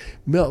show, I said,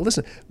 "Mel,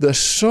 listen, the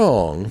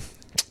song,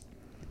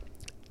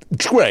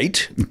 it's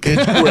great.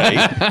 It's great.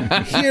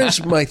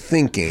 Here's my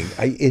thinking.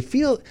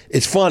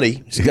 It's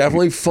funny. It's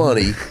definitely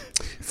funny.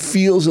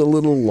 Feels a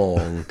little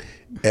long."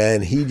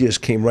 And he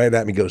just came right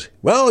at me, goes,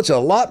 "Well, it's a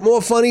lot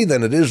more funny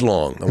than it is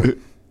long." I went,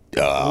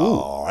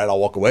 all right, I'll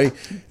walk away.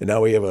 And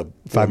now we have a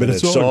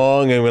 5-minute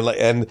song, and we're like,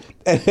 and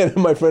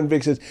my friend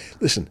Vic says,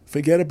 "Listen,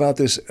 forget about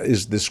this.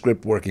 Is the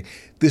script working?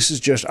 This is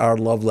just our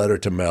love letter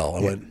to Mel."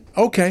 I went,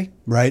 "Okay,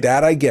 right,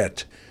 that I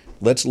get.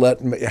 Let's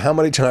how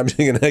many times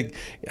are you gonna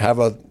have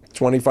a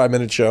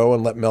 25-minute show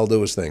and let Mel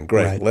do his thing?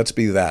 Great, right. Let's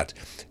be that.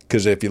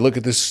 Because if you look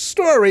at this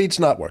story, it's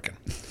not working."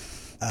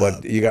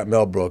 But you got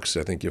Mel Brooks.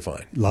 I think you're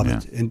fine. Love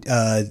it. And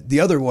the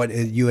other one,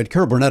 you had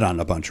Carol Burnett on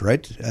a bunch,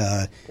 right?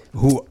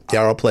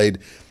 Carol played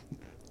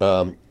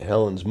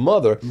Helen's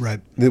mother. Right.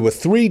 There were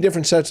 3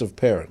 different sets of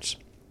parents.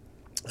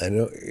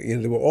 And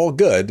they were all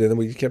good. And then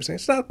we kept saying,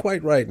 it's not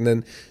quite right. And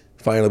then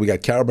finally we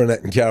got Carol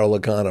Burnett and Carol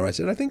O'Connor. I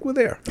said, I think we're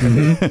there.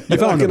 You're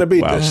not going to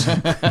beat this.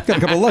 Got a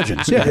couple of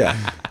legends. Yeah.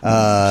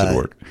 Should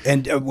work.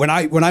 And when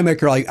I met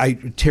Carol, I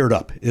teared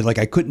up. Like,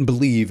 I couldn't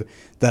believe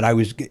that I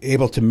was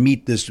able to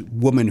meet this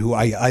woman who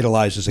I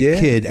idolized as a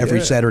kid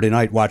every Saturday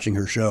night watching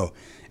her show.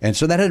 And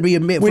so that had to be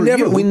amazing.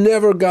 We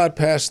never got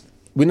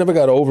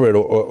over it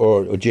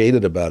or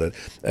jaded about it.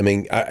 I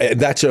mean,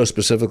 that show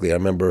specifically, I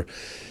remember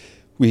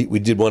we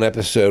did one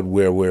episode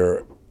where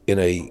we're in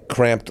a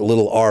cramped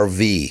little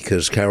RV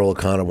because Carol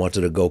O'Connor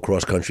wanted to go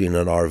cross country in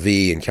an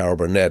RV, and Carol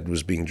Burnett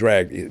was being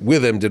dragged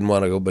with him, didn't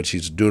want to go, but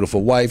she's a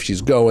dutiful wife.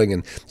 She's going,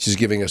 and she's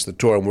giving us the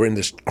tour, and we're in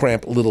this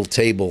cramped little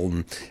table,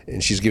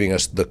 and she's giving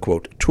us the,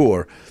 quote,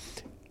 tour.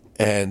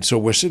 And so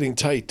we're sitting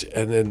tight,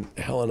 and then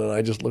Helen and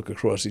I just look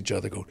across each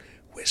other going,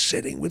 we're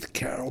sitting with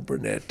Carol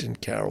Burnett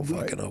and Carol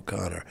fucking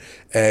O'Connor.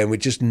 And we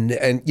just,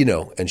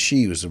 and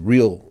she was a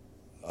real,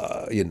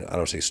 I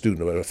don't say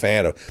student, but a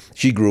fan of,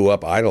 she grew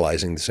up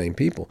idolizing the same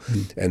people.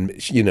 And,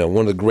 one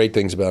of the great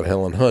things about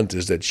Helen Hunt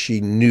is that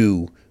she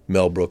knew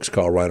Mel Brooks,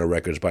 Carl Reiner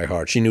records by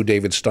heart. She knew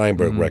David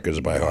Steinberg records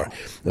by heart.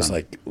 It's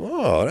like,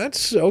 oh,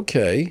 that's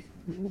okay.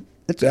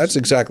 That's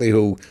exactly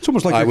who. It's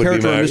almost like I your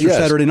would character on Mr.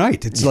 Saturday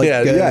Night. It's like,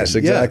 yes,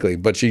 exactly.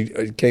 But she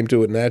came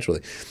to it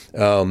naturally,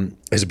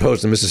 as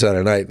opposed to Mr.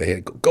 Saturday Night. They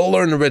had go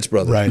learn the Ritz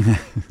Brothers, right?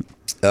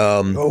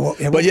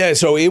 But yeah,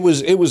 so it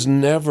was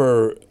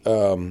never.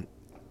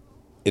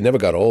 It never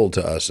got old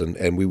to us,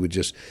 and we would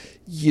just,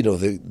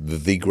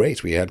 the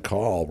greats. We had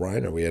Carl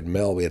Reiner, we had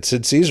Mel, we had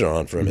Sid Caesar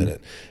on for a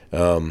minute.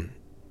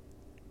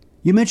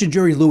 You mentioned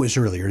Jerry Lewis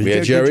earlier.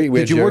 Did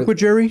you work with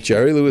Jerry?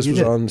 Jerry Lewis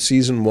was on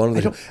season 1 of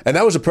the show. And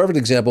that was a perfect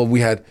example. We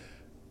had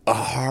a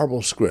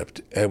horrible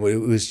script, and it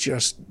was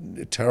just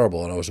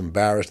terrible, and I was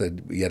embarrassed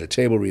that we had a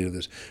table read of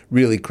this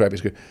really crappy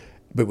script.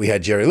 But we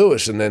had Jerry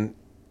Lewis, and then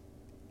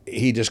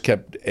he just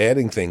kept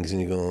adding things,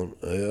 and you go,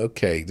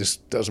 okay, this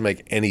doesn't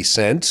make any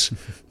sense,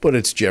 but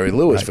it's Jerry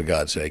Lewis, for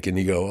God's sake. And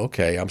you go,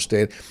 okay, I'm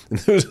staying. And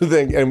there was a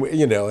thing, and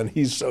and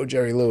he's so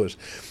Jerry Lewis.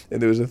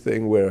 And there was a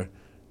thing where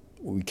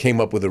we came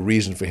up with a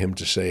reason for him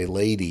to say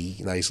lady,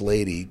 nice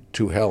lady,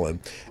 to Helen.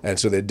 And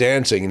so they're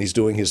dancing, and he's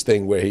doing his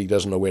thing where he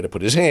doesn't know where to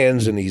put his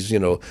hands, and he's,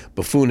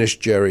 buffoonish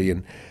Jerry.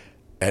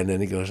 And then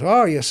he goes,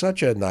 oh, you're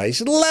such a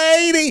nice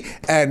lady.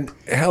 And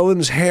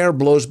Helen's hair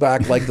blows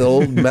back like the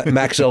old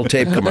Maxell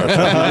tape commercial.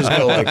 You just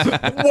go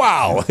like,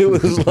 wow. It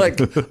was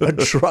like a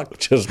truck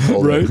just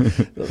pulled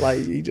in.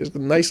 Like, you just,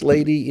 nice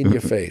lady in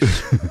your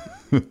face.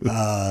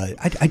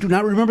 I do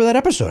not remember that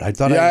episode. I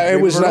thought I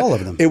remembered all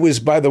of them. It was,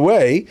 by the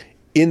way,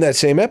 in that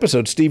same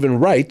episode, Stephen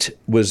Wright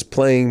was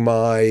playing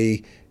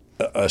my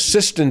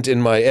assistant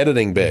in my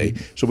editing bay.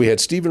 So we had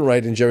Stephen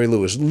Wright and Jerry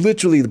Lewis,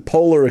 literally the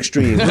polar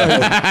extremes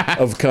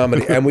of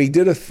comedy. And we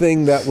did a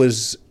thing that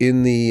was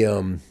in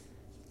the...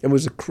 it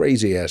was a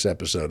crazy-ass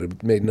episode.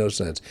 It made no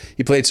sense.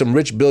 He played some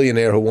rich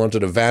billionaire who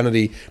wanted a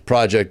vanity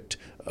project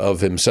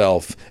of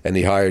himself, and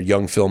he hired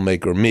young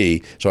filmmaker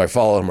me. So I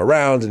followed him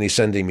around, and he's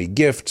sending me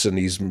gifts, and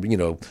he's,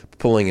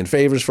 pulling in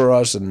favors for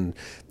us. And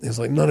it's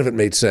like, none of it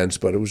made sense,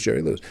 but it was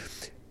Jerry Lewis.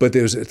 But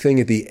there was a thing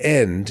at the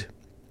end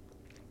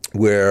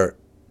where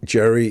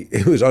Jerry,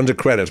 it was under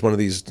credits, one of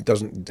these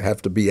doesn't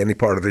have to be any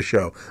part of the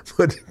show,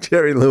 but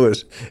Jerry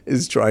Lewis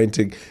is trying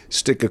to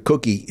stick a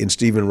cookie in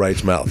Stephen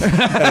Wright's mouth.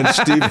 And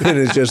Stephen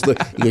is just like,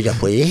 you gotta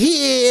put it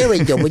here,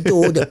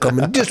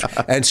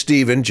 and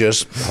Stephen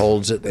just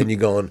holds it, and you're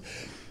going,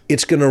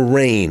 it's going to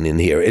rain in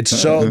here. It's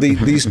so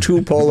these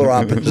two polar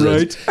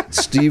opposites. Right.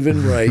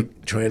 Stephen Wright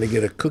trying to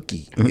get a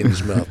cookie in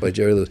his mouth by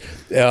Jerry Lewis.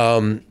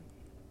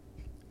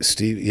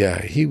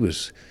 He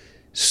was...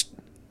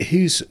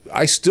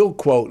 I still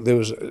quote, there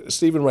was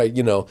Stephen Wright,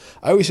 I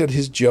always said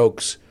his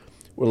jokes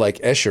were like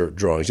Escher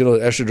drawings.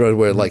 Escher drawings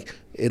where like,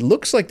 it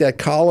looks like that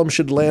column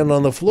should land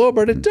on the floor,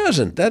 but it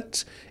doesn't.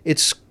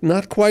 It's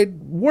not quite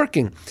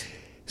working.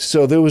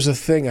 So there was a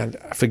thing, and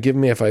forgive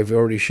me if I've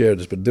already shared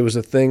this, but there was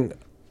a thing,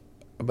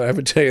 but I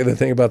ever tell you the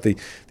thing about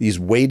these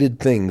weighted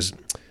things.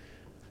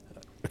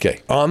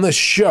 Okay, on the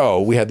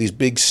show, we had these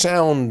big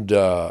sound,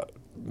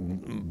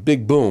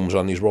 big booms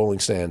on these rolling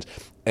stands.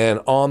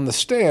 And on the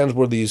stands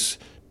were these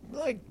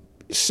like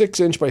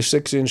 6-inch by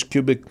 6-inch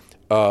cubic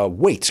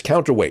weights,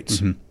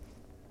 counterweights,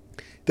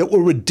 that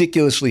were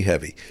ridiculously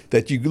heavy.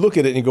 That you look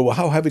at it and you go, well,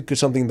 how heavy could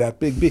something that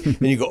big be? And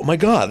you go, oh my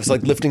God, it's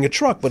like lifting a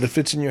truck, but it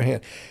fits in your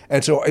hand.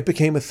 And so it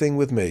became a thing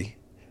with me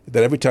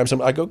that every time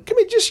I go, come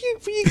here,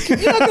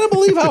 you're not going to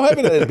believe how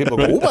heavy that is. And people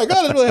go, oh my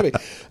God, it's really heavy.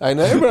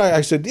 And I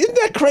said, isn't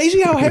that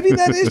crazy how heavy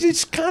that is?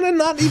 It's kind of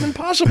not even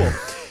possible.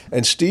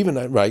 And Stephen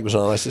Wright was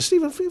on. I said,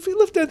 Stephen, if you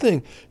lift that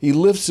thing, he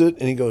lifts it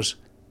and he goes,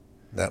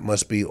 that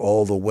must be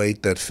all the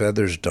weight that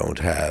feathers don't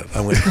have.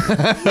 I went, what?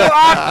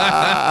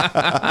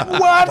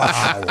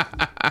 Wow.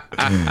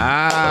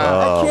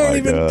 I can't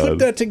even put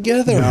that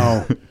together.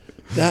 No.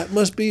 That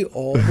must be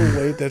all the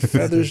weight that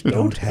feathers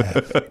don't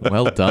have.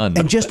 Well done.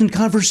 And just in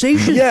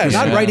conversation. Yes.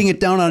 Not writing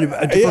it down on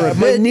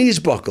my knees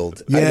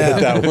buckled. Yeah. I did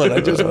that one. I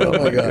just went,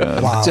 oh my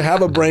God. Wow. To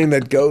have a brain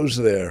that goes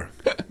there.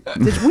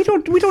 We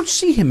don't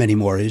see him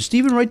anymore. Is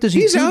Stephen Wright, does he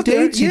he's do out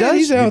dates? There. He does?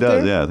 He's out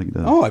there. Yeah, I think he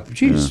does. Oh,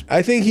 jeez. Yeah.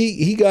 I think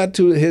he got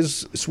to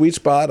his sweet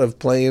spot of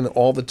playing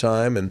all the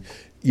time and,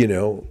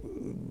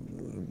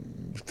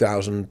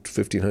 1,000,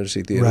 1,500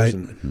 seat theaters. Right.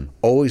 And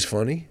always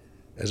funny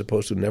as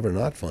opposed to never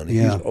not funny.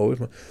 Yeah. He's always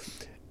funny.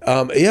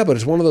 But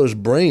it's one of those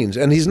brains.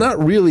 And he's not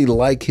really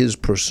like his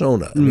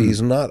persona. I mean, he's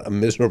not a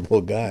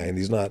miserable guy and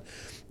he's not,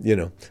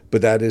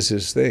 but that is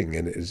his thing.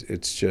 And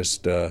it's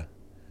just, I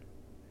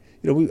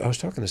was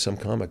talking to some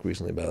comic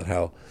recently about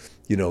how,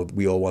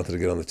 we all wanted to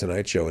get on the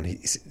Tonight Show, and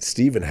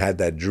Stephen had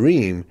that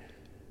dream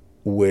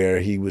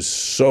where he was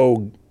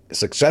so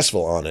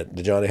successful on it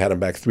that Johnny had him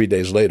back 3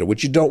 days later,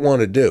 which you don't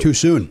want to do. Too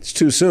soon. It's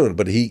too soon,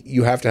 but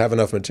you have to have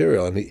enough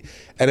material, and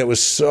it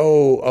was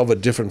so of a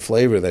different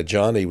flavor that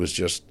Johnny was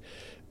just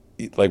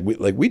like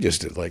we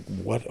just did. Like,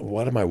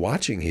 what am I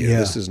watching here? Yeah.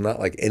 This is not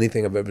like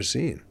anything I've ever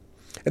seen.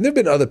 And there've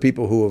been other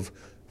people who have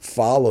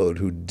followed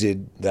who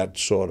did that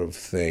sort of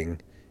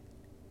thing.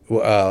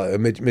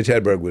 Mitch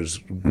Hedberg was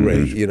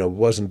great.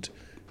 Wasn't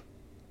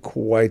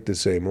quite the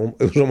same.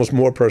 It was almost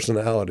more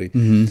personality.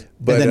 Mm-hmm.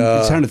 But and then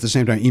it's kind of at the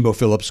same time, Emo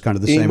Phillips, kind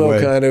of the same way.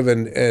 Emo kind of,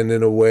 and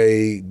in a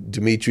way,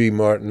 Dimitri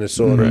Martin is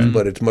sort of,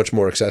 but it's much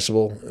more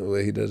accessible the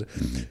way he does it.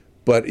 Mm-hmm.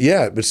 But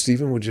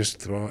Stephen would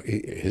just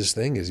his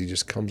thing is he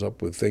just comes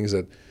up with things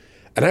that,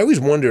 and I always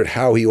wondered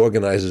how he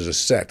organizes a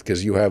set,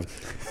 because you have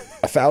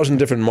 1,000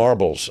 different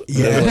marbles.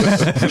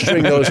 Yeah.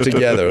 String those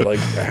together. Like,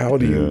 how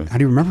do you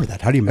remember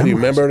that? How do you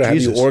remember it? How do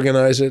you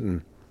organize it?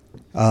 And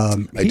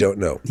I don't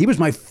know. He was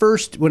my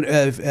first, when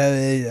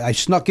I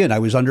snuck in. I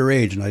was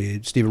underage,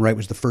 and Stephen Wright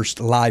was the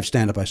first live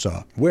stand-up I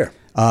saw. Where?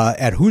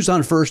 At Who's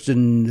on First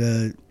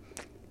in,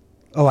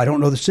 I don't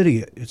know the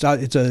city.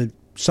 It's a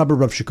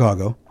suburb of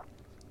Chicago.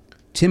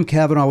 Tim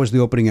Cavanaugh was the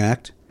opening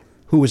act,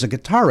 who was a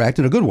guitar act,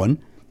 and a good one.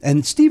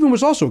 And Stephen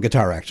was also a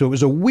guitar act, so it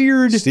was a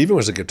weird... Stephen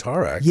was a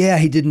guitar act? Yeah,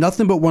 he did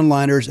nothing but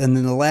one-liners, and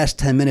in the last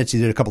 10 minutes, he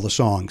did a couple of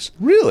songs.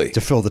 Really? To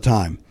fill the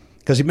time.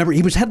 Because remember,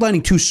 he was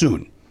headlining too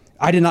soon.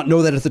 I did not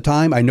know that at the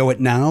time. I know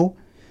it now.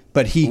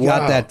 But he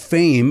got that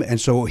fame,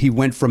 and so he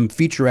went from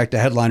feature act to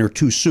headliner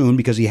too soon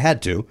because he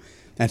had to.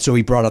 And so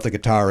he brought out the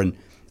guitar. And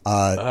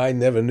I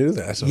never knew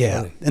that. So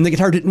funny. And the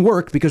guitar didn't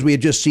work because we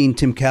had just seen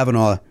Tim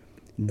Cavanaugh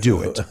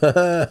do it.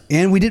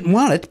 And we didn't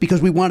want it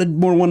because we wanted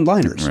more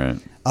one-liners. Right.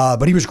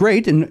 But he was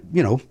great, and,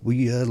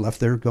 we left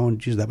there going,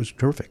 geez, that was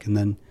terrific. And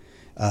then,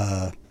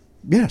 so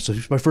it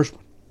was my first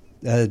one.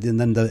 And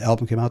then the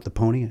album came out, The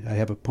Pony. I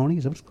Have a Pony?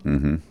 Is that what it's called?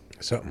 Mm-hmm.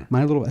 Something.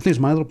 I think it's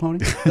My Little Pony.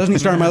 Doesn't he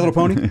star in My Little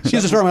Pony? She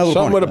has to star in My Little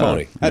Something Pony. with a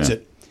pony. That's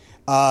it.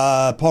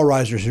 Paul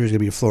Reiser is going to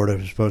be in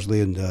Florida,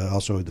 supposedly, and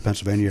also the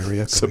Pennsylvania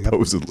area.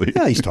 Supposedly.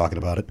 Yeah, he's talking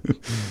about it.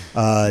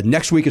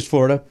 Next week is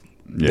Florida.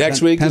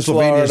 Next week is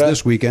Pennsylvania's Florida.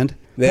 this weekend.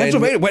 Then-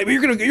 Pennsylvania. Wait,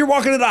 you're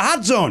walking into the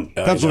hot zone.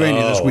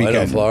 Pennsylvania this I weekend.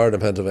 know, Florida,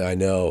 Pennsylvania. I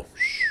know,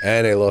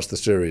 and they lost the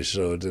series,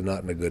 so they're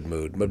not in a good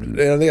mood. But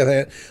on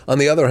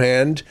the other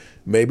hand,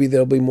 maybe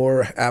they'll be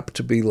more apt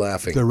to be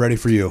laughing. They're ready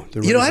for you.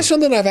 They're You know, ready that's for-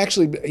 something I've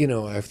actually,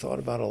 I've thought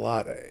about a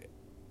lot.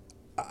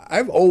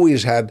 I've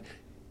always had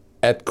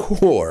at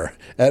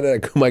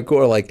my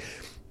core, like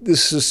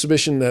this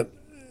suspicion that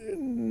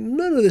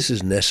none of this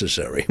is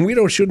necessary.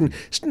 Shouldn't.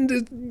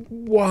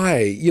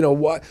 Why?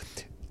 Why?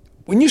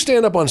 When you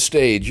stand up on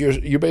stage,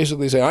 you're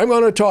basically saying, "I'm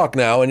going to talk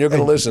now, and you're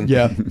going to listen."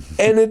 Yeah.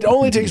 And it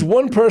only takes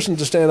one person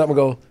to stand up and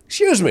go,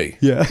 "Excuse me."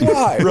 Yeah.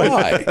 Why?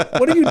 Why?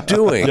 What are you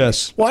doing?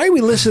 Yes. Why are we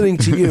listening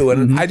to you?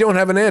 And I don't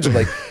have an answer.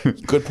 Like,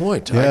 good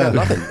point. I got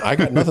nothing. I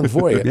got nothing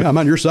for you. Yeah, I'm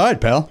on your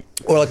side, pal.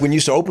 Or like when you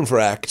used to open for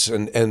acts,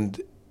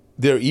 and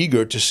they're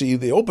eager to see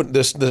the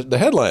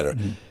headliner.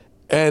 Mm-hmm.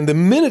 And the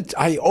minute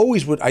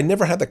I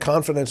never had the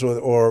confidence,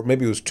 or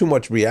maybe it was too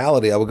much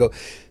reality. I would go,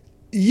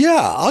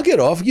 "Yeah, I'll get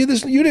off. You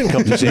didn't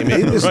come to see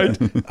me. Right.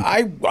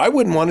 I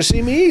wouldn't want to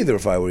see me either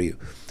if I were you."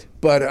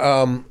 But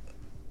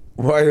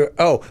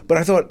but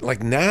I thought,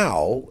 like,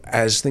 now,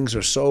 as things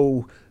are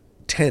so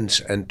tense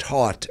and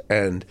taut,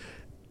 and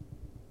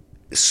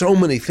so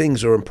many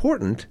things are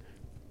important,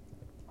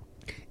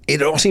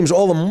 it all seems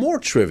all the more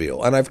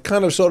trivial. And I've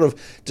kind of sort of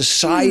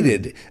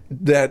decided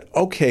that,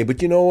 okay,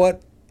 but you know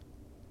what?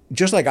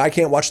 Just like I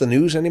can't watch the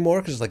news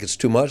anymore because it's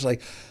too much.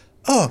 Like,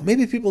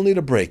 maybe people need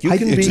a break. You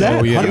can it's be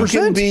that, you 100%.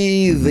 can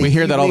be the We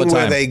hear that all the evening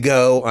where time. they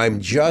go, I'm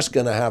just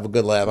going to have a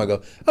good laugh. I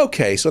go,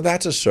 okay, so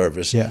that's a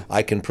service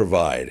I can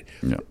provide.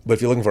 Yeah. But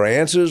if you're looking for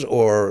answers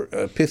or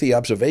pithy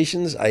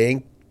observations, I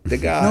ain't the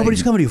guy.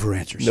 Nobody's coming to you for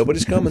answers.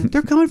 Nobody's coming.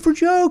 They're coming for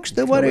jokes.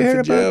 They want to Coming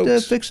hear for about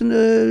jokes. fixing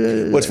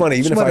the. What's funny,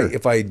 even sweater.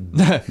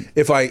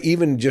 if I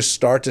even just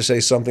start to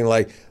say something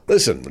like,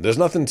 "Listen, there's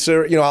nothing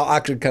serious," I'll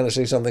actually kind of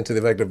say something to the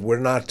effect of, "We're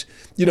not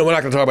going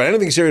to talk about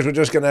anything serious. We're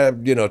just going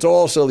to, it's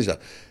all silly stuff."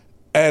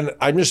 And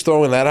I'm just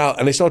throwing that out,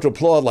 and they start to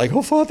applaud, like,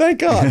 "Oh, thank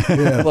God!"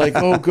 Like,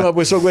 "Oh God,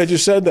 we're so glad you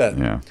said that."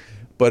 Yeah.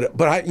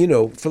 But I,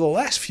 for the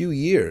last few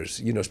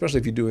years, especially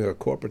if you're doing a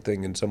corporate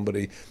thing and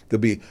somebody,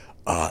 there'll be,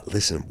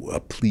 listen,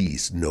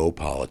 please, no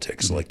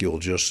politics. Mm-hmm. Like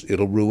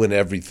it'll ruin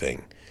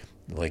everything.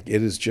 Like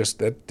it is just,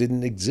 that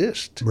didn't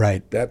exist.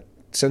 Right. That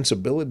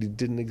sensibility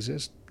didn't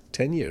exist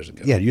 10 years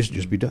ago. Yeah, it used to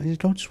just be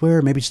don't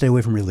swear, maybe stay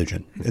away from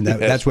religion, and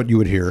that's what you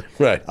would hear.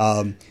 Right.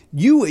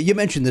 You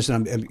mentioned this,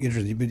 and I'm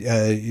interested.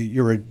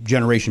 You're a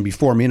generation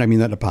before me, and I mean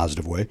that in a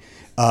positive way.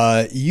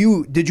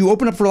 Did you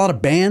open up for a lot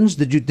of bands?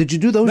 Did you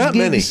do those Not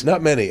gigs?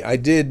 many. I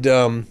did.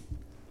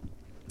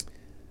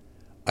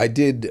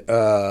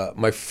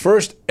 My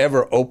first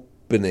ever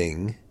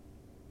opening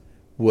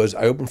was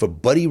I opened for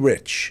Buddy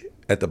Rich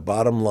at the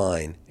Bottom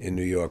Line in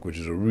New York, which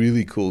is a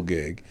really cool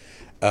gig.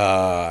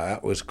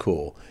 That was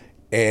cool.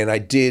 And I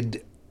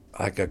did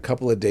like a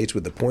couple of dates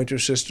with the Pointer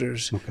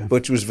Sisters,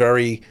 which was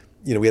very,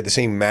 we had the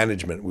same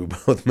management. We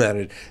both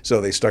managed, so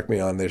they stuck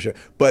me on their show.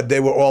 But they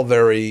were all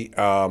very,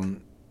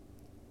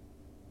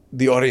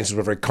 the audiences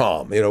were very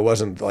calm. It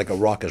wasn't like a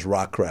raucous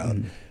rock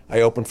crowd.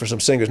 I opened for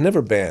some singers,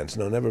 never bands.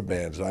 No, never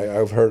bands.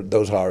 I've heard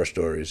those horror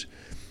stories.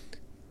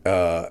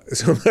 So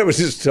I was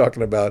just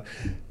talking about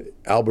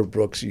Albert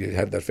Brooks. You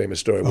had that famous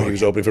story where he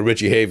was opening for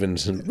Richie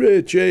Havens, and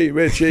Richie.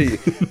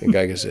 The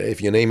guy goes, "If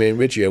your name ain't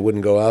Richie, I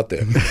wouldn't go out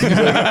there."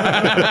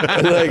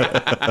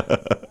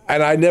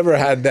 And I never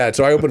had that.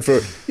 So I opened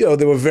for,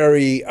 they were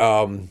very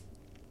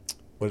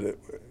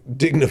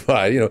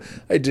dignified.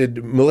 I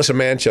did Melissa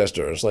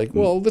Manchester. It's like,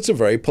 well, that's a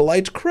very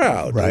polite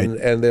crowd, Right?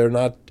 And they're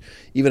not,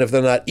 even if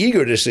they're not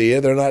eager to see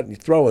you, they're not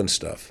throwing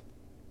stuff.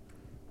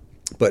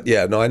 But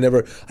yeah, no, I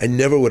never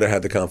would have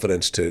had the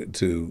confidence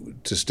to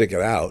stick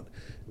it out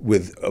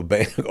with a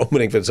band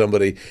opening for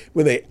somebody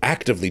when they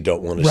actively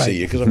don't want to see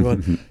you. Because I'm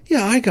going,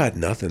 yeah, I got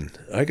nothing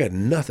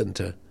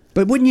to.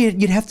 But wouldn't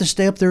you'd have to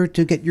stay up there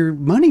to get your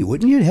money?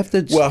 Wouldn't you have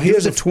to? Well,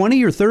 here's a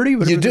 20 or 30.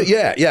 You do,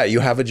 yeah. You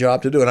have a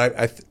job to do, and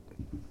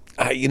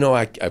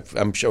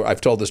I'm sure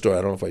I've told the story.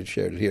 I don't know if I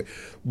shared it here.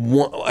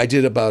 I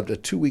did about a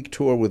 2-week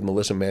tour with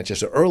Melissa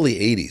Manchester, early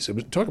 '80s. It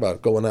was, talk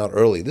about going out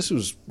early. This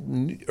was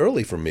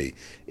early for me,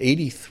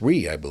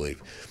 '83, I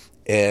believe,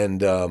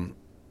 and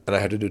I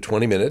had to do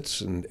 20 minutes,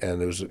 and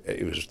it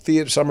was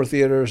theater, summer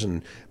theaters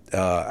and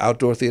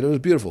outdoor theater. It was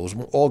beautiful. It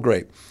was all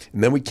great.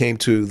 And then we came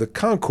to the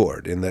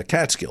Concord in the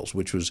Catskills,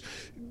 which was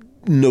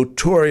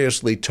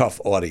notoriously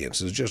tough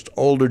audiences, just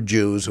older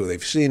Jews who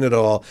they've seen it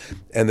all,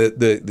 and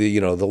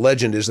the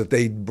legend is that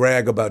they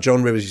brag about.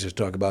 Joan Rivers used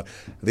to talk about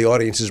the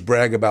audiences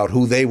brag about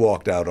who they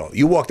walked out on.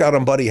 You walked out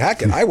on Buddy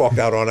Hackett. I walked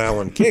out on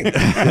Alan King.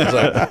 It's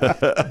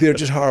like, they're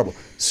just horrible.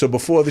 So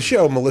before the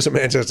show, Melissa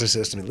Manchester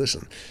says to me,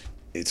 "Listen,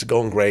 it's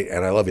going great,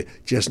 and I love you.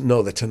 Just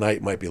know that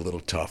tonight might be a little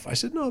tough." I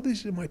said, "No,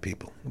 these are my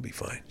people. We'll be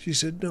fine." She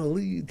said, "No,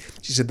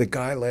 she said the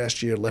guy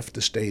last year left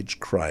the stage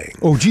crying."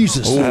 Oh,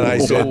 Jesus! And I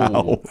said,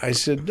 "No,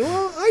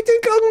 I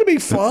think I'm going to be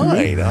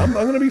fine. I'm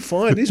going to be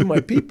fine. These are my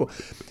people."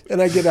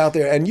 And I get out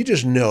there, and you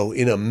just know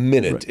in a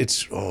minute,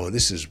 it's,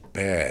 this is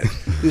bad.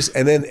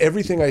 And then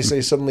everything I say,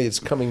 suddenly it's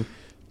coming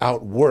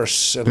out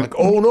worse and like,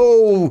 oh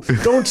no,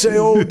 don't say,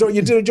 oh, don't,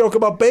 you did a joke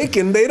about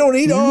bacon. They don't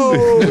eat,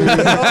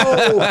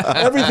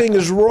 everything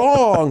is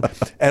wrong.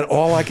 And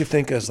all I could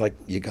think is like,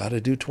 you got to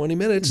do 20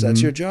 minutes.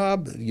 That's your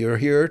job. You're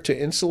here to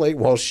insulate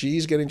while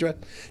she's getting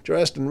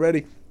dressed and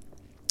ready.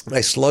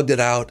 I slugged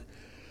it out.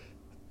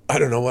 I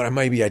don't know what,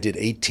 maybe I did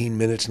 18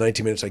 minutes,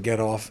 19 minutes. I get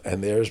off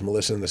and there's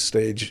Melissa on the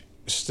stage.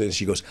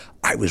 She goes,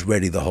 I was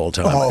ready the whole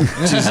time.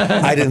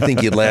 I didn't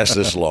think you'd last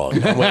this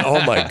long. I went, oh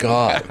my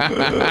God.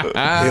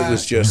 It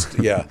was just,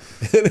 yeah.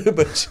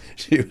 But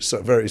she was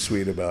so very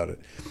sweet about it.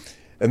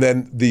 And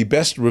then the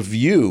best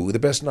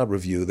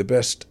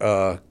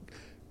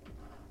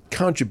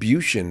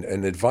contribution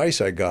and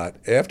advice I got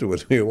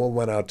afterwards, we all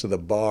went out to the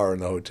bar in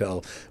the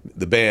hotel,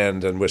 the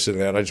band, and we're sitting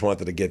there, and I just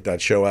wanted to get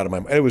that show out of my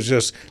mind. It was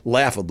just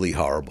laughably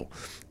horrible.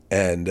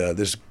 And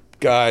this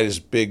guy, this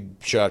big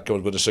shot,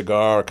 comes with a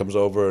cigar, comes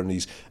over, and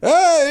he's,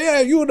 hey,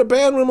 yeah, you were the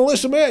band with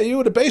Melissa, man. You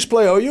were the bass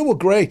player. Oh, you were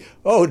great.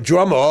 Oh,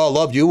 drummer. Oh, I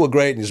loved you. You were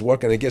great. And he's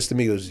working, and he gets to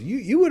me, he goes,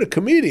 you were the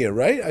comedian,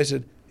 right? I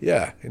said,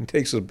 yeah. And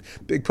takes a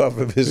big puff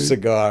of his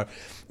cigar,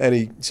 and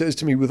he says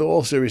to me with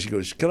all seriousness, he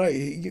goes, can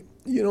I,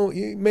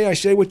 may I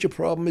say what your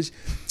problem is?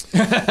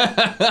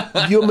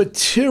 Your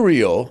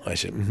material. I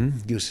said,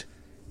 He goes,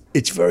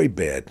 it's very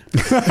bad.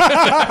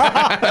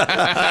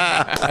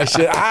 I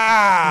said,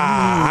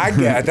 I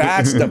get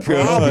that's the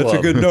problem. That's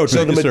a good note.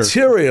 So the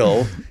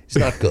material is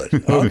not good.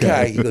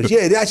 Okay. He goes,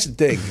 yeah, that's the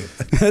thing.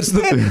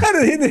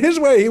 And in his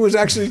way, he was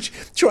actually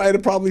trying to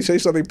probably say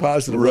something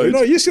positive. Right.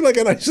 You seem like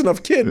a nice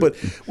enough kid, but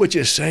what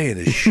you're saying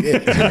is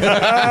shit.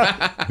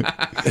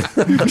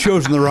 You've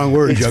chosen the wrong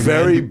word. It's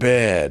very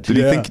bad.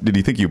 Did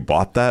he think you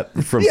bought that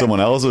from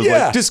someone else? It was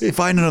like, just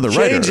find another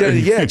writer.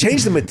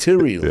 Change the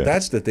material. Yeah.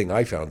 That's the thing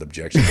I found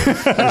objectionable.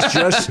 It's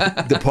just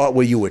the part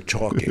where you were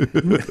talking.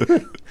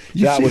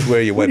 That was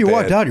where you went. When you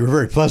walked out, you were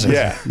very pleasant.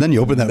 Yeah. Then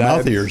you opened that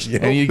mouth of yours.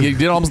 And you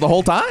did almost the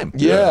whole time.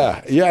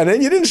 Yeah. And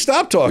then you didn't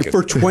stop talking.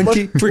 For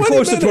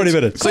close to 20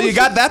 minutes. So you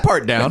got that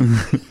part down.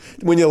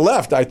 When you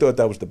left, I thought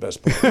that was the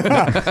best part.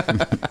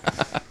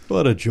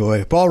 What a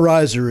joy. Paul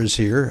Reiser is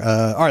here.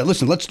 All right,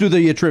 listen, let's do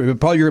the trivia.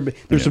 Paul,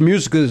 there's some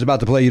music that's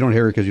about to play. You don't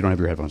hear it because you don't have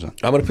your headphones on.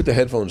 I'm going to put the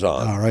headphones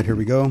on. All right, here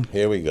we go.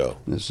 Here we go.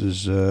 This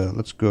is,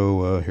 let's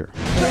go here.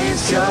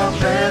 Place your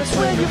bets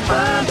when you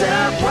find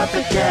out what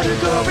the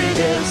category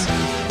is.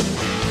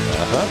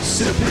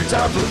 Simply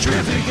time for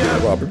trivia.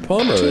 Robert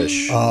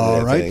Palmer-ish.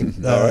 All right.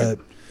 All right.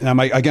 Now,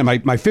 my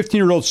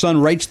 15-year-old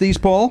son writes these,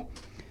 Paul.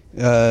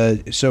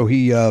 So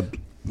he...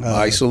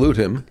 I salute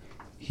him.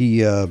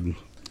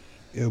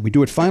 We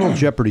do it Final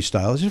Jeopardy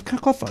style. It's just kind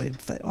of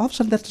all of a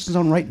sudden that doesn't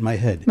sound right in my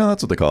head. No,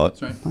 that's what they call it.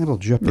 Final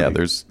Jeopardy. Yeah,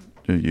 there's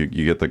you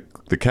get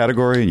the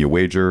category and you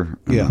wager.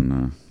 Yeah.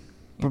 And,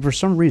 but for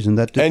some reason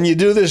that... And you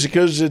do this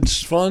because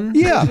it's fun?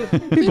 Yeah.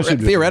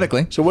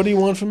 Theoretically. So what do you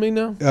want from me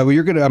now? Well,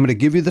 I'm going to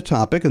give you the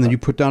topic, and then you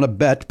put down a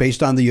bet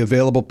based on the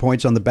available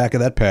points on the back of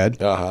that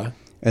pad. Uh-huh.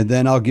 And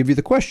then I'll give you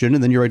the question,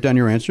 and then you write down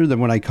your answer. Then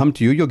when I come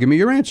to you, you'll give me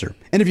your answer.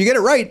 And if you get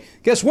it right,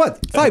 guess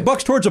what?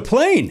 $5 towards a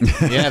plane.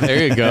 Yeah,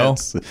 there you go.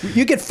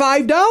 You get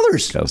 $5.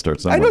 Gotta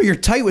start somewhere. I know you're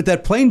tight with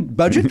that plane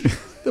budget.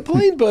 The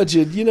plane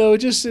budget,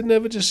 it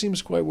never just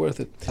seems quite worth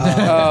it.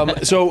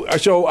 So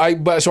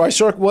I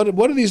circle.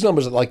 What are these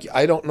numbers? Like,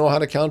 I don't know how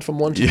to count from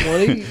 1 to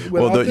 20.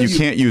 Well, you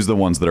can't use the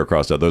ones that are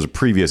crossed out. Those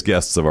previous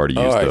guests have already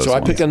used all right, those. so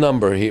ones. I pick a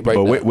number here. Right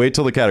but now. wait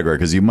till the category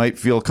because you might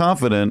feel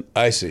confident.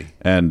 I see.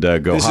 And go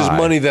This high. is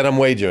money that I'm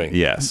wagering.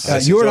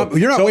 Yes. You're not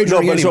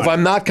wagering any So if money.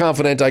 I'm not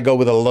confident, I go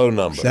with a low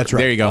number. That's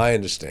right. There you go. I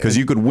understand. Because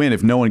you could win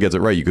if no one gets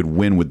it right. You could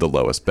win with the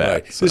lowest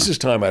bet. Right. So. This is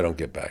time I don't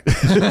get back.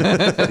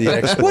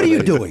 The What are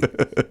you doing?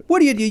 What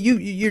do you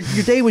your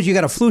day was you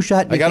got a flu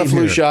shot? And I you got a came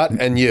flu here. shot,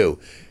 and you.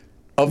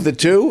 Of the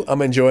two,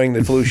 I'm enjoying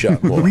the flu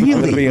shot more. Really? I'm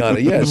going to be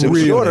honest. Yes, it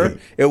was shorter.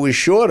 It was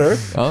shorter,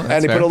 Oh, that's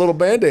and he fair. put a little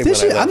Band-Aid when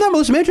I I'm not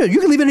Melissa Manchester. You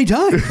can leave any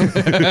time.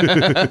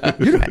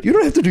 you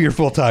don't have to do your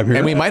full time here.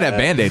 And we might have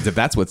Band-Aids if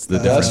that's what's the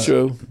difference. That's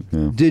true.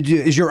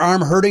 Is your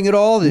arm hurting at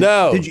all?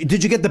 No.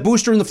 Did you get the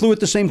booster and the flu at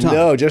the same time?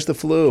 No, just the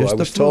flu. Just I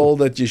the was flu. told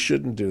that you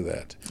shouldn't do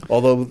that.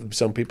 Although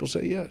some people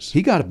say yes.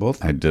 He got it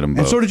both. I did them And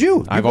both. so did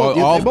you. I've They both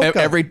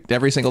got it.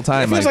 every single It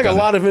time. feels I've like a done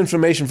lot of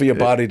information for your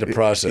body to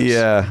process.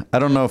 Yeah, I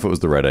don't know if it was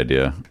the right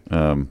idea,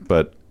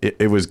 but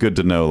it was good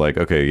to know. Like,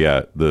 okay,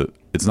 yeah,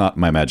 it's not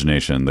my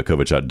imagination. The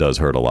COVID shot does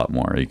hurt a lot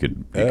more. You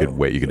could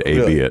wait. You could A/B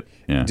Really? it.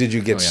 Yeah. Did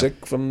you get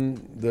sick from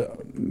the?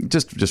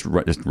 just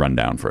run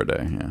down for a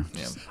day? Yeah.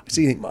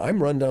 See,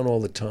 I'm run down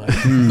all the time,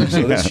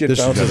 so this shit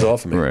bounces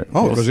off of me. Right.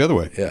 Oh, it goes the other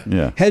way. Yeah.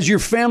 Yeah. Has your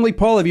family,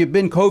 Paul, have you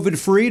been COVID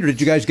free, or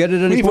did you guys get it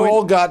at any We've point?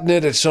 all gotten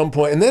it at some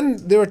point, and then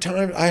there were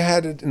times I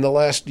had it in the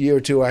last year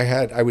or two.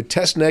 I would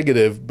test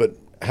negative, but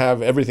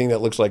have everything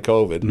that looks like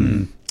COVID.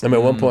 I mean,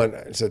 at one point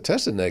I said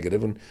tested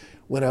negative and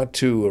went out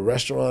to a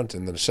restaurant,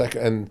 and then a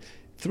second, and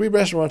 3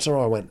 restaurants in a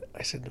row.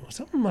 I said, well,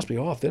 something must be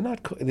off. They're not.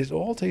 It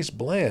all tastes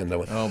bland. I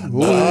went,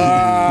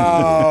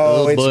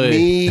 oh, it's boy.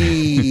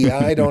 me.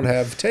 I don't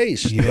have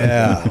taste.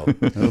 Yeah.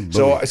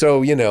 So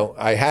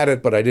I had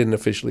it, but I didn't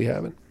officially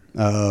have it.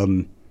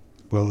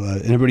 Well,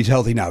 everybody's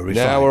healthy now. Now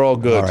fine. we're all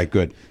good. All right,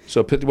 good.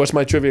 So what's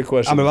my trivia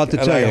question? I'm about to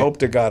and tell I you. hope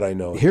to God I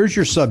know it. Here's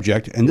your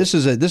subject, and this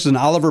is an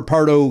Oliver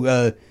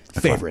Pardo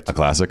favorite. A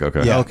classic?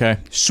 Okay. Yeah. Okay.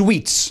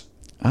 Sweets.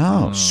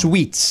 Oh.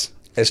 Sweets.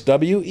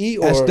 SWE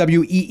or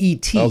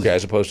SWEET. Okay,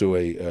 as opposed to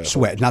a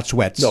Sweat, not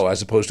sweats. No,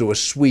 as opposed to a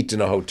suite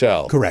in a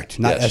hotel. Correct,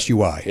 not Yes.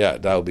 SUI. Yeah,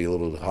 that would be a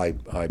little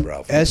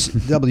highbrow.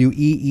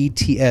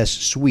 SWEETS,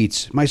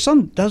 sweets. My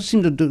son does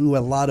seem to do a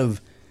lot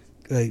of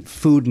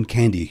food and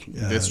candy.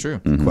 It's true.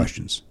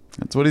 Questions.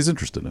 That's what he's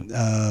interested in.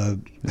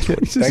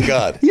 Thank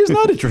God. He is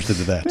not interested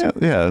in that.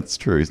 Yeah, that's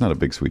true. He's not a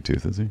big sweet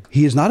tooth, is he?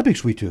 He is not a big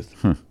sweet tooth.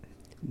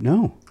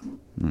 No.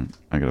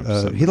 I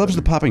gotta. He loves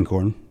the popping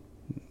corn.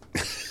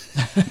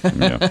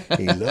 Yeah.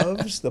 He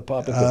loves the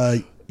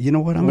popping. You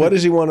know what? What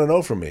does he want to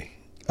know from me?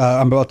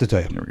 I'm about to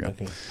tell you. There we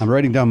go. I'm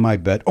writing down my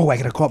bet. Oh, I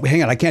got to call.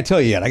 Hang on, I can't tell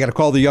you yet. I got to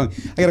call the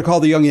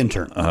young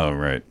intern. Oh,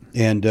 right.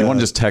 And Do you want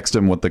to just text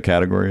him what the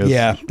category is?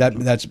 Yeah,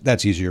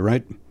 that's easier,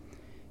 right?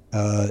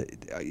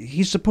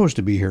 He's supposed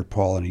to be here,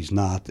 Paul, and he's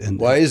not. And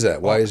Why is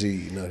that? Why is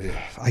he not here?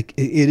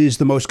 it is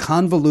the most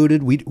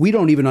convoluted. We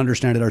don't even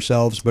understand it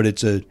ourselves, but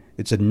it's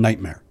a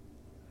nightmare.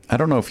 I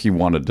don't know if he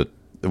wanted to.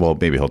 Well,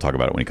 maybe he'll talk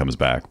about it when he comes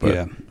back. But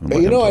Yeah. I'll let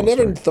You him know, tell I the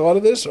never story. thought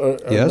of this or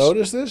Yes?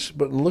 noticed this,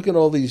 but in looking at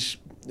all these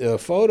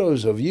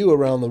photos of you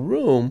around the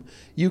room,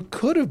 you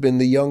could have been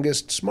the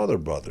youngest Smother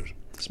brothers.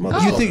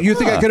 You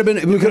think I could have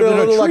been? We You could have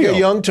looked like trio. a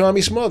young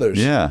Tommy Smothers.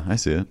 Yeah, I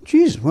see it.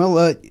 Jeez,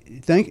 well,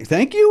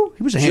 thank you.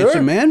 He was a Sure.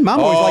 handsome man.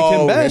 Mom always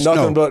liked him best.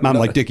 nothing No, but- Mom no-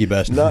 liked Dickie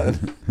best. No,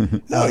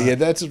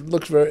 yeah,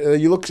 looks very.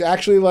 You look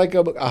actually like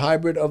a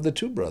hybrid of the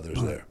two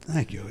brothers there.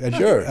 Thank you.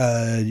 Sure.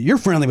 You're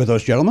friendly with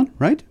those gentlemen,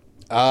 right?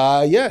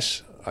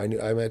 Yes,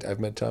 I've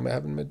met Tom. I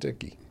haven't met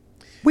Dickie.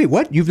 Wait,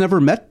 what? You've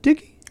never met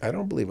Dickie? I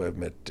don't believe I've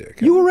met Dick.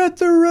 You were at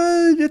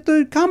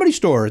the comedy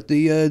store at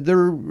the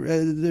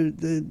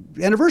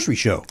anniversary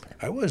show.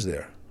 I was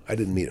there. I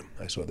didn't meet him.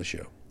 I saw the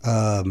show.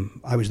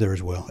 I was there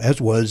as well.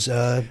 As was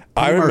Penny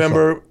I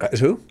remember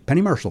who?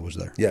 Penny Marshall was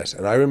there. Yes,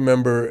 and I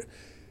remember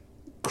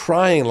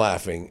crying,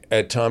 laughing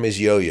at Tommy's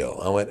yo-yo.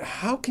 I went,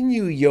 "How can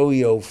you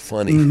yo-yo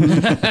funny?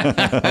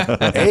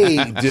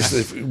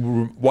 Just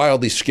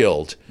wildly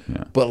skilled,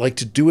 but like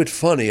to do it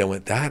funny." I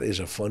went, "That is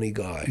a funny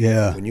guy."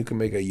 Yeah. when you can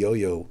make a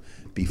yo-yo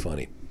be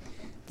funny.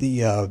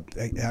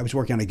 I was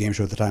working on a game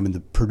show at the time, and the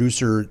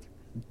producer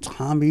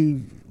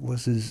Tommy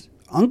was his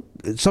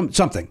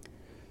something.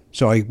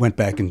 So I went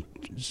back and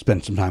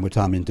spent some time with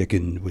Tommy and Dick,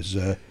 and it was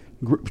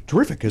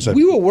terrific.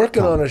 We were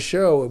working on a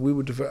show. We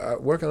were I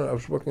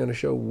was working on a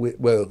show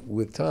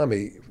with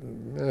Tommy.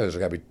 It was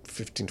got to be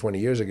 15, 20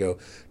 years ago,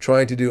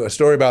 trying to do a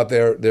story about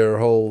their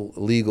whole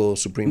legal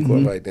Supreme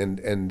Court fight,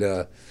 and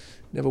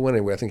never went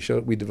anywhere. I think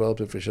we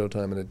developed it for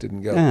Showtime, and it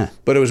didn't go. Yeah.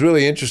 But it was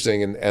really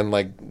interesting, and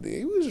like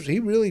he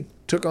really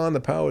took on the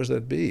powers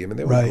that be. I mean,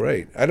 they were Right.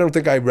 great. I don't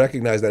think I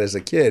recognized that as a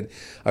kid.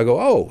 I go,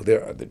 oh,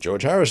 the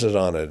George Harrison's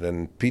on it,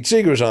 and Pete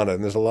Seeger's on it,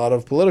 and there's a lot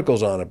of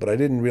politicals on it. But I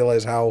didn't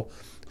realize how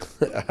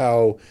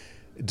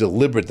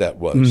deliberate that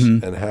was,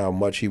 and how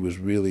much he was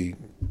really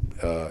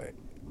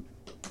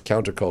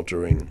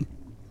counterculturing.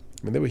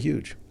 I mean, they were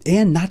huge.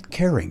 and not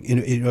caring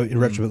in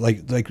retrospect,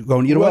 like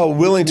going, you know Well, what?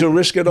 willing to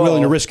risk it all.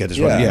 Willing to risk it is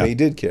what- yeah. he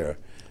did care.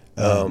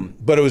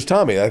 But it was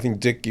Tommy. I think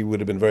Dickie would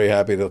have been very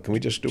happy. Can we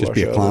just do Just our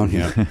be show? a clown,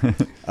 yeah.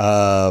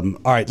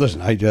 All right,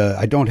 listen, I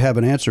don't have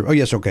an answer. Oh,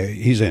 yes, okay,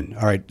 he's in.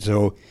 All right,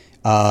 so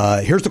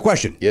here's the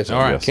question. Yes, All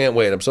right. Can't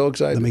wait. I'm so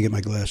excited. Let me get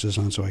my glasses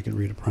on so I can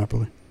read it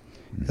properly.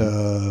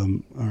 All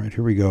right,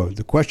 here we go.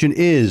 The question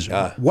is,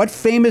 what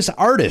famous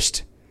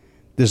artist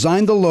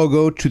designed the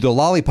logo to the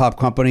lollipop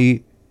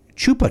company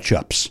Chupa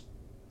Chups?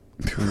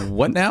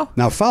 What now?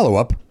 Now, follow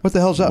up. What the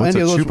hell's that? What's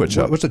Any a of those- Chupa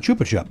Chup? What's a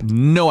Chupa Chup?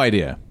 No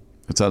idea.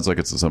 It sounds like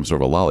it's some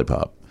sort of a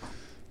lollipop.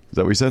 Is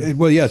that what you said?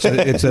 Well, yeah,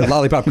 it's a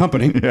lollipop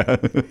company.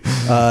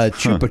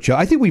 Chupa Chup.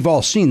 I think we've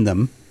all seen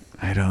them.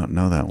 I don't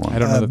know that one. I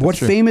don't know that that's What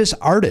true. famous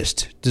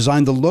artist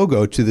designed the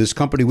logo to this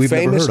company we've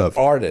never famous heard of?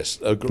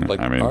 artist, like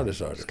I mean,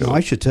 artist. No, I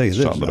should tell you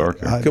this. Shot in the dark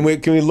here.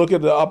 Can we look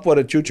up what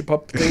a Chucha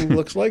Pup thing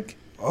looks like?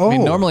 Oh, I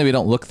mean, normally we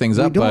don't look things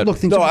we up, don't but look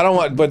things No, up. I don't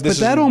want. But this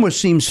But that is, almost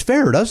seems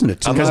fair, doesn't it?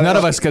 because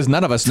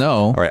none of us know.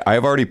 All right,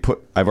 I've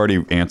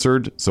already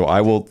answered, so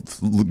I will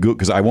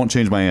because I won't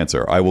change my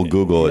answer. I will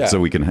Google it Yeah. so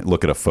we can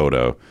look at a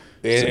photo.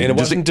 and it just,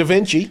 wasn't Da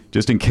Vinci,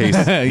 just in case.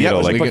 Yeah, you it know,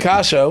 was like like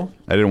Picasso.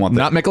 I didn't want that.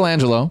 Not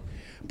Michelangelo.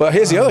 But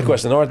here's the other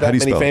question: there aren't How that do you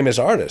many spell it? famous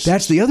artists.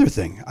 That's the other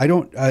thing. I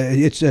don't.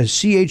 It's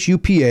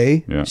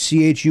CHUPA, Yeah.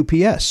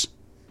 CHUPS.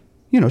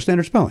 You know,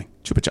 standard spelling.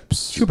 Chupa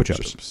Chups. Chupa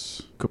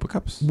Chups. Chupa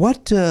Cups.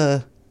 What?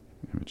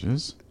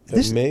 Images.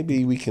 And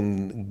maybe we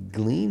can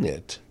glean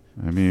it.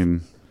 I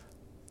mean,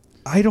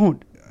 I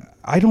don't.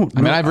 I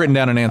mean, I've written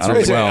down an answer Wait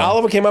a as second, well.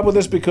 Oliver came up with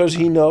this because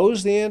he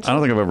knows the answer. I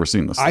don't think I've ever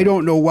seen this. I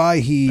don't know why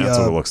he. That's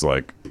what it looks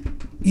like.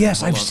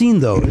 Yes, I've seen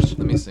those.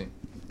 Let me see.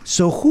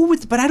 So who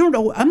would? But I don't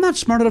know. I'm not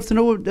smart enough to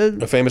know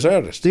A famous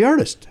artist. the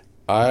artist.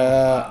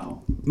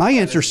 All My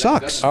answer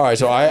sucks. right,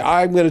 so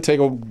I'm going to take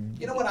a.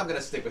 You know what? I'm going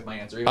to stick with my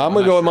answer. I'm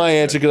going to go with my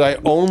answer because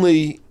I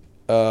only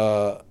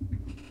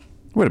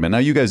Wait a minute. Now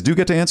you guys do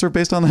get to answer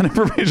based on that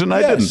information. I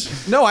Yes.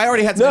 didn't. No, I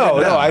already had to.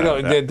 No, I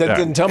don't. That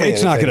didn't tell me.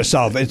 It's not anything. going to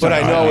solve it. It's But not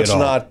I gonna know be it's at all.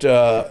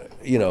 not.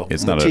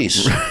 It's not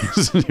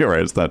Matisse. You're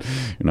right. It's not.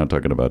 You're not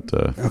talking about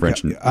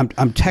French. I'm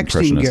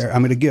texting Impressionists. Gary.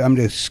 I'm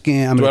going to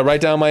scan. Do I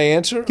write down my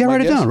answer? Yeah, My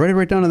write it guess? down. Write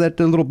it down in that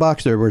little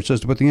box there where it says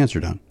to put the answer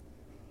down.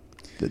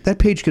 That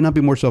page cannot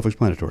be more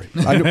self-explanatory.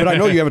 But I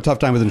know you have a tough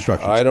time with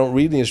instructions. I don't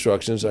read the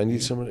instructions. I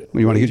need somebody.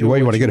 You want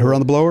to get her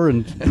on the blower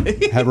and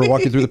have her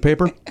walk you through the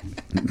paper?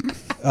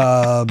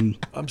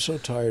 I'm so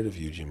tired of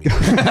you, Jimmy.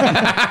 Can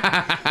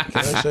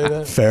I say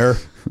that? Fair.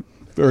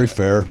 Very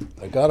fair.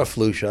 I got a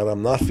flu shot.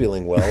 I'm not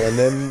feeling well, and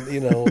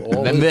then all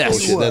Then this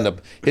this. bullshit then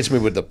hits me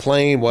with the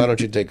plane. Why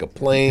don't you take a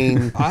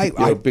plane?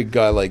 A big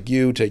guy like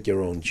you, take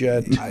your own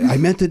jet. I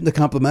meant it in the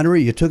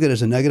complimentary. You took it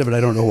as a negative, and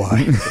I don't know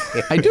why.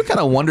 I do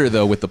kind of wonder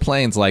though with the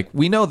planes. Like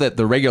we know that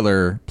the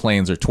regular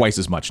planes are twice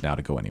as much now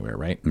to go anywhere,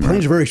 right?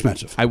 Planes are very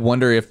expensive. I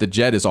wonder if the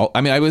jet is all. I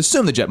mean, I would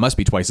assume the jet must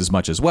be twice as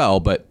much as well.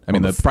 But I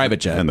mean, the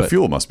private jet and the but-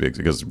 fuel must be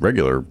because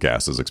regular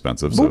gas is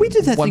expensive. Well, so- we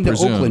did that One thing to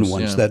presumes, Oakland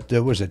once. yeah.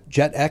 That was it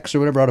Jet X or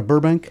whatever out of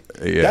Burbank.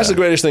 Yeah. That's the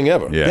greatest thing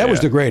ever. Yeah, that was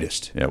yeah. the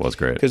greatest. Yeah, it was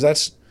great. Because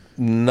that's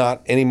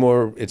not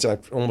anymore. It's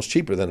almost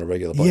cheaper than a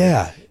regular plane.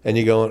 Yeah. And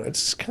you're going,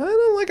 it's kind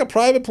of like a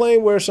private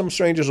plane where some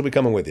strangers will be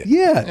coming with you.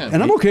 Yeah,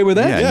 and I'm okay with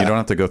that. Yeah, and Yeah. you don't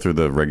have to go through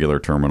the regular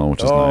terminal,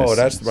 which is Oh, nice.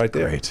 that's It's right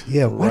there. Great.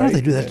 Yeah, why don't Right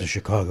they do that there. to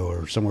Chicago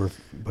or somewhere?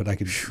 But I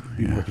could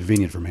be more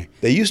convenient for me.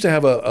 They used to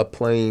have a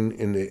plane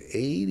in the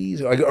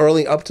 80s, like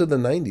early up to the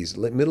 90s,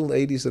 middle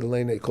 80s to the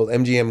late 80s, called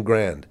MGM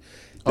Grand.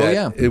 Oh, That-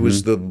 yeah. It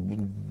was the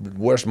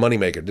worst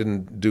moneymaker,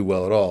 didn't do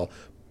well at all.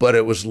 But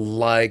it was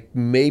like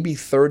maybe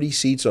 30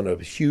 seats on a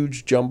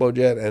huge jumbo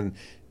jet, and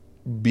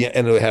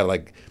it had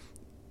like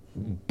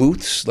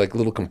booths, like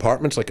little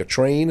compartments, like a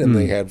train, and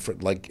they had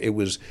it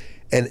was,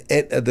 and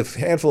the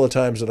handful of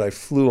times that I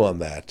flew on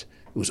that,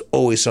 it was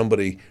always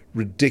somebody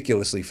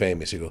ridiculously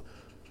famous. You go,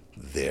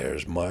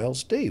 there's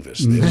Miles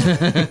Davis,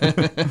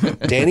 there's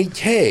Danny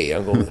Kaye.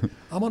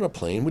 I'm on a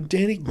plane with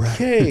Danny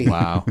Kaye.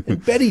 Wow.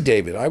 And Betty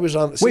Davis. I was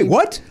on. Wait,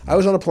 what? I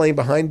was on a plane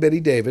behind Betty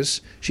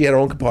Davis. She had her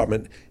own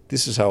compartment.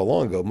 This is how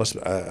long ago?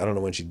 I don't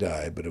know when she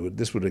died, but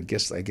this would have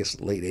I guess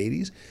late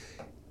 80s.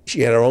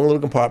 She had her own little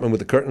compartment with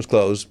the curtains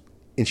closed,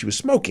 and she was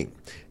smoking.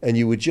 And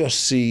you would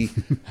just see,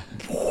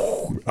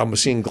 I'm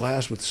seeing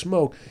glass with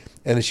smoke.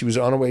 And she was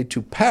on her way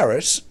to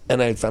Paris,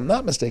 and if I'm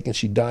not mistaken,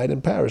 she died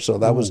in Paris.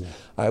 So I was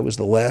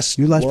the last.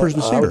 You last person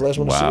to see I was her. the last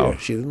one to see Wow. her.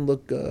 She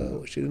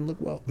didn't look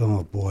well.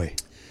 Oh boy,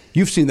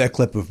 you've seen that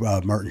clip of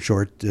Martin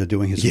Short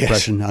doing his Yes.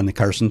 impression on the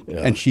Carson,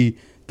 and she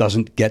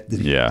doesn't get the.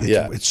 Yeah.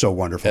 it's so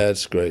wonderful.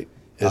 That's great.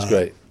 It's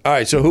great. All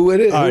right, so who it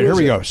is? All right, who here is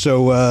we it? go.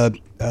 So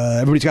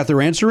everybody's got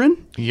their answer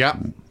in. Yeah.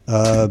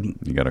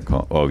 You got to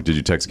call. Oh, did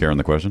you text Karen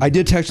the question? I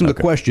did text him the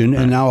question,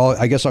 and now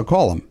I guess I'll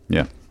call him.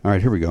 Yeah. All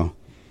right, here we go.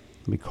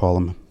 Let me call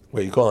him.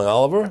 Wait, you calling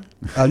Oliver?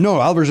 No,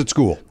 Oliver's at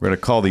school. We're going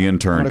to call the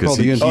intern I'm gonna call because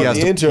the he, intern. he Oh, has,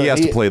 the to, intern, he has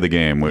he- to play the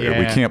game. We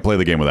Yeah. can't play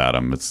the game without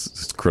him.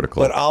 It's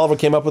critical. But Oliver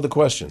came up with a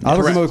question.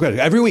 Oliver comes up with a question.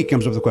 Every week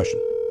comes up with a question.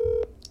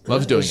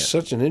 Loves doing It's it.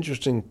 such an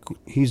interesting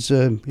He's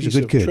a piece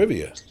good of kid.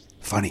 trivia.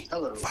 Funny.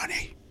 Hello.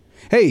 Funny.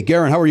 Hey,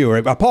 Garen, how are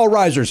you? Paul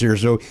Reiser's here,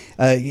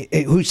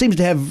 who seems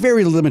to have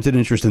very limited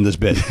interest in this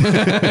bit.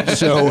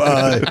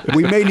 So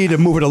we may need to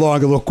move it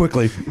along a little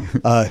quickly.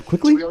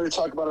 Quickly? We already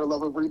talked about our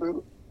love of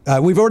reboot.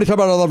 We've already talked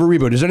about I Love a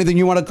Reboot. Is there anything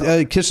you want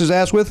to kiss his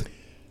ass with?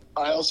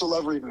 I also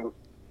love reboot.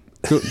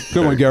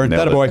 Good one, Garen.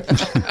 Nailed That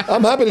boy.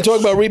 I'm happy to talk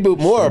about Reboot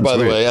more, by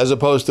the Sweet. way, as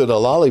opposed to the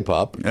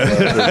lollipop.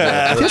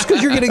 Just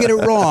because you're going to get it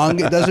wrong,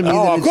 it doesn't mean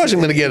Oh, that of it's- course I'm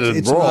gonna get it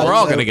it's wrong. not, We're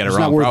all gonna get it it's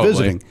wrong, not worth probably.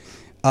 visiting.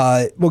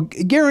 Well,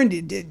 Garen,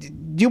 do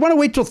you want to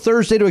wait till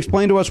Thursday to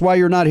explain to us why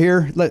you're not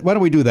here? Why don't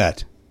we do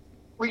that?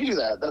 We can do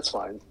that. That's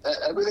fine.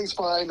 Everything's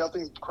fine.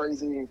 Nothing's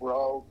crazy.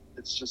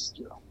 It's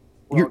just,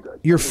 we're all good.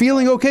 You're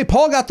feeling okay?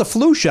 Paul got the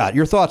flu shot.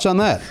 Your thoughts on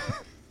that?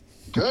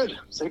 Good.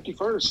 Safety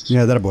first.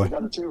 Yeah, that a boy. I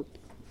got it too.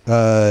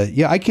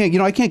 Yeah, I can't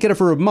get it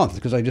for a month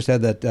because I just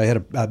had that. I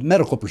had a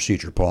medical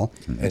procedure, Paul,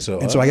 And so,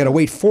 I got to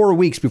wait 4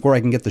 weeks before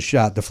I can get the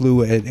shot, the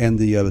flu and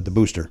the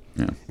booster.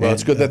 Yeah. well,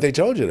 it's good that they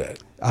told you that.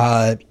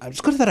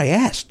 It's good that I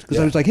asked because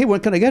I was like, "Hey, when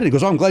can I get it?" He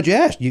goes, "Oh, I'm glad you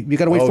asked. You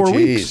got to wait Oh, 4 geez,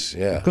 weeks."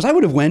 yeah. Because I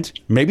would have went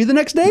maybe the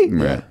next day.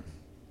 Yeah.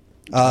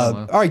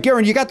 All right,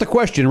 Garen, you got the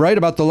question right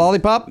about the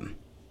lollipop,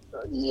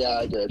 Yeah,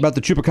 I did. about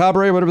the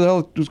chupacabra, whatever the hell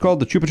it was called,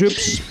 the chupa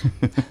chups.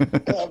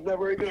 I've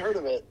never even heard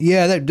of it.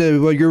 Yeah,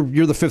 well,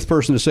 you're the fifth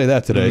person to say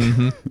that today.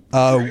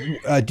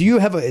 Do you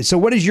have so?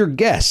 What is your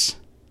guess?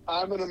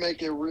 I'm going to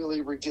make a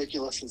really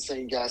ridiculous,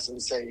 insane guess and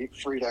say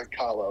Frida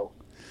Kahlo.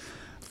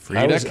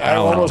 I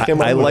almost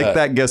came up I with like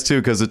that guess too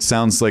because it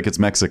sounds like it's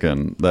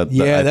Mexican. I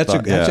That's a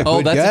thought- good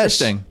Oh, that's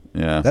guess. interesting.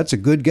 Yeah. That's a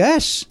good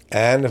guess.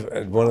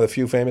 And one of the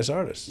few famous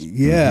artists.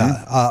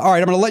 Yeah. All right,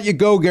 I'm going to let you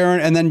go, Garen,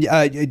 and then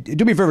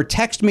do me a favor,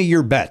 text me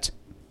your bet.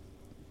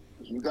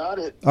 You got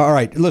it. All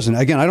right. Listen,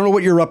 again, I don't know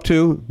what you're up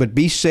to, but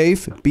be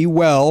safe, be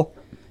well,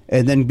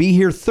 and then be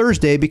here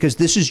Thursday because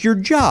this is your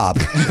job.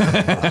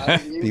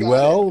 You Be got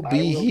well, it. I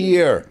be will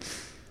here.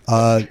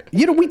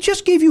 We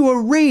just gave you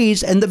a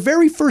raise, and the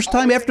very first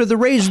time after the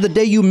raise is the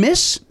day you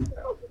miss.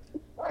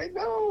 I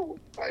know.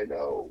 I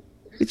know.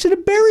 It's an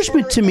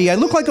embarrassment to me. I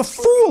look like a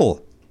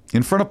fool.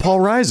 In front of Paul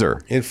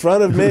Reiser. In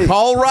front of me.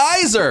 Paul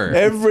Reiser.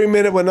 Every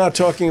minute we're not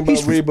talking about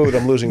Reboot,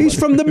 I'm losing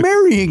He's money. from The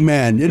Marrying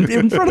Man.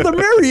 In front of The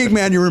Marrying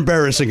Man, you're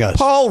embarrassing us.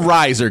 Paul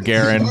Reiser,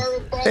 Garen.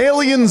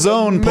 Alien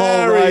Zone,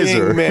 Paul Marrying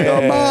Reiser.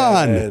 Man. Come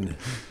on.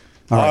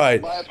 All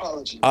right. My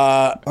apologies.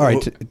 All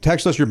right,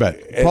 text us your bet.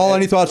 Paul,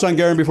 any thoughts on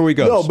Garen before we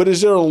go? No, but is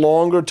there a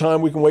longer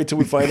time we can wait till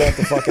we find out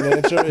the fucking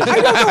answer?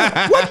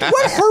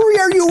 What hurry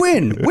are you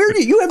in? Where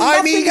do you have I'm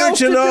nothing eager else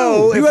to to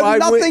know do? You if have I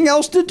nothing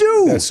else to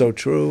do. That's so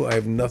true. I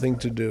have nothing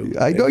to do.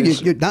 I know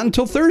you not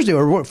until Thursday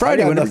or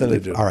Friday. I got whenever- nothing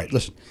to do. All right,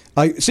 listen.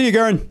 See you,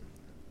 Garen.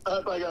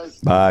 Bye, guys.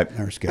 Bye.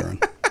 There's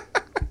Garen.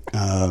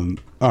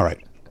 All right.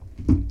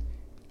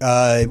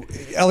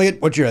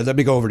 Elliot, what's your? Let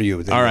me go over to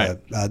you. All right.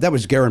 That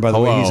was Garen, by the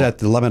way. Hello. He's at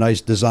the Lemon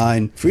Ice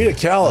Design Frida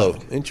Kahlo.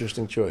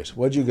 Interesting choice.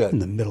 What'd you got? in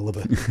the middle of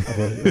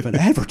an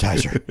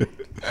advertiser.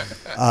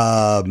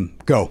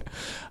 Go.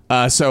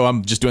 So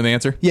I'm just doing the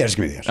answer? Yeah, just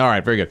give me the answer. All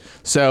right, very good.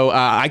 So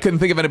I couldn't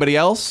think of anybody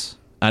else,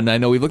 and I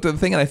know we've looked at the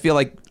thing, and I feel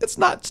like it's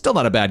still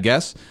not a bad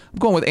guess. I'm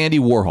going with Andy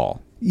Warhol.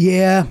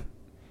 Yeah,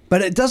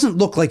 but it doesn't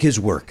look like his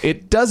work.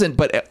 It doesn't,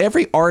 but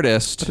every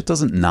artist, It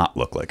doesn't not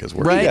look like his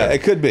work. Right. Yeah,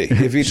 it could be.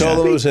 If you told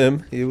him it was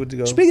him, he would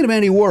go. Speaking of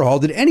Andy Warhol,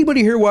 did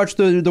anybody here watch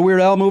the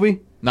Weird Al movie?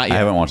 Did not yet. I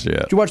haven't watched it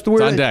yet. you watch the It's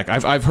Weird on deck.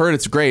 I've heard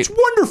it's great. It's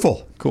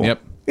wonderful. Cool.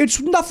 Yep.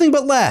 It's nothing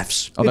but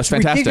laughs. Oh, that's it's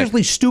fantastic.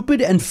 ridiculously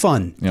stupid and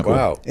fun. Yep.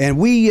 Wow. And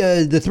we,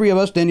 the three of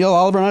us, Danielle,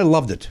 Oliver, and I,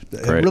 loved it.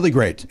 Great. Really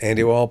great.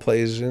 Andy Warhol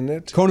plays in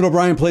it. Conan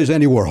O'Brien plays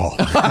Andy Warhol.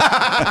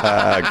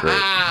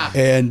 Great.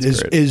 And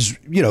is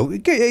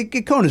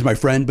Conan's my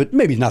friend, but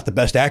maybe not the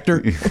best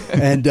actor.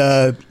 And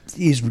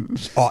he's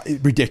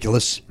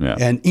ridiculous. Yeah.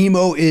 And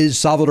emo is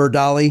Salvador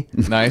Dali.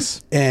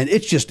 Nice. And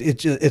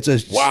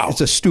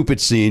it's a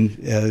stupid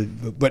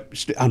scene,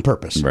 but on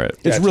purpose. Right.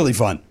 It's really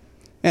fun.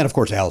 And of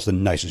course, Al's the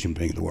nicest human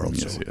being in the world.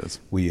 Yes, so he is.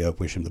 we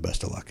wish him the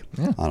best of luck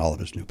on all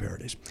of his new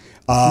parodies.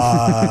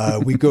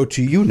 We go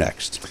to you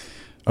next,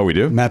 Oh, we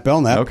do? Matt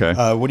Belknap. Okay.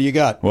 What do you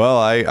got? Well,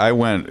 I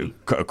went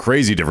a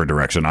crazy different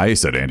direction. I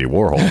said Andy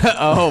Warhol.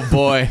 Oh,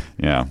 boy.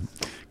 Yeah.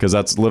 Because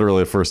that's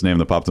literally the first name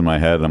that popped in my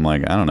head. And I'm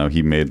like, I don't know.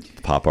 He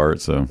made pop art,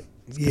 so.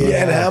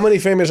 Yeah. And how many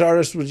famous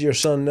artists would your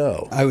son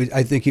know?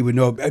 I think he would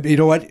know. You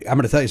know what? I'm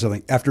going to tell you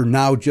something. After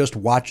now just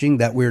watching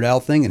that Weird Al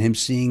thing and him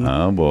seeing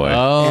Oh, boy.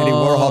 Andy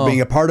Warhol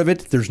being a part of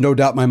it, there's no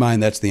doubt in my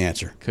mind that's the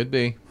answer. Could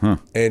be.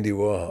 Andy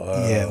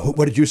Warhol. Yeah.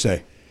 What did you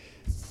say?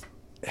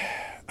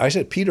 I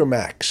said Peter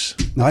Max.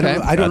 No, I don't.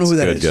 Okay. I don't know who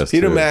that That's is. good guess.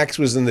 Peter too. Max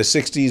was in the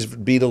 60s,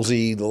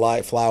 Beatlesy,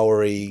 light,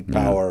 flowery,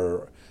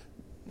 power.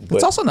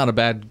 It's also not a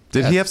bad.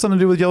 Did he have something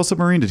to do with Yellow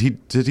Submarine? Did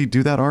he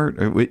do that art?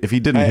 If he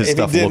didn't, his If he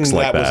stuff didn't, looks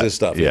like that was that. his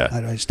stuff,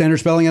 Yeah. Standard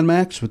spelling on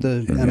Max with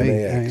the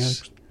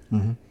M-A-X.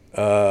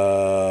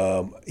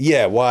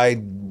 Yeah,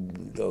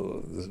 wide,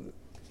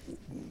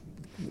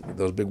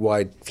 those big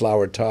wide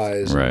flower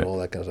ties Right. and all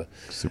that kind of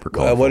stuff. Super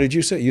colorful. What did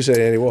you say? You said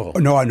Andy Warhol.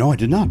 No, I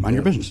did not. Mind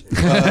your business.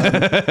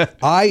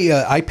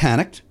 I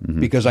panicked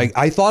because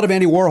I thought of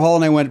Andy Warhol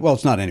and I went, well,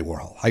 it's not Andy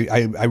Warhol.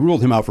 I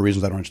ruled him out for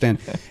reasons I don't understand.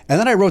 And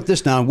then I wrote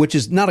this down, which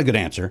is not a good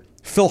answer.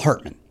 Phil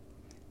Hartman.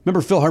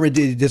 Remember Phil Hartman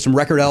did some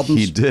record albums?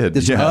 He did,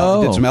 Did some,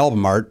 yeah. did some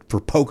album art for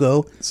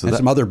Poco and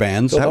some other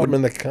bands. Phil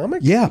Hartman, the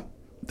comic? Yeah.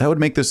 That would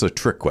make this a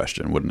trick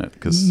question, wouldn't it?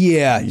 Because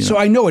Yeah. So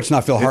I know it's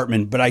not Phil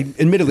Hartman, but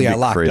admittedly I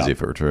locked crazy up.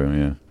 if it were true.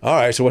 Yeah. All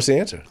right, so what's the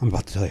answer? I'm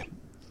about to tell you.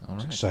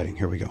 It's exciting.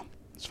 Here we go.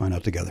 Let's find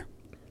out together.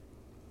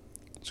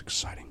 It's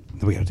exciting.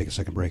 Then we got to take a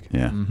second break.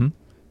 Yeah.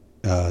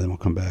 Then we'll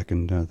come back,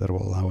 and that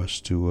will allow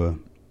us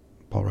to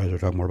Paul Reiser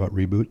talk more about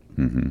Reboot.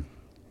 And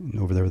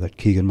over there with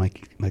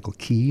that Michael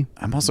Key.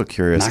 I'm also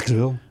curious.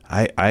 Knoxville.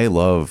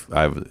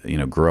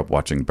 I've grew up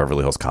watching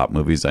Beverly Hills Cop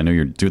movies. I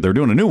know they're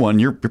doing a new one.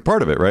 You're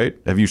part of it, right?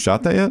 Have you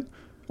shot that yet?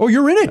 Oh,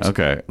 you're in it.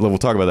 Okay. Well, we'll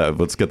talk about that.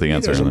 Let's get the He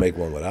answer. doesn't make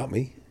one without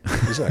me.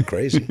 He's not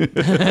crazy.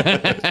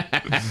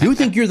 You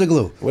think you're the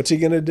glue? What's he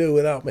going to do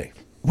without me?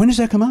 When does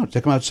that come out? Does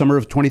that come out summer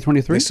of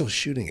 2023? They're still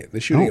shooting it.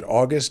 They're shooting it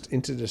August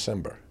into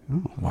December.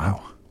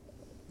 Wow.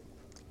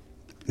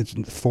 It's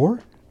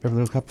 4? Beverly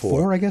Hills Cop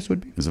 4, I guess would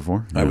be. Is it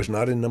 4? I was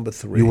not in number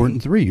 3. You weren't in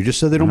 3. You just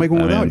said they don't make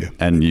one without you.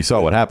 And you saw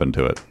what happened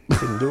to it.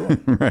 Didn't do it.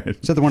 Right.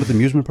 Is that the one at the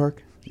amusement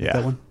park? Yeah.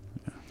 That one?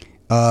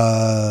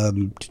 All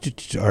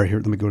right, here.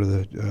 Let me go to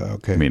the.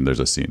 Okay. I mean, there's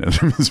a scene in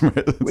it.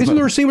 Isn't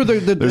there a scene where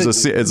There's a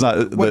scene. It's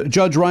not. what,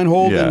 Judge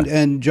Reinhold Yeah.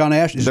 and John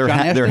Ash? is They're John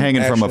they're Ashton?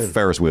 hanging from a Ashton.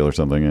 Ferris wheel or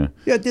something.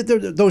 Yeah. Yeah,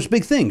 those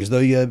big things.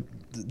 That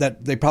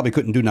they probably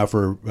couldn't do now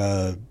for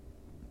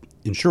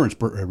insurance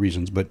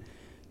reasons, but.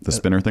 The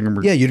spinner thing.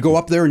 Yeah, you'd go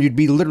up there and you'd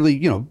be literally,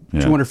 Yeah.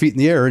 200 feet in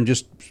the air and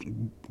just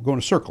go in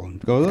a circle and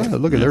go, oh,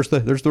 look, there's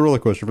the roller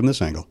coaster from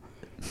this angle.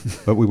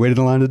 But we waited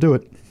in line to do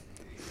it.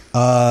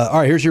 All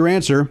right, here's your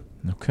answer.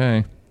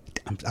 Okay.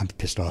 I'm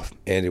pissed off.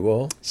 Andy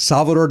Warhol?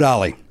 Salvador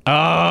Dali.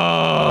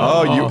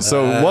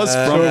 So it was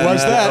from. it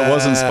was that. It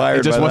was inspired.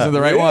 It just by wasn't that.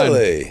 the right one.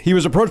 Really? He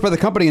was approached by the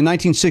company in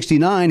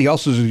 1969. He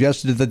also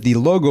suggested that the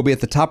logo be at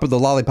the top of the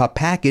lollipop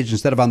package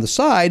instead of on the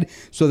side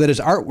so that his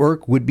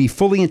artwork would be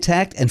fully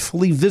intact and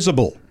fully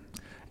visible.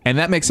 And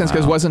that makes sense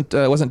because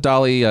wasn't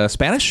Dolly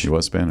Spanish? He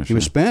was Spanish. He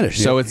was Spanish.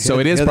 So Yeah.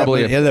 it is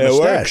probably that It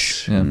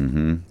mustache. works.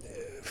 Mm-hmm.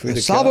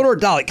 Salvador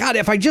Dali. God,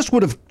 if I just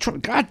would have.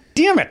 God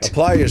damn it.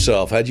 Apply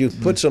yourself. Had you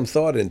put some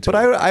thought into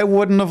But it. I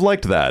wouldn't have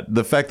liked that.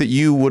 The fact that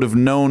you would have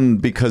known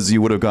because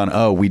you would have gone,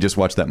 oh, we just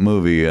watched that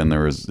movie and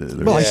there was.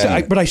 Well,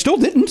 but I still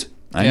didn't.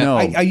 I know.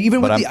 I even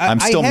but with I'm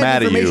still I had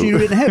mad at information you.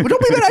 didn't have. But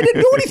don't be mad. I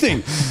didn't do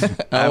anything.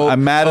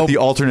 I'm mad at the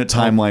alternate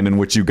timeline in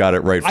which you got it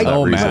right for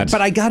that reason.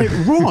 But I got it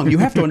wrong. You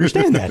have to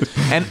understand that.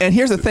 And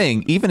here's the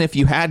thing: even if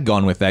you had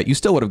gone with that, you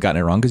still would have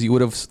gotten it wrong because you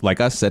would have,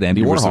 like us, said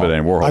Andy You would have Warhol. said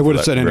Andy Warhol. I would for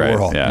have said that, Andy right,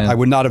 Warhol. Yeah. I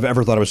would not have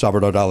ever thought it was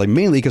Salvador Dali,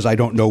 mainly because I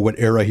don't know what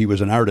era he was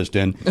an artist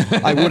in.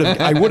 I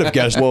would have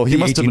guessed Well, he the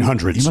must have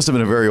 1800s. he must have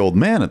been a very old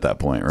man at that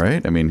point,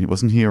 right? I mean,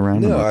 wasn't he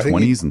around in No, the I think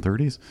 20s and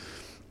 30s?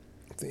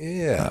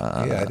 Yeah,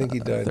 I think he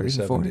died in the 30s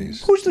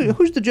and 70s.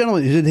 Who's the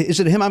gentleman? Is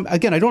it him? I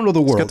don't know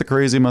the world. Got the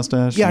crazy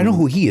mustache. Yeah, I know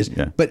who he is.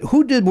 Yeah. But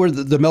who did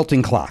the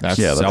melting clocks? That's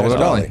Yeah, that's Salvador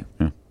Dali.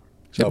 Dali.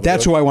 Yeah.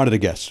 That's who I wanted to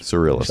guess.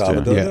 Surrealist.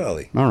 Salvador Yeah.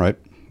 Dali. All right.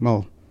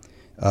 Well,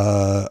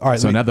 all right.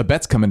 So now the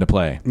bets come into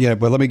play. Yeah,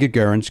 but let me get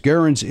Garen's.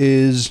 Garen's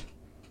is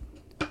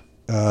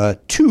 2.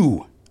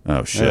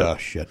 Oh shit. Oh,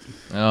 shit.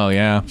 Oh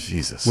yeah,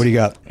 Jesus. What do you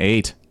got?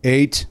 8.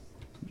 8.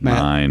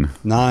 Matt?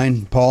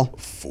 9. Paul?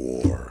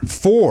 4.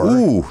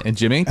 Ooh. And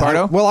Jimmy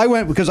Pardo. Well, I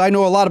went because I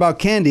know a lot about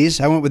candies.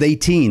 I went with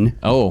 18,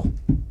 Oh,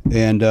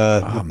 and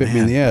it bit me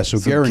in the ass. So,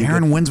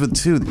 Garen wins with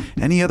 2.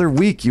 Any other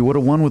week, you would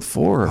have won with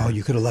 4. Oh,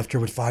 you could have left her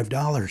with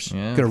 $5.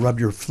 Could have rubbed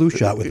your flu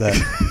shot with that.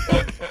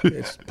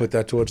 Let's put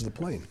that towards the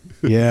plane.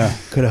 Yeah,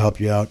 could have helped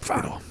you out.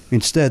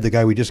 Instead, the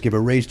guy we just gave a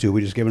raise to,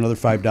 we just gave another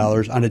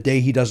 $5 on a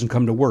day he doesn't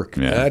come to work.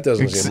 Yeah. That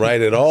doesn't seem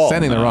right at all.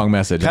 sending the wrong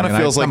message. Kind of I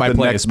mean, feels it's not like my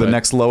place, the but-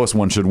 next lowest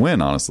one should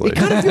win, honestly. It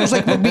kind of feels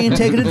like we're being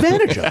taken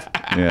advantage of.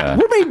 Yeah.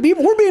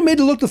 We're being made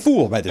to look the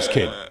fool by this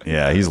kid.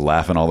 Yeah, he's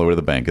laughing all the way to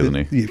the bank, isn't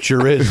he? It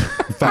sure is.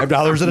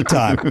 $5 at a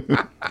time.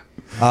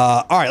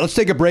 All right, let's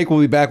take a break. We'll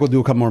be back. We'll do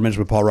a couple more minutes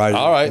with Paul Reiser.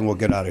 All right. And we'll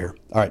get out of here.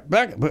 All right.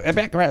 Back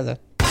Reiser.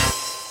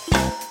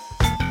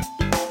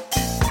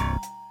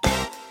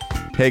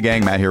 Hey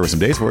gang, Matt here with some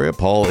dates for you.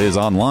 Paul is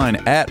online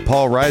at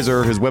Paul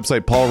Reiser. His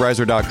website,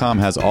 paulreiser.com,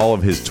 has all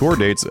of his tour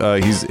dates.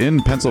 He's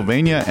in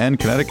Pennsylvania and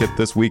Connecticut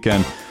this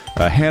weekend,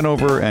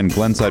 Hanover and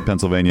Glenside,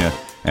 Pennsylvania,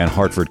 and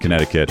Hartford,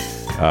 Connecticut.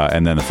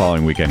 And then the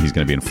following weekend, he's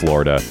going to be in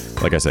Florida.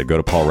 Like I said, go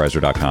to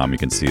paulreiser.com. You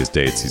can see his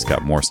dates. He's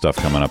got more stuff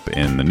coming up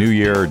in the new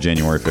year,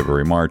 January,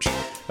 February, March.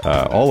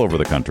 All over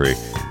the country,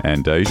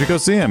 and you should go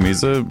see him.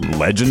 He's a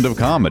legend of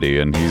comedy,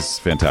 and he's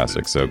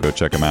fantastic. So go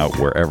check him out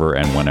wherever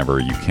and whenever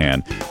you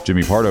can.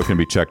 Jimmy Pardo can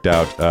be checked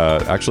out.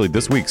 Actually,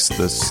 this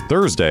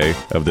Thursday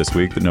of this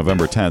week,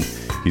 November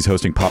 10th, he's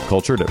hosting Pop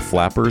Cultured at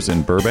Flappers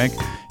in Burbank.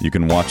 You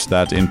can watch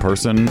that in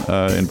person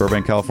in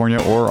Burbank,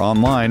 California, or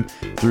online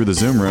through the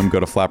Zoom room.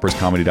 Go to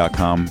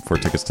flapperscomedy.com for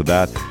tickets to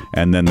that.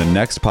 And then the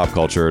next Pop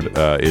Cultured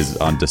is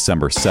on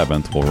December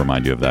 7th. We'll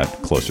remind you of that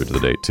closer to the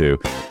date, too.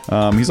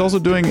 He's also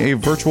doing a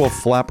virtual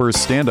Flappers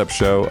stand-up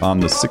show on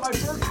the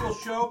 6th. My virtual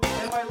show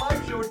and my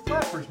live show at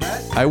Flappers,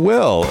 Matt. I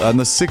will. On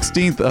the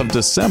 16th of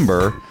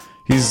December,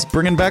 he's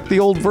bringing back the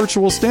old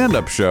virtual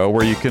stand-up show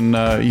where you can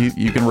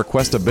you can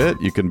request a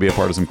bit. You can be a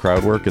part of some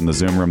crowd work in the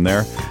Zoom room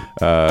there.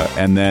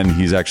 And then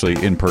he's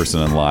actually in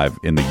person and live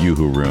in the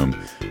Yoo-Hoo room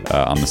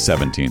on the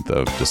 17th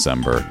of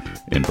December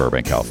in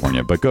Burbank,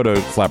 California. But go to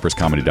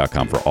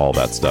flapperscomedy.com for all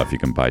that stuff. You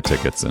can buy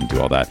tickets and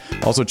do all that.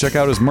 Also, check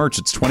out his merch.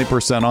 It's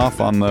 20% off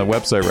on the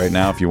website right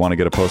now if you want to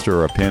get a poster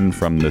or a pin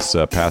from this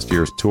past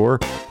year's tour.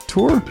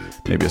 Tour?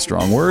 Maybe a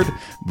strong word,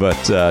 but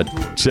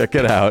check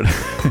it out.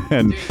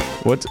 And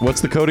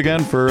what's the code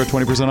again for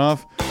 20%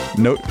 off?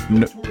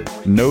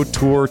 No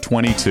Tour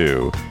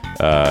 22.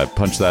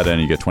 Punch that in,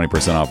 you get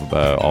 20% off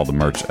of all the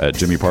merch at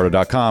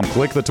jimmypardo.com.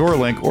 Click the tour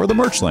link or the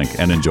merch link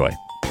and enjoy.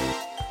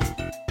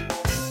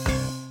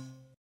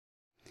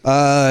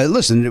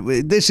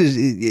 Listen, this is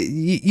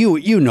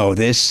you know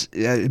this.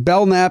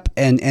 Belknap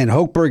and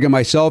Hochberg and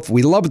myself,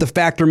 we love the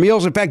Factor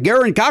meals. In fact,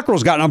 Garen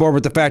Cockrell's gotten on board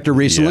with the Factor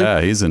recently.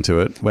 Yeah, he's into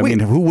it. I mean,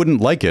 who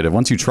wouldn't like it?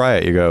 Once you try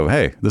it, you go,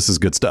 hey, this is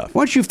good stuff.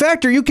 Once you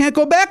Factor, you can't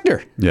go back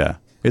there. Yeah.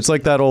 It's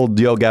like that old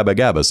Yo Gabba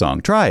Gabba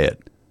song. Try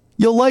it.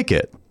 You'll like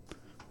it.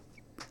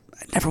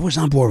 I never was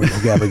on board with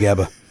Gabba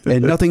Gabba.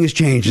 And nothing has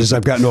changed as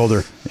I've gotten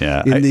older.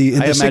 Yeah. In the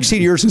I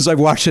 16 years since I've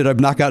watched it, I've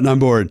not gotten on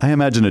board. I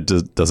imagine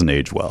it doesn't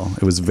age well.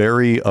 It was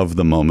very of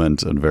the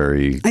moment and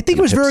very I think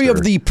it was very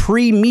of the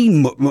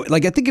pre-me.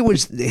 Like, I think it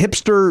was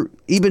hipster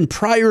even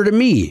prior to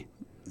me.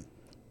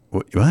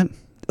 What?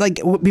 Like,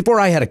 before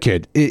I had a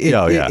kid.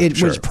 It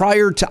sure. was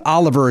prior to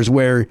Oliver's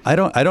where... I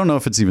don't know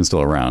if it's even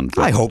still around.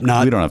 I hope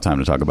not. We don't have time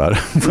to talk about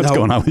what's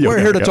going on with Yo We're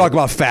Gabba here to Gabba. talk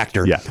about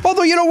Factor. Yeah.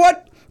 Although, you know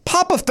what?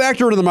 Pop a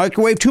Factor into the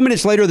microwave. 2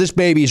 minutes later, this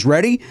baby's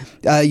ready.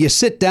 You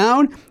sit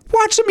down.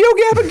 Watch some Yo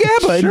Gabba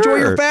Gabba. Enjoy Sure.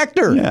 your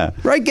Factor. Yeah.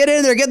 Right? Get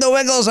in there. Get the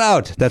Wiggles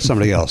out. That's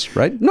somebody else,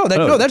 right? No,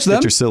 that's them.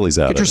 Get your sillies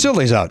out. Get your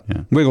sillies out.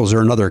 Yeah. Wiggles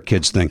are another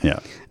kid's thing. Yeah.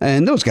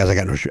 And those guys, I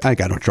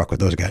got no truck with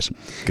those guys.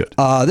 Good.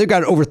 They've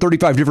got over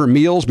 35 different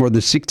meals, more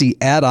than 60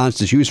 add-ons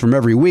to choose from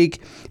every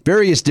week.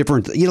 Various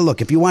different,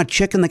 look, if you want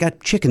chicken, they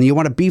got chicken. You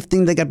want a beef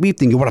thing, they got beef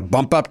thing. You want to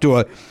bump up to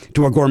a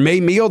gourmet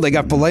meal, they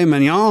got filet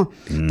mignon.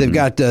 They've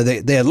got,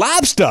 they had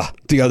lobster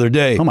the other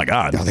day. Oh, my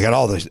God. They got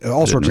all sorts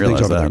of things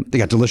realize over there. that. They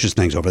got delicious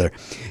things over there.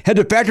 Head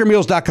to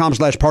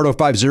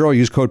factormeals.com/Pardo50.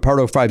 Use code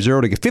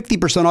Pardo50 to get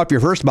 50% off your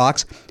first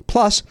box,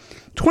 plus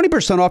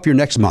 20% off your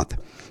next month.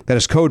 That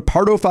is code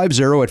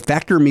Pardo50 at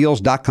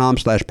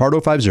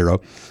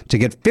factormeals.com/Pardo50 to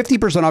get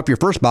 50% off your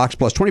first box,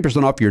 plus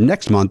 20% off your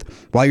next month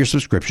while your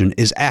subscription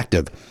is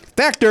active.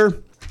 Factor.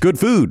 Good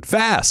food,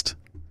 fast.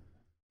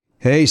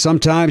 Hey,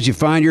 sometimes you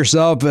find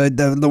yourself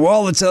the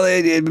wallet's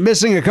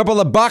missing a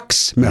couple of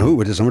bucks.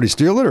 Did somebody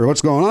steal it or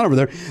what's going on over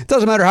there? It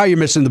doesn't matter how you're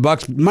missing the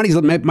bucks. Money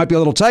might be a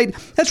little tight.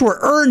 That's where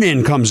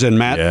Earn-In comes in,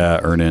 Matt.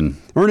 Yeah, Earn-In.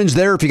 Earn-In's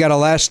there if you got a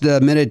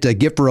last-minute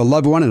gift for a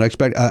loved one, an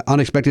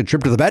unexpected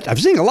trip to the vet.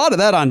 I've seen a lot of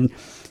that on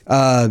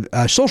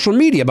social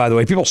media, by the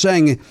way. People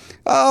saying,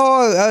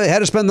 I had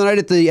to spend the night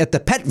at the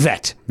pet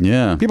vet.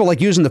 Yeah. People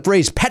like using the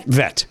phrase pet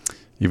vet.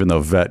 Even though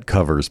vet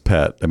covers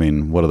pet. I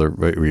mean, what other,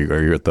 are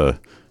you at the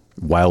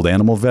wild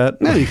animal vet?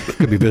 Yeah, you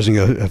could be visiting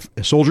a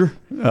soldier.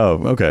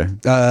 Oh, okay.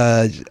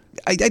 I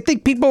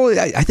think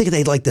I think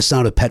they like the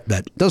sound of pet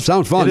vet. It does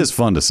sound fun. It is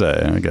fun to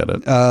say. I get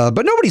it.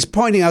 But nobody's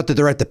pointing out that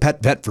they're at the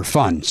pet vet for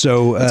fun.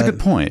 So That's a good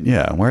point.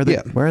 Yeah. Why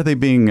are they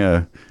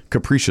being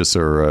capricious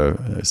or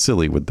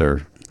silly with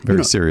their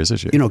very serious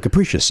issue?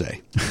 Capricious say.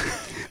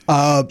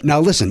 Now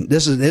listen,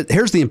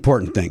 here's the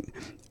important thing.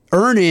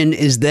 Earn-In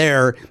is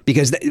there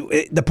because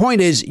the point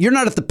is you're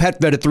not at the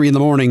pet vet at 3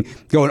 a.m.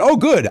 going, oh,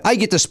 good, I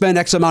get to spend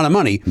X amount of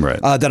money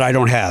that I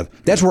don't have.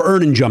 That's where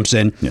Earn-In jumps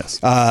in. Yes.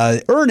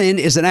 Earn-In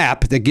is an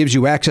app that gives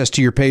you access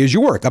to your pay as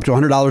you work, up to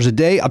 $100 a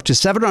day, up to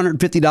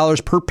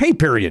 $750 per pay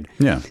period.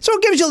 Yeah. So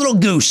it gives you a little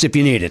goose if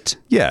you need it.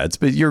 Yeah,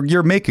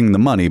 you're making the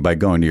money by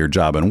going to your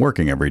job and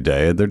working every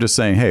day. They're just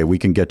saying, hey, we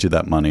can get you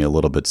that money a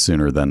little bit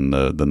sooner than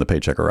the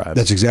paycheck arrives.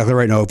 That's exactly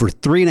right. Now, over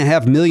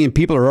 3.5 million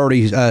people are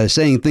already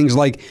saying things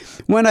like,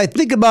 when I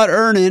think about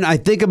Earn-In, I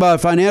think about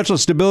financial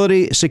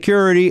stability,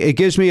 security. It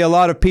gives me a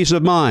lot of peace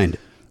of mind.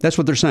 That's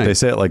what they're saying. They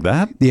say it like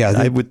that? Yeah.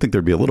 I would think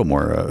there'd be a little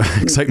more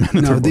excitement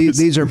in their voice.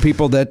 These are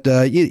people that,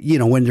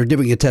 when they're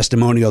giving a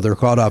testimonial, they're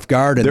caught off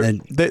guard. And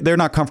they're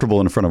not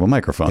comfortable in front of a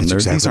microphone.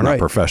 These are not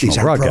professional these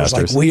are pros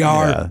broadcasters. like we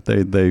are.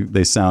 Yeah,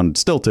 they sound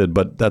stilted,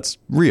 but that's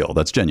real.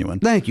 That's genuine.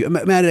 Thank you.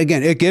 Matt,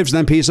 again, it gives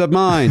them peace of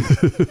mind.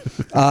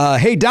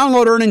 Hey,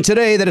 download Earn-In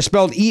today. That is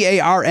spelled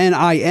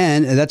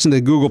EARNIN. That's in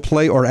the Google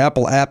Play or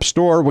Apple App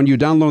Store. When you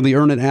download the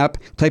Earn-In app,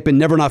 type in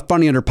Never Not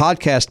Funny under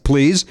podcast,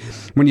 please.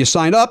 When you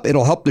sign up,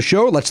 it'll help the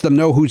show. Lets them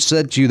know who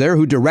sent you there,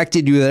 who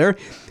directed you there.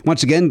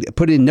 Once again,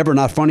 put in Never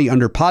Not Funny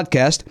under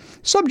podcast.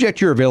 Subject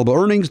to your available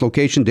earnings,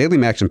 location, daily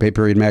max, and pay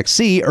period max.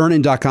 See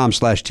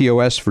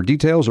earnin.com/TOS for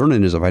details.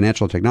 Earn-In is a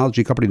financial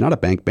technology company, not a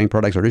bank. Bank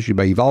products are issued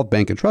by Evolve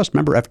Bank and Trust,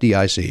 member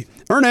FDIC.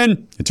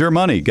 Earn-In. It's your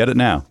money. Get it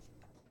now.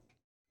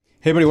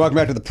 Hey, everybody, welcome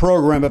back to the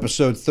program,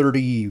 episode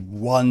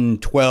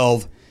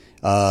 3112.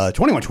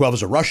 2112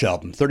 is a Rush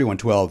album.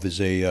 3112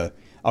 is a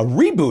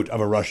reboot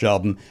of a Rush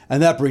album,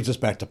 and that brings us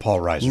back to Paul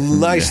Reiser.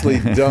 Nicely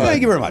done.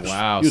 Thank you very much.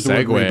 Wow, Use the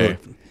word segue.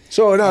 reboot.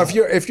 So now,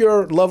 if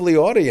your lovely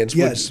audience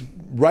Yes.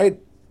 would write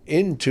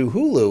into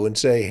Hulu and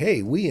say,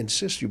 "Hey, we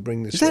insist you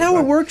bring this," Is that how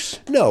it works?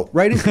 No,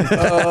 Right?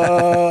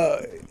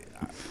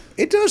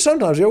 it does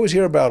sometimes. You always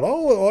hear about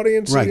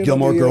audience, Right,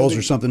 Gilmore Girls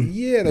or something.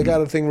 Yeah, they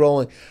got a thing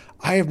rolling.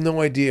 I have no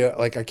idea.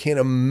 Like, I can't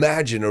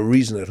imagine a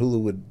reason that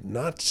Hulu would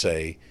not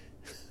say.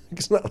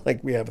 It's not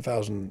like we have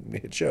 1,000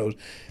 hit shows.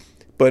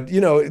 But,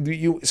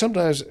 you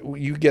sometimes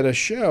you get a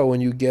show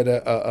and you get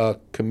a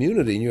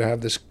community and you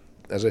have this,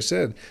 as I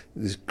said,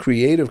 this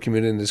creative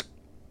community and this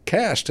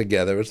cast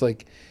together. It's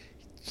like,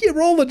 you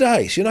roll the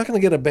dice. You're not going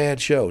to get a bad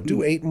show.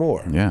 Do 8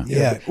 more. Yeah.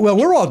 Yeah. Well,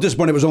 we're all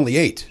disappointed it was only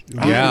 8.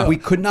 Yeah. We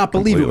could not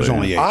believe it was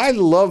only 8. I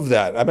love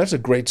that. I mean, that's a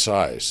great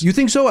size. You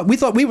think so? We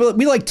thought we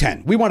like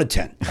 10. We wanted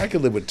 10. I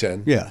could live with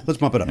 10. Yeah. Let's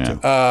bump it up too.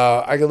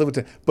 I can live with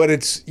 10. But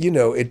it's,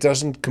 it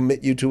doesn't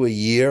commit you to a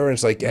year. And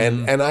it's like,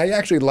 and I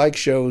actually like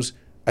shows.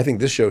 I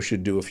think this show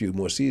should do a few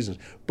more seasons.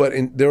 But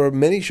there are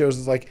many shows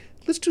that's like,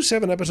 let's do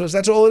 7 episodes.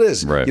 That's all it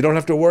is. Right. You don't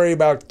have to worry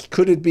about,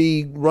 could it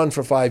be run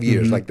for 5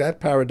 years? Like, that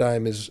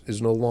paradigm is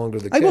no longer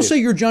the case. I will say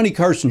your Johnny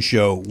Carson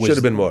show was, should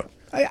have been more.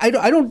 I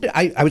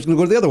was going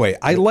to go the other way.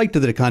 I liked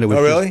that it kind of was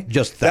Oh, really?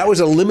 just that. That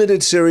was a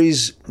limited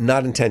series,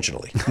 not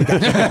intentionally.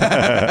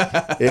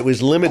 It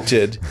was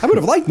limited. I would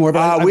have liked more,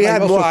 but we I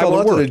had also more. I felt it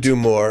wanted to worked. do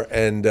more,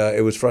 and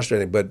it was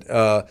frustrating. But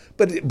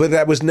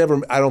that was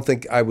never. I don't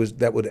think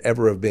that would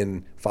ever have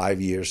been 5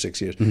 years, 6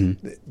 years.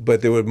 Mm-hmm.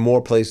 But there were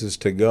more places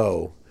to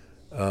go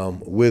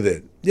with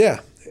it.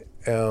 Yeah.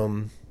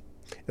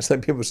 It's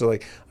like people say,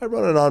 like, I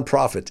run a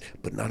nonprofit,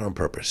 but not on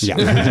purpose. Yeah.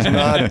 It's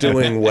not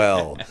doing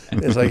well.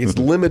 It's like it's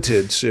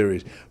limited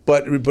series.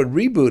 But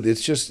reboot,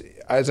 it's just,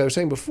 as I was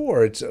saying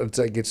before, it's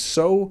like it's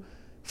so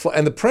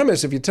And the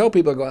premise, if you tell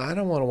people, go, I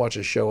don't want to watch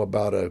a show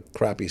about a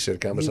crappy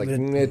sitcom. It's like,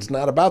 it's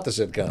not about the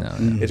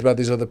sitcom. It's about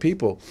these other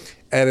people.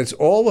 And it's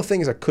all the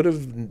things that could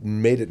have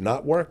made it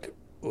not work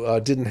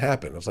didn't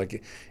happen. It's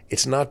like,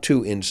 it's not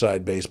too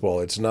inside baseball.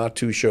 It's not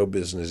too show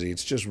businessy.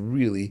 It's just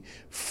really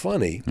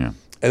funny. Yeah.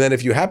 And then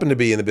if you happen to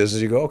be in the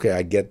business, you go, okay,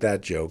 I get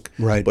that joke.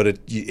 Right. But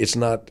it's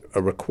not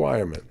a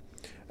requirement.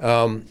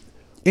 And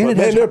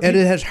it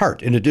has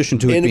heart in addition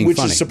to it being which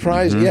funny. is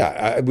surprising,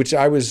 which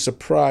I was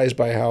surprised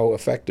by how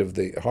effective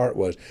the heart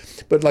was.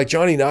 But like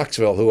Johnny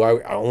Knoxville, who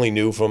I only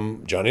knew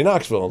from Johnny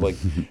Knoxville, like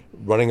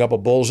running up a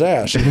bull's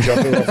ass and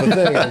jumping off a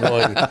thing. I'm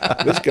going,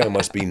 this guy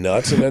must be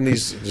nuts. And then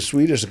he's the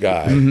sweetest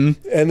guy. And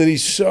then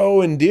he's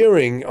so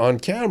endearing on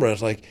camera.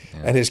 It's like,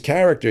 and his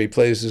character, he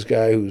plays this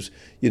guy who's,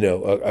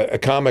 a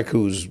comic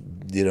who's,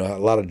 a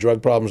lot of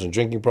drug problems and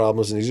drinking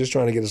problems, and he's just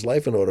trying to get his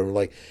life in order. And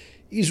like,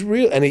 he's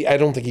real, and I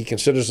don't think he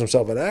considers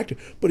himself an actor,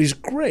 but he's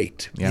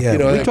great. Yeah, we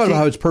talked about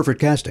how it's perfect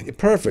casting.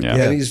 Perfect, Yeah.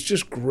 and he's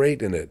just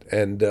great in it.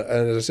 And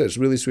as I said, it's a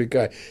really sweet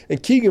guy.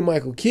 And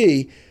Keegan-Michael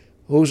Key,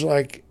 who's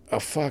like a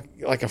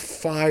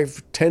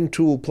 5-10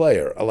 tool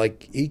player,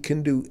 like he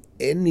can do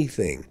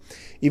anything,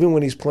 even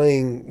when he's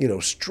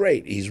playing,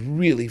 straight. He's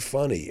really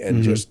funny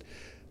and just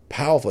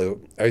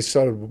powerful. I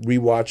started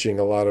rewatching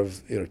a lot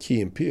of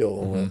Key and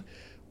Peele, and went,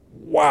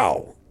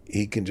 wow,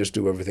 he can just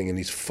do everything, and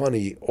he's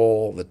funny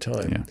all the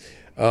time.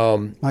 Yeah.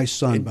 My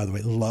son, by the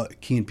way,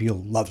 Key and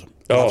Peele loves him.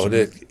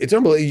 It's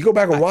unbelievable. You go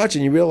back and watch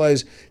and you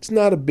realize it's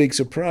not a big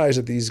surprise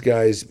that these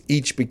guys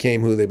each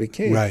became who they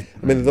became. Right.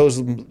 I mean, those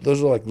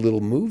are like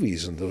little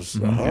movies and those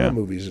horror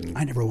movies. And,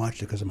 I never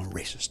watched it because I'm a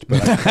racist,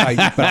 but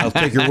I'll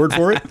take your word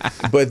for it.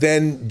 but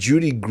then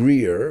Judy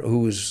Greer,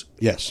 who's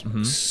Yes.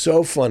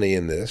 so funny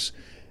in this,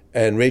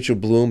 and Rachel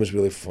Bloom is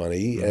really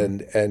funny,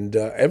 and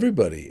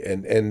everybody,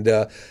 and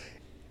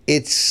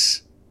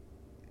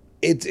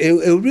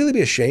it would really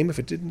be a shame if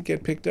it didn't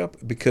get picked up,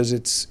 because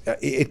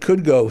it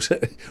could go.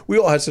 We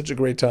all had such a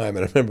great time,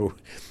 and I remember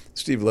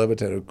Steve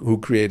Levitan, who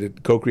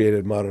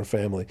co-created Modern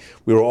Family.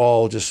 We were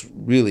all just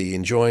really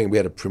enjoying. We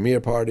had a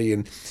premiere party,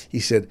 and he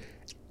said,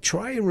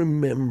 "Try and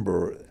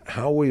remember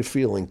how we're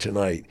feeling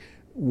tonight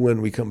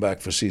when we come back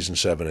for season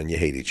 7 and you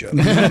hate each other."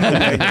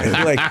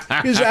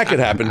 Because that could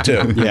happen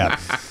too. Yeah.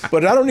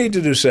 But I don't need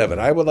to do 7.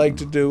 I would like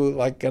to do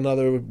like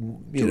another,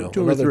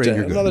 Two or three, 10,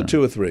 you're good. another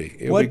 2 or 3.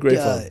 It would be great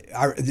fun.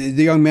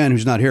 The young man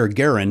who's not here,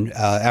 Garen,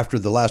 after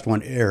the last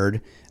one aired,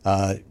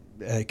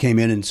 came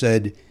in and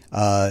said,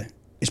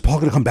 "Is Paul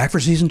going to come back for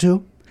season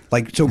 2?"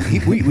 Like, so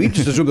we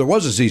just assumed there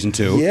was a season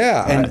 2.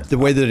 Yeah. And the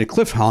way that it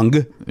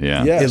cliffhung,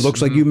 Yeah. Yes. it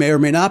looks like you may or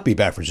may not be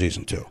back for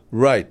season 2.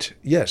 Right.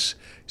 Yes.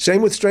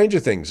 Same with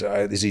Stranger Things.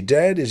 Is he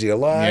dead? Is he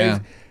alive? Yeah.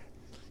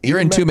 You're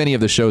in too many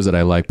of the shows that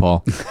I like,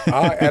 Paul.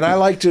 And I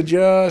like to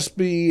just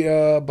be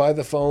by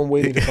the phone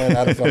waiting to find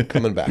out if I'm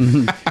coming back.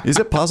 Is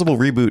it possible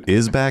Reboot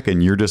is back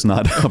and you're just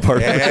not a part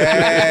of it?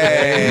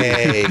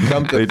 Hey,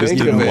 come to They just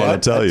think didn't of want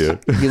it. to tell you.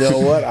 You know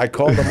what? I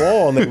called them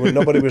all, and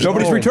nobody's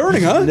Nobody's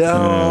returning, huh?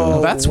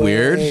 No, That's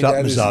weird. way.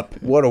 Something's That is- up.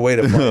 What a way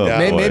to find out.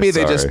 Maybe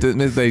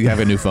boy, they have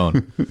a new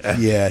phone.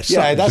 Yeah.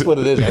 Yeah, that's what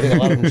it is. I think a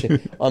lot of them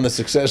on the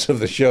success of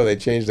the show, they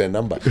changed their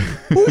number.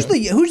 Who's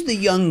the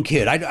young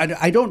kid?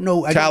 I don't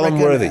know. Callum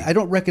Worthy. I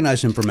don't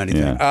recognize him from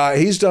anything. Yeah.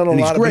 He's done a And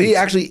he's lot of. great. He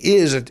actually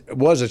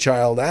was a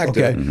child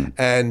actor, Okay.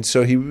 and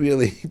so he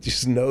really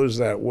just knows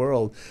that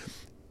world.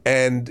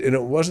 And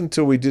it wasn't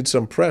until we did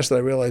some press that I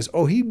realized,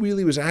 he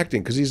really was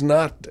acting, because he's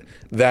not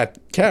that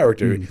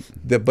character.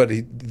 But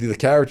the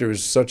character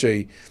is such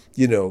a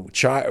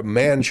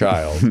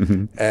man-child,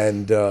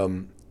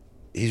 and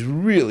he's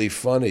really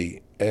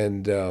funny.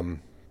 And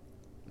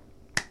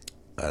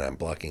I'm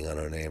blocking on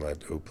her name.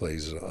 Who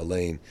plays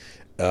Elaine?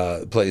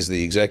 Plays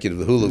the executive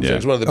of the Hulu. Yeah.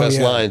 It's one of the best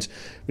lines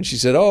when she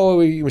said,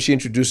 when she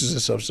introduces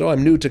herself, "So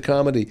I'm new to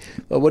comedy.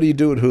 What do you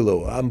do at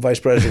Hulu?" "I'm vice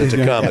president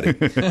of comedy."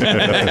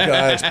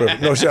 That's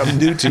perfect. No, I'm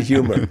new to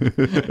humor.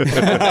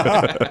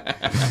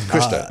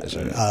 Krista is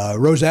her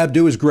name. Rose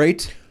Abdu is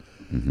great.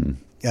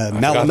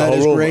 Malamet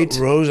is great.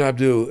 Rose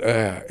Abdu,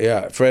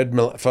 Fred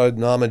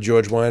Nalman,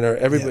 George Weiner,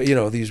 everybody.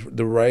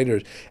 The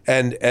writers,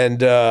 and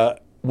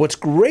what's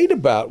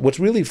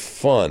really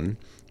fun.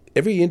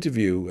 Every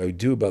interview I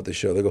do about the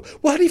show, they go,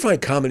 "Well, how do you find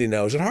comedy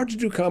now? Is it hard to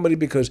do comedy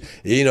because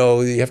you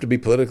have to be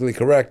politically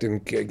correct?" And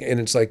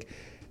it's like,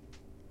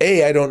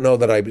 I don't know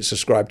that I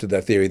subscribe to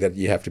that theory that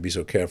you have to be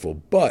so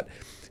careful. But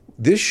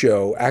this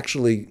show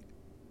actually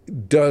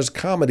does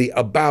comedy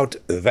about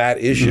that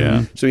issue.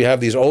 Yeah. So you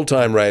have these old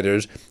time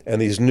writers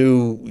and these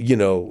new,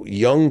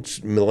 young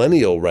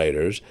millennial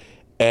writers,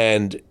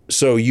 and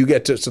so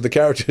the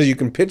characters, you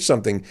can pitch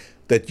something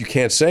that you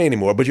can't say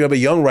anymore, but you have a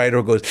young writer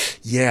who goes,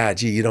 "Yeah,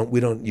 gee, we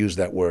don't use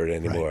that word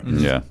anymore." Right.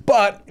 Yeah.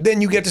 But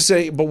then you get to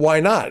say, "But why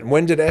not?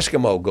 When did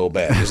Eskimo go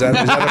bad? Is that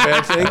a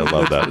bad thing?" I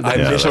love that. I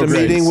Yeah, missed that's a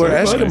meeting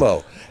where so funny.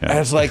 Eskimo, Yeah. and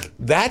it's like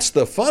that's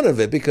the fun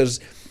of it, because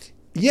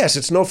yes,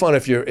 it's no fun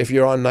if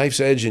you're on knife's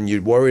edge and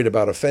you're worried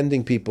about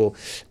offending people.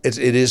 It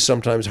is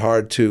sometimes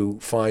hard to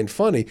find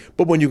funny,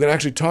 but when you can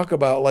actually talk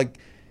about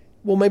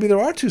maybe there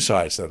are two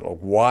sides to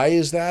that. Why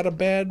is that a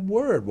bad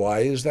word?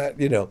 Why is that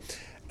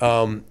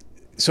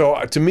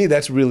So to me,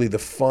 that's really the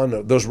fun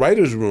of those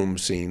writers' room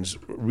scenes.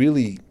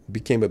 Really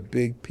became a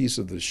big piece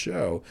of the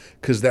show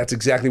because that's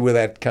exactly where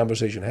that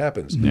conversation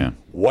happens. Yeah.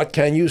 What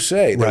can you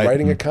say? They're Right.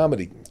 writing a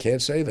comedy.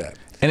 Can't say that.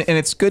 And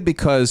it's good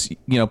because,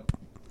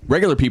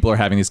 regular people are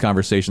having these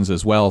conversations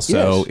as well.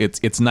 So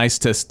it's nice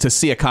to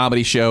see a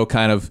comedy show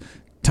kind of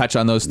touch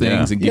on those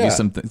things Yeah. and give Yeah. you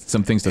some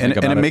things to think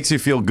about. And it makes you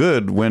feel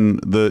good when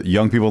the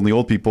young people and the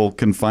old people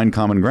can find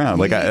common ground.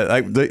 Like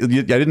I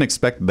didn't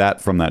expect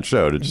that from that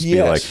show to just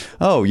be like,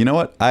 oh, you know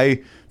what?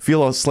 I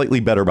feel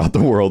slightly better about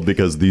the world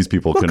because these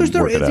people Well, can because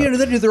work it at the end out. of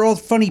the day, they're all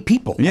funny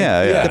people.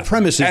 Yeah, yeah. The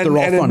premise is and, they're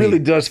all and funny. it really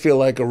does feel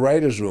like a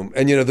writer's room.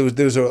 And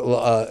there was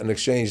an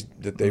exchange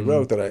that they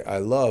wrote that I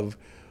love,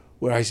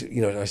 where I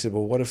said,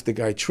 well, what if the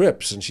guy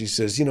trips? And she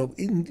says,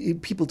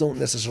 people don't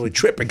necessarily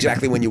trip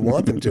exactly when you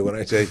want them to. And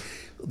I say,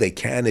 they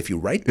can if you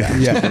write that.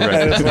 Yeah.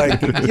 And it's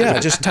like,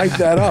 just type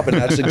that up, and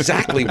that's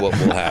exactly what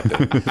will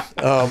happen.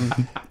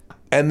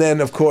 And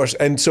then, of course,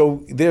 and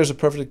so there's a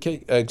perfect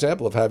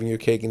example of having your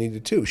cake and eat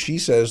it too. She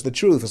says the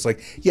truth. It's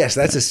like, yes,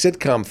 that's a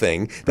sitcom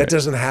thing. That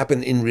doesn't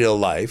happen in real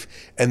life.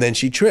 And then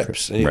she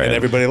trips, and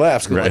everybody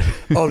laughs. Like,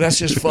 oh, that's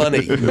just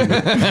funny.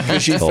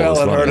 Because she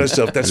fell and hurt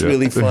herself. That's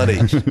really funny.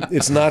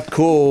 It's not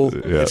cool.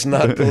 Yeah. It's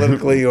not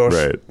politically or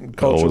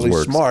culturally Always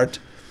works. smart.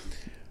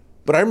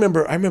 But I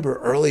remember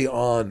early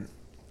on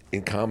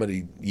in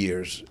comedy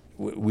years,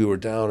 we were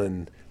down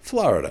in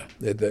Florida,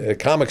 at a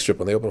comic strip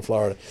when they opened in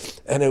Florida.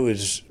 And it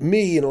was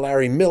me and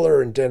Larry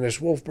Miller and Dennis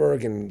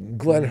Wolfberg and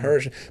Glenn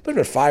Hirsch. But there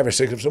were 5 or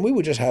 6 of us, and we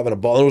were just having a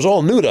ball. And it was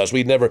all new to us.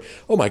 We'd never,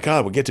 oh my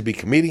God, we get to be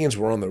comedians.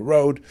 We're on the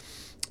road.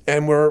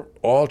 And we're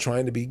all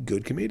trying to be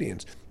good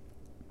comedians.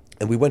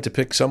 And we went to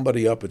pick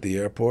somebody up at the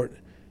airport.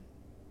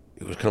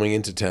 It was coming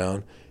into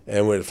town.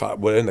 And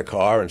we're in the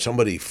car, and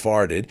somebody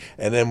farted.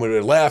 And then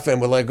we're laughing.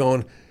 We're like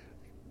going,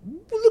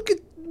 look at,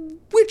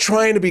 we're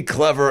trying to be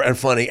clever and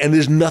funny, and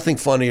there's nothing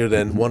funnier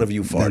than one of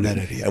you farted, that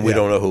idiot, and we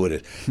don't know who it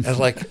is. And I was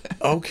like,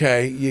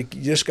 okay, you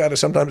just got to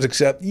sometimes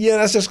accept,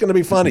 that's just going to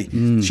be funny.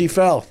 She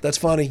fell. That's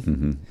funny.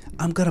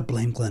 I'm gonna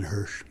blame Glenn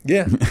Hirsch.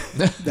 Yeah.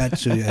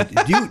 That's you I'm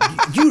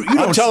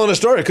don't. telling a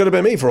story. It could have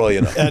been me for all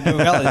you know.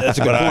 Well, that's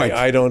a good But point.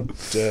 I don't,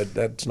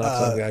 that's not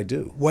something I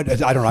do.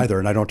 What I don't either,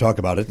 and I don't talk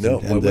about it. No,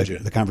 and why would you?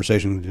 The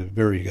conversation is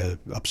very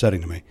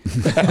upsetting to me.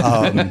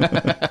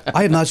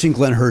 I have not seen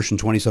Glenn Hirsch in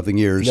 20-something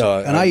years, No,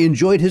 and I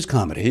enjoyed his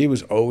comedy. He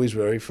was always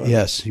very funny.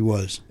 Yes, he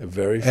was. A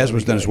very As funny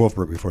was Dennis guy.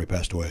 Wolfberg before he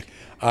passed away.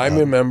 I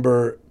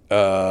remember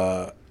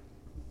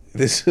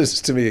this is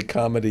to me a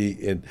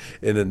comedy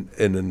in a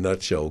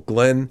nutshell.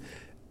 Glenn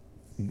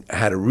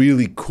had a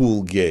really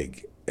cool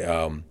gig.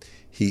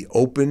 He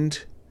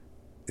opened.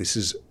 This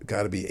has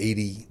got to be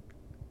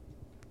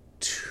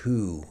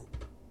 82,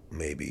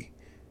 maybe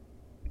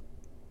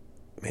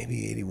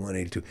 81,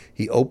 82.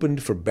 He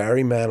opened for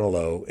Barry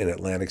Manilow in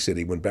Atlantic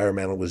City when Barry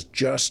Manilow was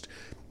just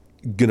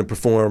going to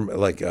perform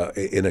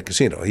in a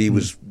casino. He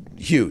was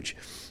huge.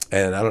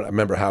 And I don't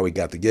remember how he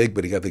got the gig,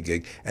 but he got the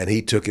gig, and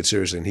he took it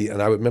seriously.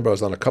 And I remember I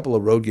was on a couple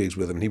of road gigs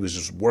with him, and he was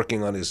just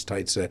working on his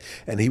tight set,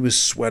 and he was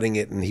sweating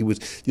it, and he was,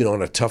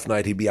 on a tough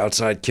night, he'd be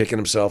outside kicking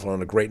himself, and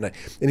on a great night.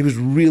 And he was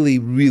really,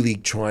 really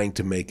trying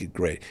to make it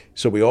great.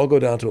 So we all go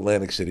down to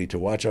Atlantic City to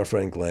watch our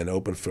friend Glenn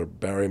open for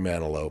Barry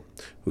Manilow,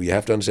 who you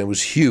have to understand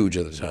was huge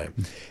at the time.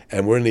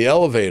 And we're in the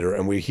elevator,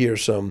 and we hear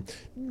some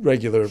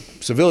regular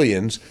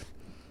civilians,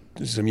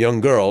 some young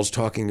girls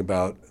talking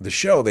about the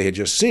show they had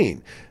just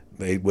seen.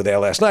 They were there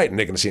last night, and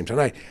they're going to see him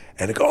tonight.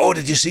 And they go, oh,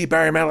 did you see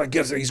Barry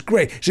Manilow? He's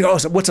great. She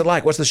goes, oh, what's it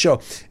like? What's the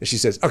show? And she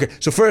says, okay,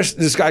 so first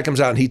this guy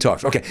comes out and he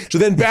talks. Okay, so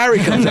then Barry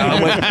comes out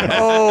and went,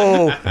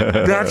 oh,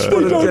 that's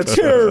what it gets.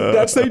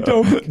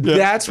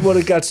 That's what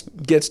it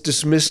gets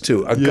dismissed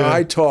to. A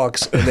guy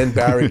talks, and then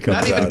Barry comes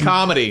out. Not even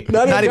comedy.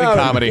 Not even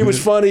comedy. It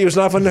was funny. It was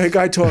not funny. The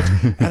guy talks.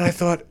 And I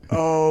thought,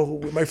 oh,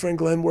 my friend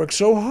Glenn works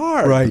so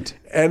hard. Right.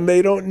 And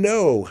they don't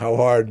know how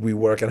hard we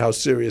work and how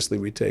seriously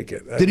we take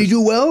it. Did he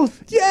do well?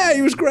 Yeah,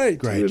 he was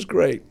great. He was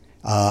great.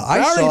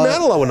 Barry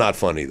Manilow was not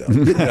funny, though.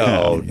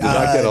 No, did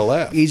I get a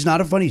laugh? He's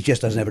not a funny. He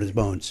just doesn't have it in his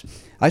bones.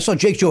 I saw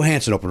Jake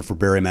Johansson open for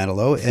Barry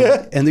Manilow,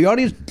 and the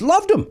audience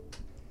loved him.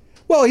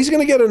 Well, he's going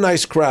to get a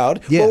nice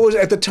crowd. Yeah. Well,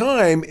 at the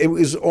time, it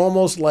was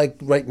almost like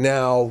right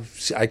now,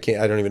 I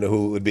don't even know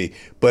who it would be,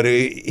 but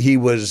it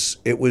was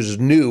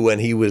new, and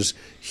he was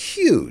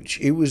huge.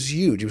 It was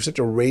huge. It was such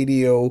a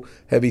radio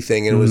heavy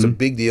thing, and it was a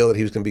big deal that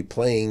he was going to be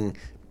playing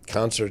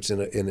concerts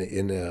in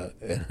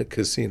a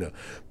casino.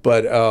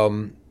 But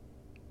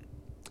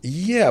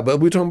but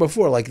we were talking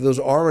before, like those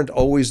aren't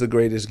always the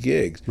greatest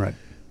gigs. Right.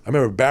 I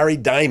remember Barry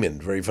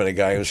Diamond, very funny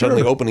guy, who was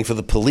suddenly opening for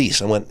the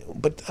Police. I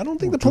went, but I don't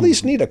think the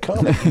Police need a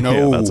comic.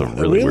 No. Yeah, that's a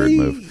really weird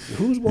move.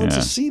 Who wants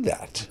Yeah. to see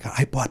that? God,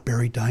 I bought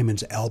Barry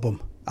Diamond's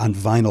album on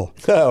vinyl.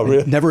 Oh,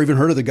 really? Never even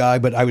heard of the guy,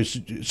 but I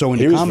was so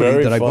into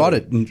comedy that I bought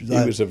it. And,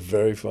 He was a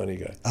very funny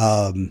guy.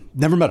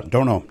 never met him.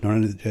 Don't know.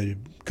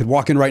 Could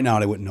walk in right now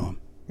and I wouldn't know him.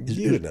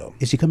 You would know him.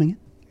 Is he coming in?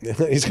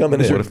 He's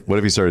coming in. What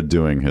if he started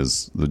doing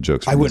the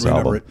jokes from I wouldn't his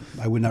remember album?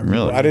 it. I would not Really?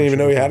 remember. I didn't even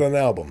know he had an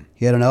album.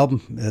 He had an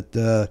album at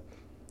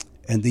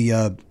and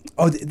the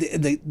Oh,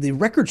 the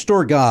record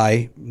store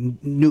guy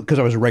knew, because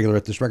I was a regular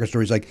at this record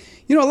store. He's like,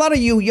 a lot of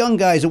you young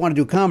guys that want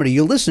to do comedy,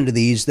 you listen to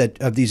these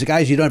these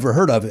guys you've never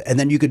heard of, and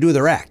then you could do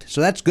their act.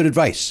 So that's good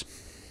advice.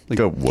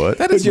 Go what?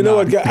 But you know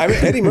what?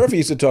 Eddie Murphy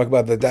used to talk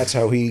about that. That's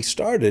how he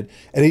started,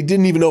 and he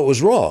didn't even know it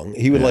was wrong.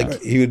 He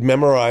would he would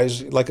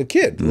memorize like a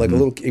kid, like a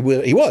little. He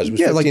was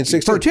 15, like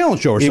 16. for a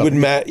talent show or he something.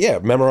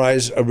 would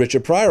memorize a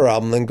Richard Pryor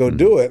album, then go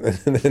do it,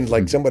 and then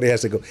like somebody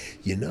has to go.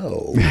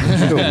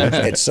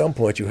 At some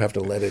point you have to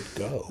let it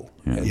go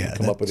and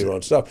come up with your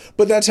own stuff.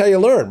 But that's how you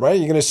learn, right?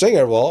 You're going to sing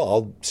it. Well,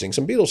 I'll sing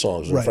some Beatles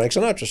songs or Frank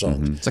Sinatra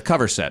songs. It's a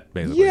cover set,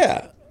 basically.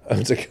 Yeah.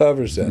 It's a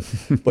cover set.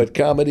 But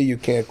comedy, you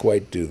can't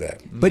quite do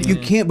that. But you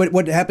can't. But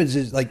what happens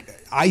is,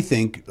 I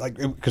think,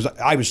 because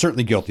I was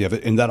certainly guilty of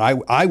it, in that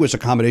I was a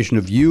combination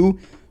of you,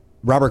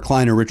 Robert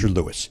Klein, and Richard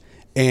Lewis.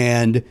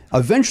 And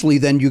eventually,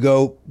 then you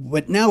go,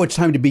 but now it's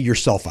time to be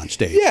yourself on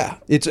stage. Yeah,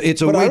 it's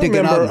a way to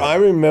get out of it. I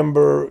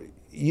remember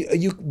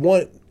you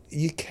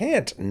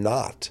can't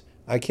not.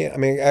 I can't. I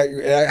mean,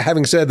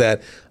 having said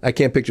that, I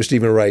can't picture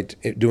Stephen Wright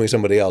doing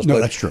somebody else. No,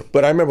 that's true.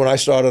 But I remember when I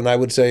started, and I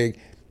would say.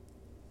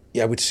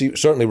 Yeah, I would see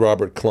certainly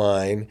Robert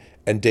Klein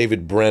and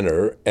David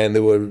Brenner, and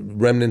there were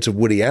remnants of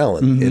Woody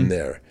Allen in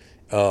there.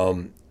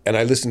 And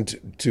I listened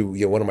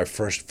to one of my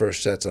first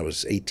sets. I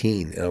was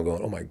 18, and I'm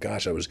going, oh my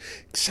gosh,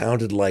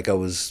 sounded like I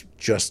was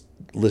just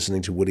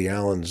listening to Woody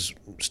Allen's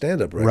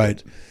stand-up record.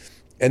 Right.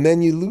 And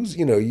then you lose,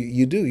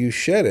 you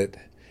shed it.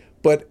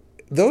 But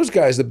those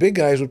guys, the big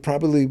guys, would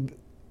probably.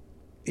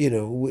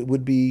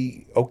 Would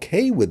be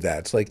okay with that.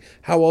 It's like,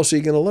 how else are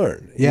you going to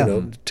learn?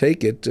 Yeah.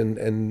 Take it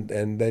and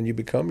then you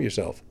become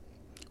yourself.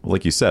 Well,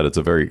 like you said, it's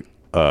a very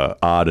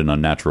odd and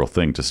unnatural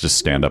thing to just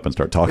stand up and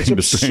start talking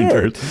to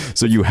strangers.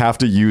 So you have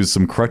to use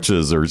some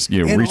crutches or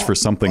reach for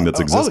something that's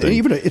existing.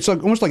 Even it's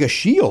almost like a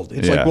shield.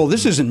 It's like, well,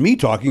 this isn't me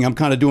talking. I'm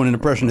kind of doing an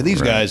impression of these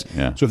guys.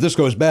 Yeah. So if this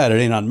goes bad, it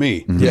ain't on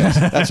me. Yes,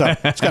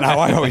 that's kind of how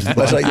I always.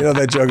 That's like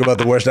that joke about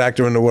the worst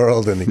actor in the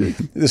world, and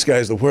this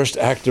guy's the worst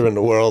actor in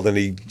the world, and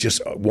he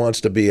just wants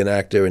to be an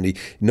actor, and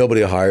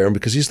nobody will hire him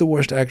because he's the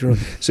worst actor.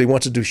 So he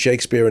wants to do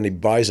Shakespeare, and he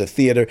buys a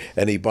theater,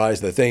 and he buys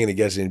the thing, and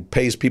he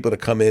pays people to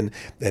come in,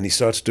 and he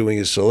starts doing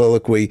his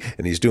soliloquy,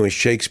 and he's doing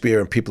Shakespeare,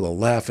 and people are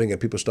laughing, and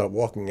people start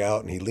walking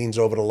out, and he leans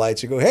over the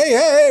lights and go,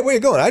 hey, where you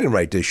going? I didn't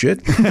write this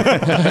shit.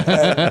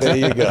 There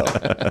you go.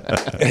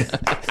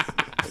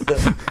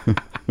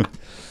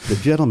 The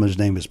gentleman's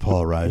name is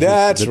Paul Reiser.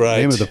 That's right.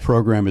 The name of the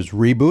program is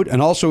Reboot,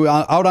 and also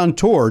out on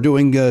tour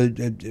doing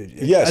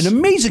an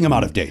amazing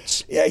amount of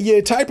dates. Yeah,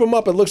 you type them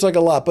up, it looks like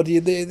a lot, but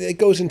it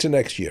goes into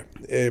next year.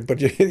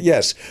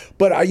 Yes.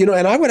 But,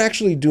 and I would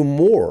actually do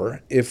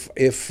more if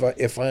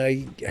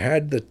I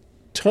had the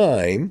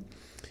time.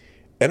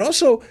 And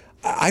also,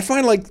 I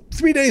find like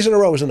 3 days in a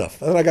row is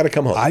enough. And then I got to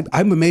come home.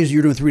 I'm amazed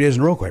you're doing 3 days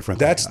in a row, quite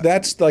frankly.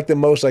 That's like the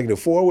most I can do.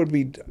 4 would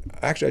be,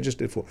 actually, I just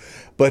did 4.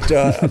 But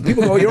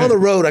people go, you're on the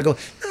road. I go,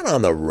 not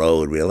on the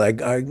road,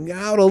 really. I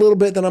out a little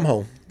bit, then I'm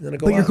home. Then I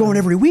go. But you're going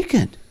every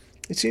weekend.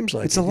 It seems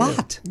like it's a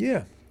lot.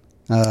 Yeah.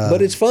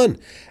 But it's fun,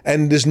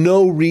 and there's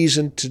no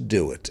reason to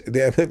do it.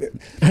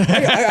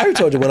 I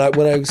told you when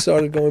I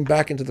started going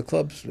back into the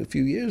clubs a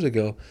few years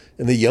ago,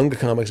 and the younger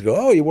comics go,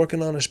 "Oh, you're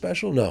working on a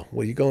special? No.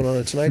 Well, you going on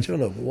a Tonight Show?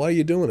 No. Why are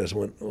you doing this?" I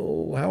went,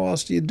 "Oh, how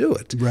else do you do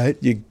it? Right.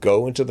 You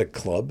go into the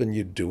club and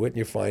you do it, and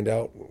you find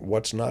out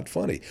what's not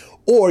funny,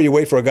 or you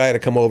wait for a guy to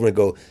come over and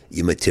go,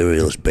 your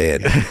material's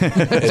bad, and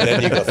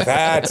then you go,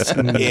 that's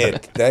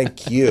it.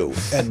 Thank you."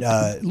 And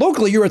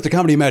locally, you're at the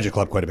Comedy Magic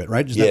Club quite a bit,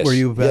 right? Is that where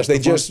you? Yes, they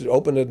just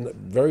opened it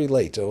very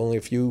late, only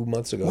a few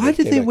months ago. Why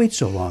did they wait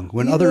so long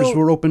when others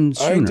were open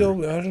sooner?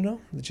 I don't know.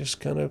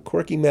 Just kind of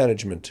quirky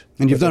management.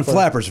 And you've done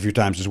Flappers a few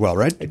times as well,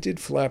 right? I did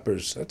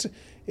Flappers. That's an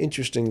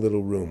interesting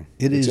little room.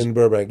 It's in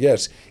Burbank.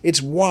 Yes, it's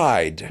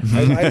wide.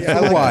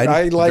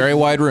 I like very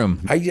wide room.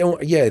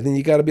 Then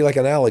you got to be like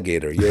an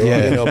alligator.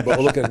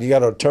 You got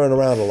to turn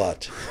around a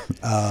lot.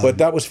 But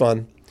that was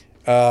fun.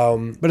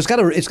 But it's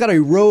got a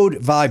road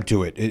vibe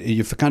to it.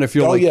 You kind of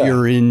feel like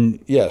you're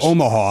in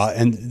Omaha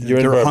and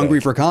they're hungry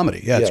for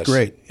comedy. Yeah, it's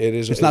great. It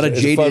is. It's not a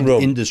jaded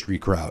industry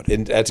crowd.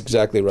 That's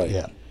exactly right.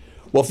 Yeah.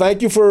 Well,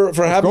 thank you for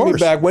having me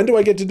back. When do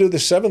I get to do the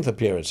 7th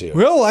appearance here?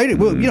 Well,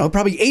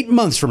 probably 8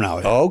 months from now.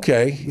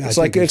 Okay, it's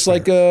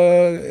like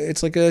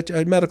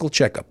a medical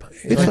checkup.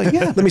 It's like,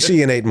 let me see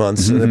you in 8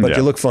 months, but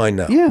you look fine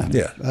now.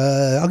 Yeah.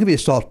 I'll give you a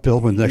soft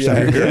pill when the next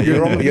time you're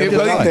here.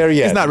 You're not there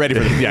yet. He's not ready for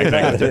this. Yeah,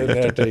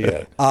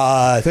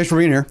 exactly. Thanks for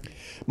being here.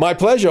 My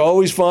pleasure.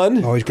 Always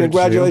fun. Always great.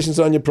 Congratulations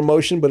on your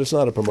promotion, but it's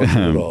not a promotion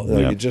at all.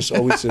 You're just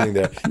always sitting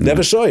there.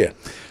 Never saw you.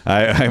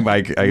 I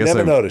guess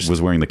I noticed.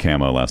 was wearing the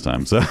camo last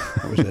time. So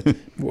that was it.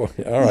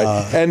 All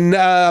right. And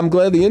I'm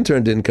glad the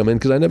intern didn't come in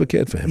because I never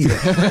cared for him.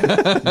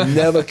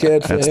 Never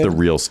cared for him. That's the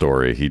real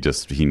story. He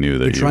knew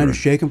that We're trying to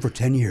shake him for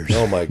 10 years.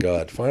 Oh, my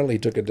God. Finally, he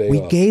took a day off.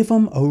 We gave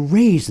him a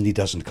raise and he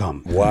doesn't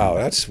come. Wow.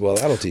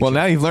 That'll teach Well, you.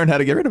 now you've learned how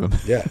to get rid of him.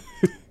 Yeah.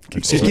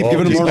 Just keep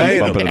giving them more money.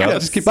 bumping it up. Yeah,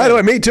 just keep By the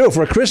way, me too.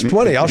 For a crisp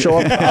 20, I'll show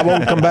up. I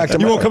won't come back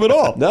tomorrow. You won't come at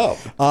all. No.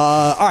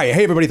 All right.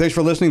 Hey, everybody. Thanks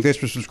for listening. Thanks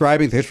for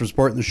subscribing. Thanks for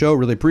supporting the show.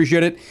 Really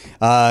appreciate it.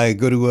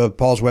 Go to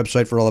Paul's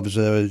website for all of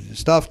his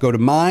stuff. Go to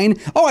mine.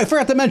 Oh, I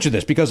forgot to mention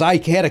this because I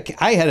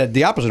had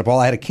the opposite of Paul.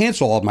 I had to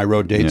cancel all of my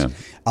road dates. Yeah.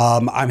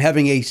 I'm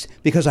having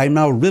because I'm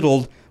now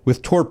riddled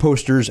with tour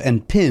posters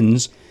and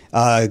pins.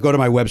 Go to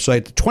my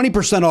website.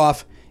 20%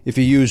 off if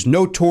you use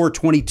No Tour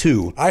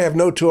 22. I have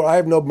no tour. I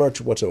have no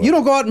merch whatsoever. You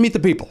don't go out and meet the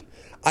people.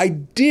 I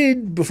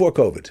did before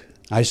COVID.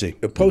 I see.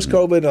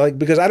 Post-COVID,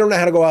 because I don't know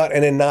how to go out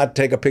and then not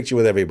take a picture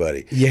with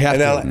everybody. You have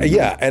to.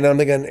 Yeah, and I'm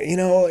thinking,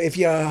 if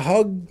you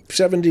hug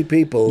 70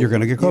 people, You're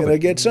going to get COVID. You're going to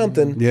get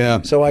something.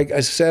 Yeah. So I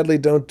sadly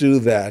don't do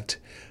that.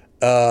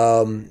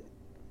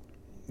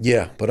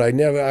 Yeah, but I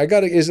never. I got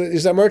to.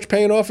 Is that merch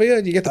paying off for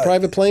you? Do you get the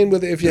private plane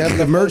with if you have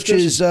the merch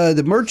is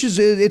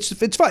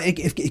it's fun.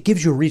 It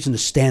gives you a reason to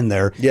stand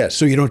there. Yes.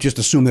 So you don't just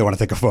assume they want to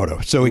take a photo.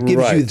 So it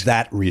gives you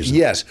that reason.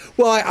 Yes.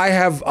 Well, I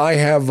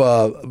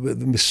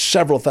have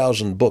several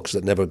thousand books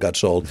that never got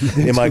sold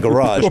in my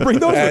garage. Well, bring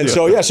those and with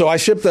you. so I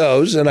ship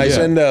those and I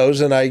send those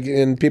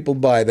and people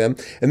buy them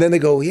and then they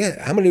go,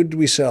 yeah. How many did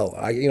we sell?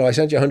 I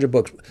sent you 100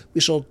 books.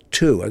 We sold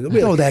 2. I go,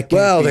 really? No, that can't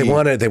well, be.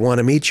 they want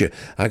to meet you.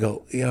 I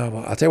go,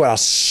 well, I'll tell you what.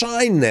 I'll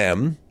sign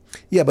them.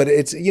 Yeah, but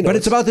it's But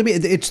it's about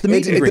it's the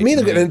meet and greet.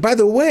 And by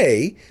the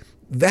way,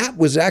 that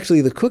was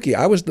actually the cookie.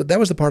 That was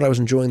the part I was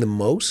enjoying the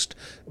most.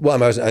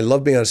 Well, I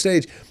love being on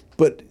stage,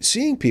 but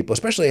seeing people,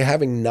 especially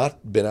having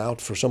not been out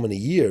for so many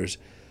years,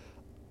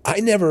 I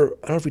don't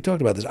know if we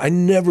talked about this. I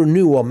never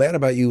knew while Mad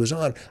About You was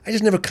on. I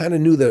just never kind of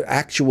knew the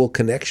actual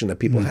connection that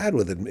people had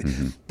with it.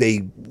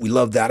 We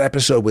loved that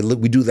episode.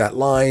 We do that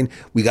line.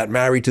 We got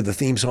married to the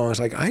theme song. It's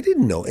like I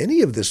didn't know any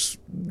of this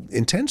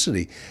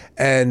intensity.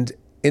 And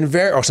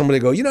or somebody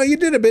go, you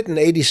did a bit in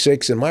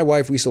 '86, and my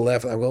wife, we used to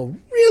laugh. And I go,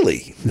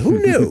 really? Who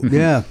knew?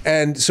 Yeah.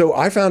 And so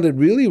I found it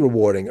really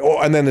rewarding. Oh,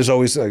 and then there's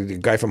always a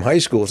guy from high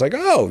school. It's like,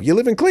 oh, you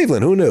live in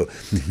Cleveland. Who knew?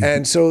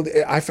 And so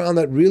I found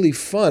that really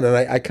fun, and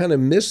I kind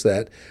of miss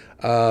that.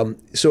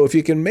 So if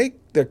you can make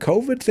the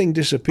COVID thing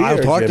disappear, I'll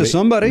talk to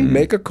somebody.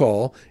 Make a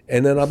call,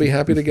 and then I'll be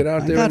happy to get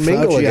out there and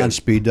mingle Fauci again. on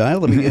speed dial.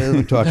 Let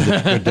me talk to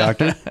the good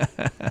doctor.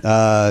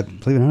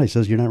 Believe it or not, he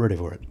says you're not ready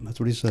for it. That's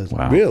what he says.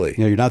 Wow. Really?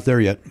 Yeah, you're not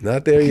there yet.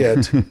 Not there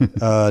yet.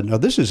 No,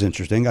 this is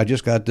interesting. I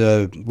just got.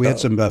 We had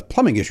some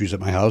plumbing issues at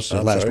my house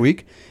last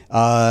week,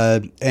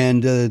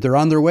 and they're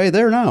on their way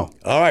there now.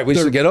 All right, we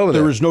should get over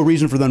there. There was no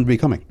reason for them to be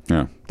coming.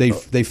 Yeah.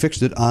 They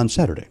fixed it on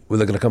Saturday. Well,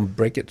 they're going to come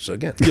break it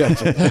again.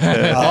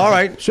 Yeah. All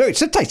right. So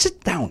sit tight.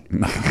 Sit down.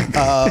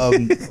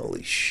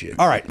 Holy shit.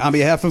 All right. On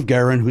behalf of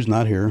Garen, who's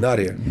not here. Not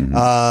here.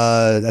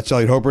 That's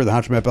Elliot Hoper, the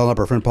Hunchman Belknap,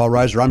 our friend Paul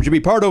Reiser. I'm Jimmy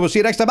Pardo. We'll see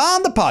you next time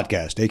on the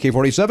podcast.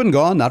 AK-47,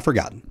 gone, not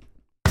forgotten.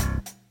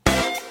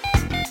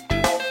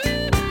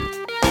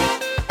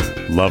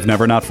 Love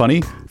Never Not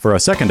Funny? For a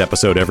second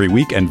episode every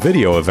week and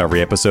video of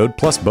every episode,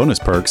 plus bonus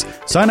perks,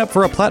 sign up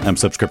for a platinum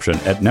subscription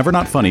at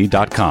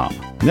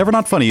nevernotfunny.com. Never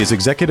Not Funny is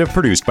executive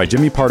produced by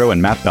Jimmy Pardo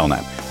and Matt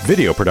Belknap.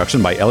 Video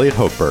production by Elliot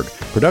Hochberg.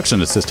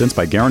 Production assistance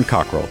by Garen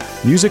Cockrell.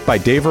 Music by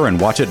Daver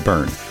and Watch It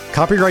Burn.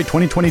 Copyright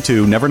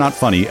 2022 Never Not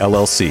Funny,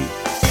 LLC.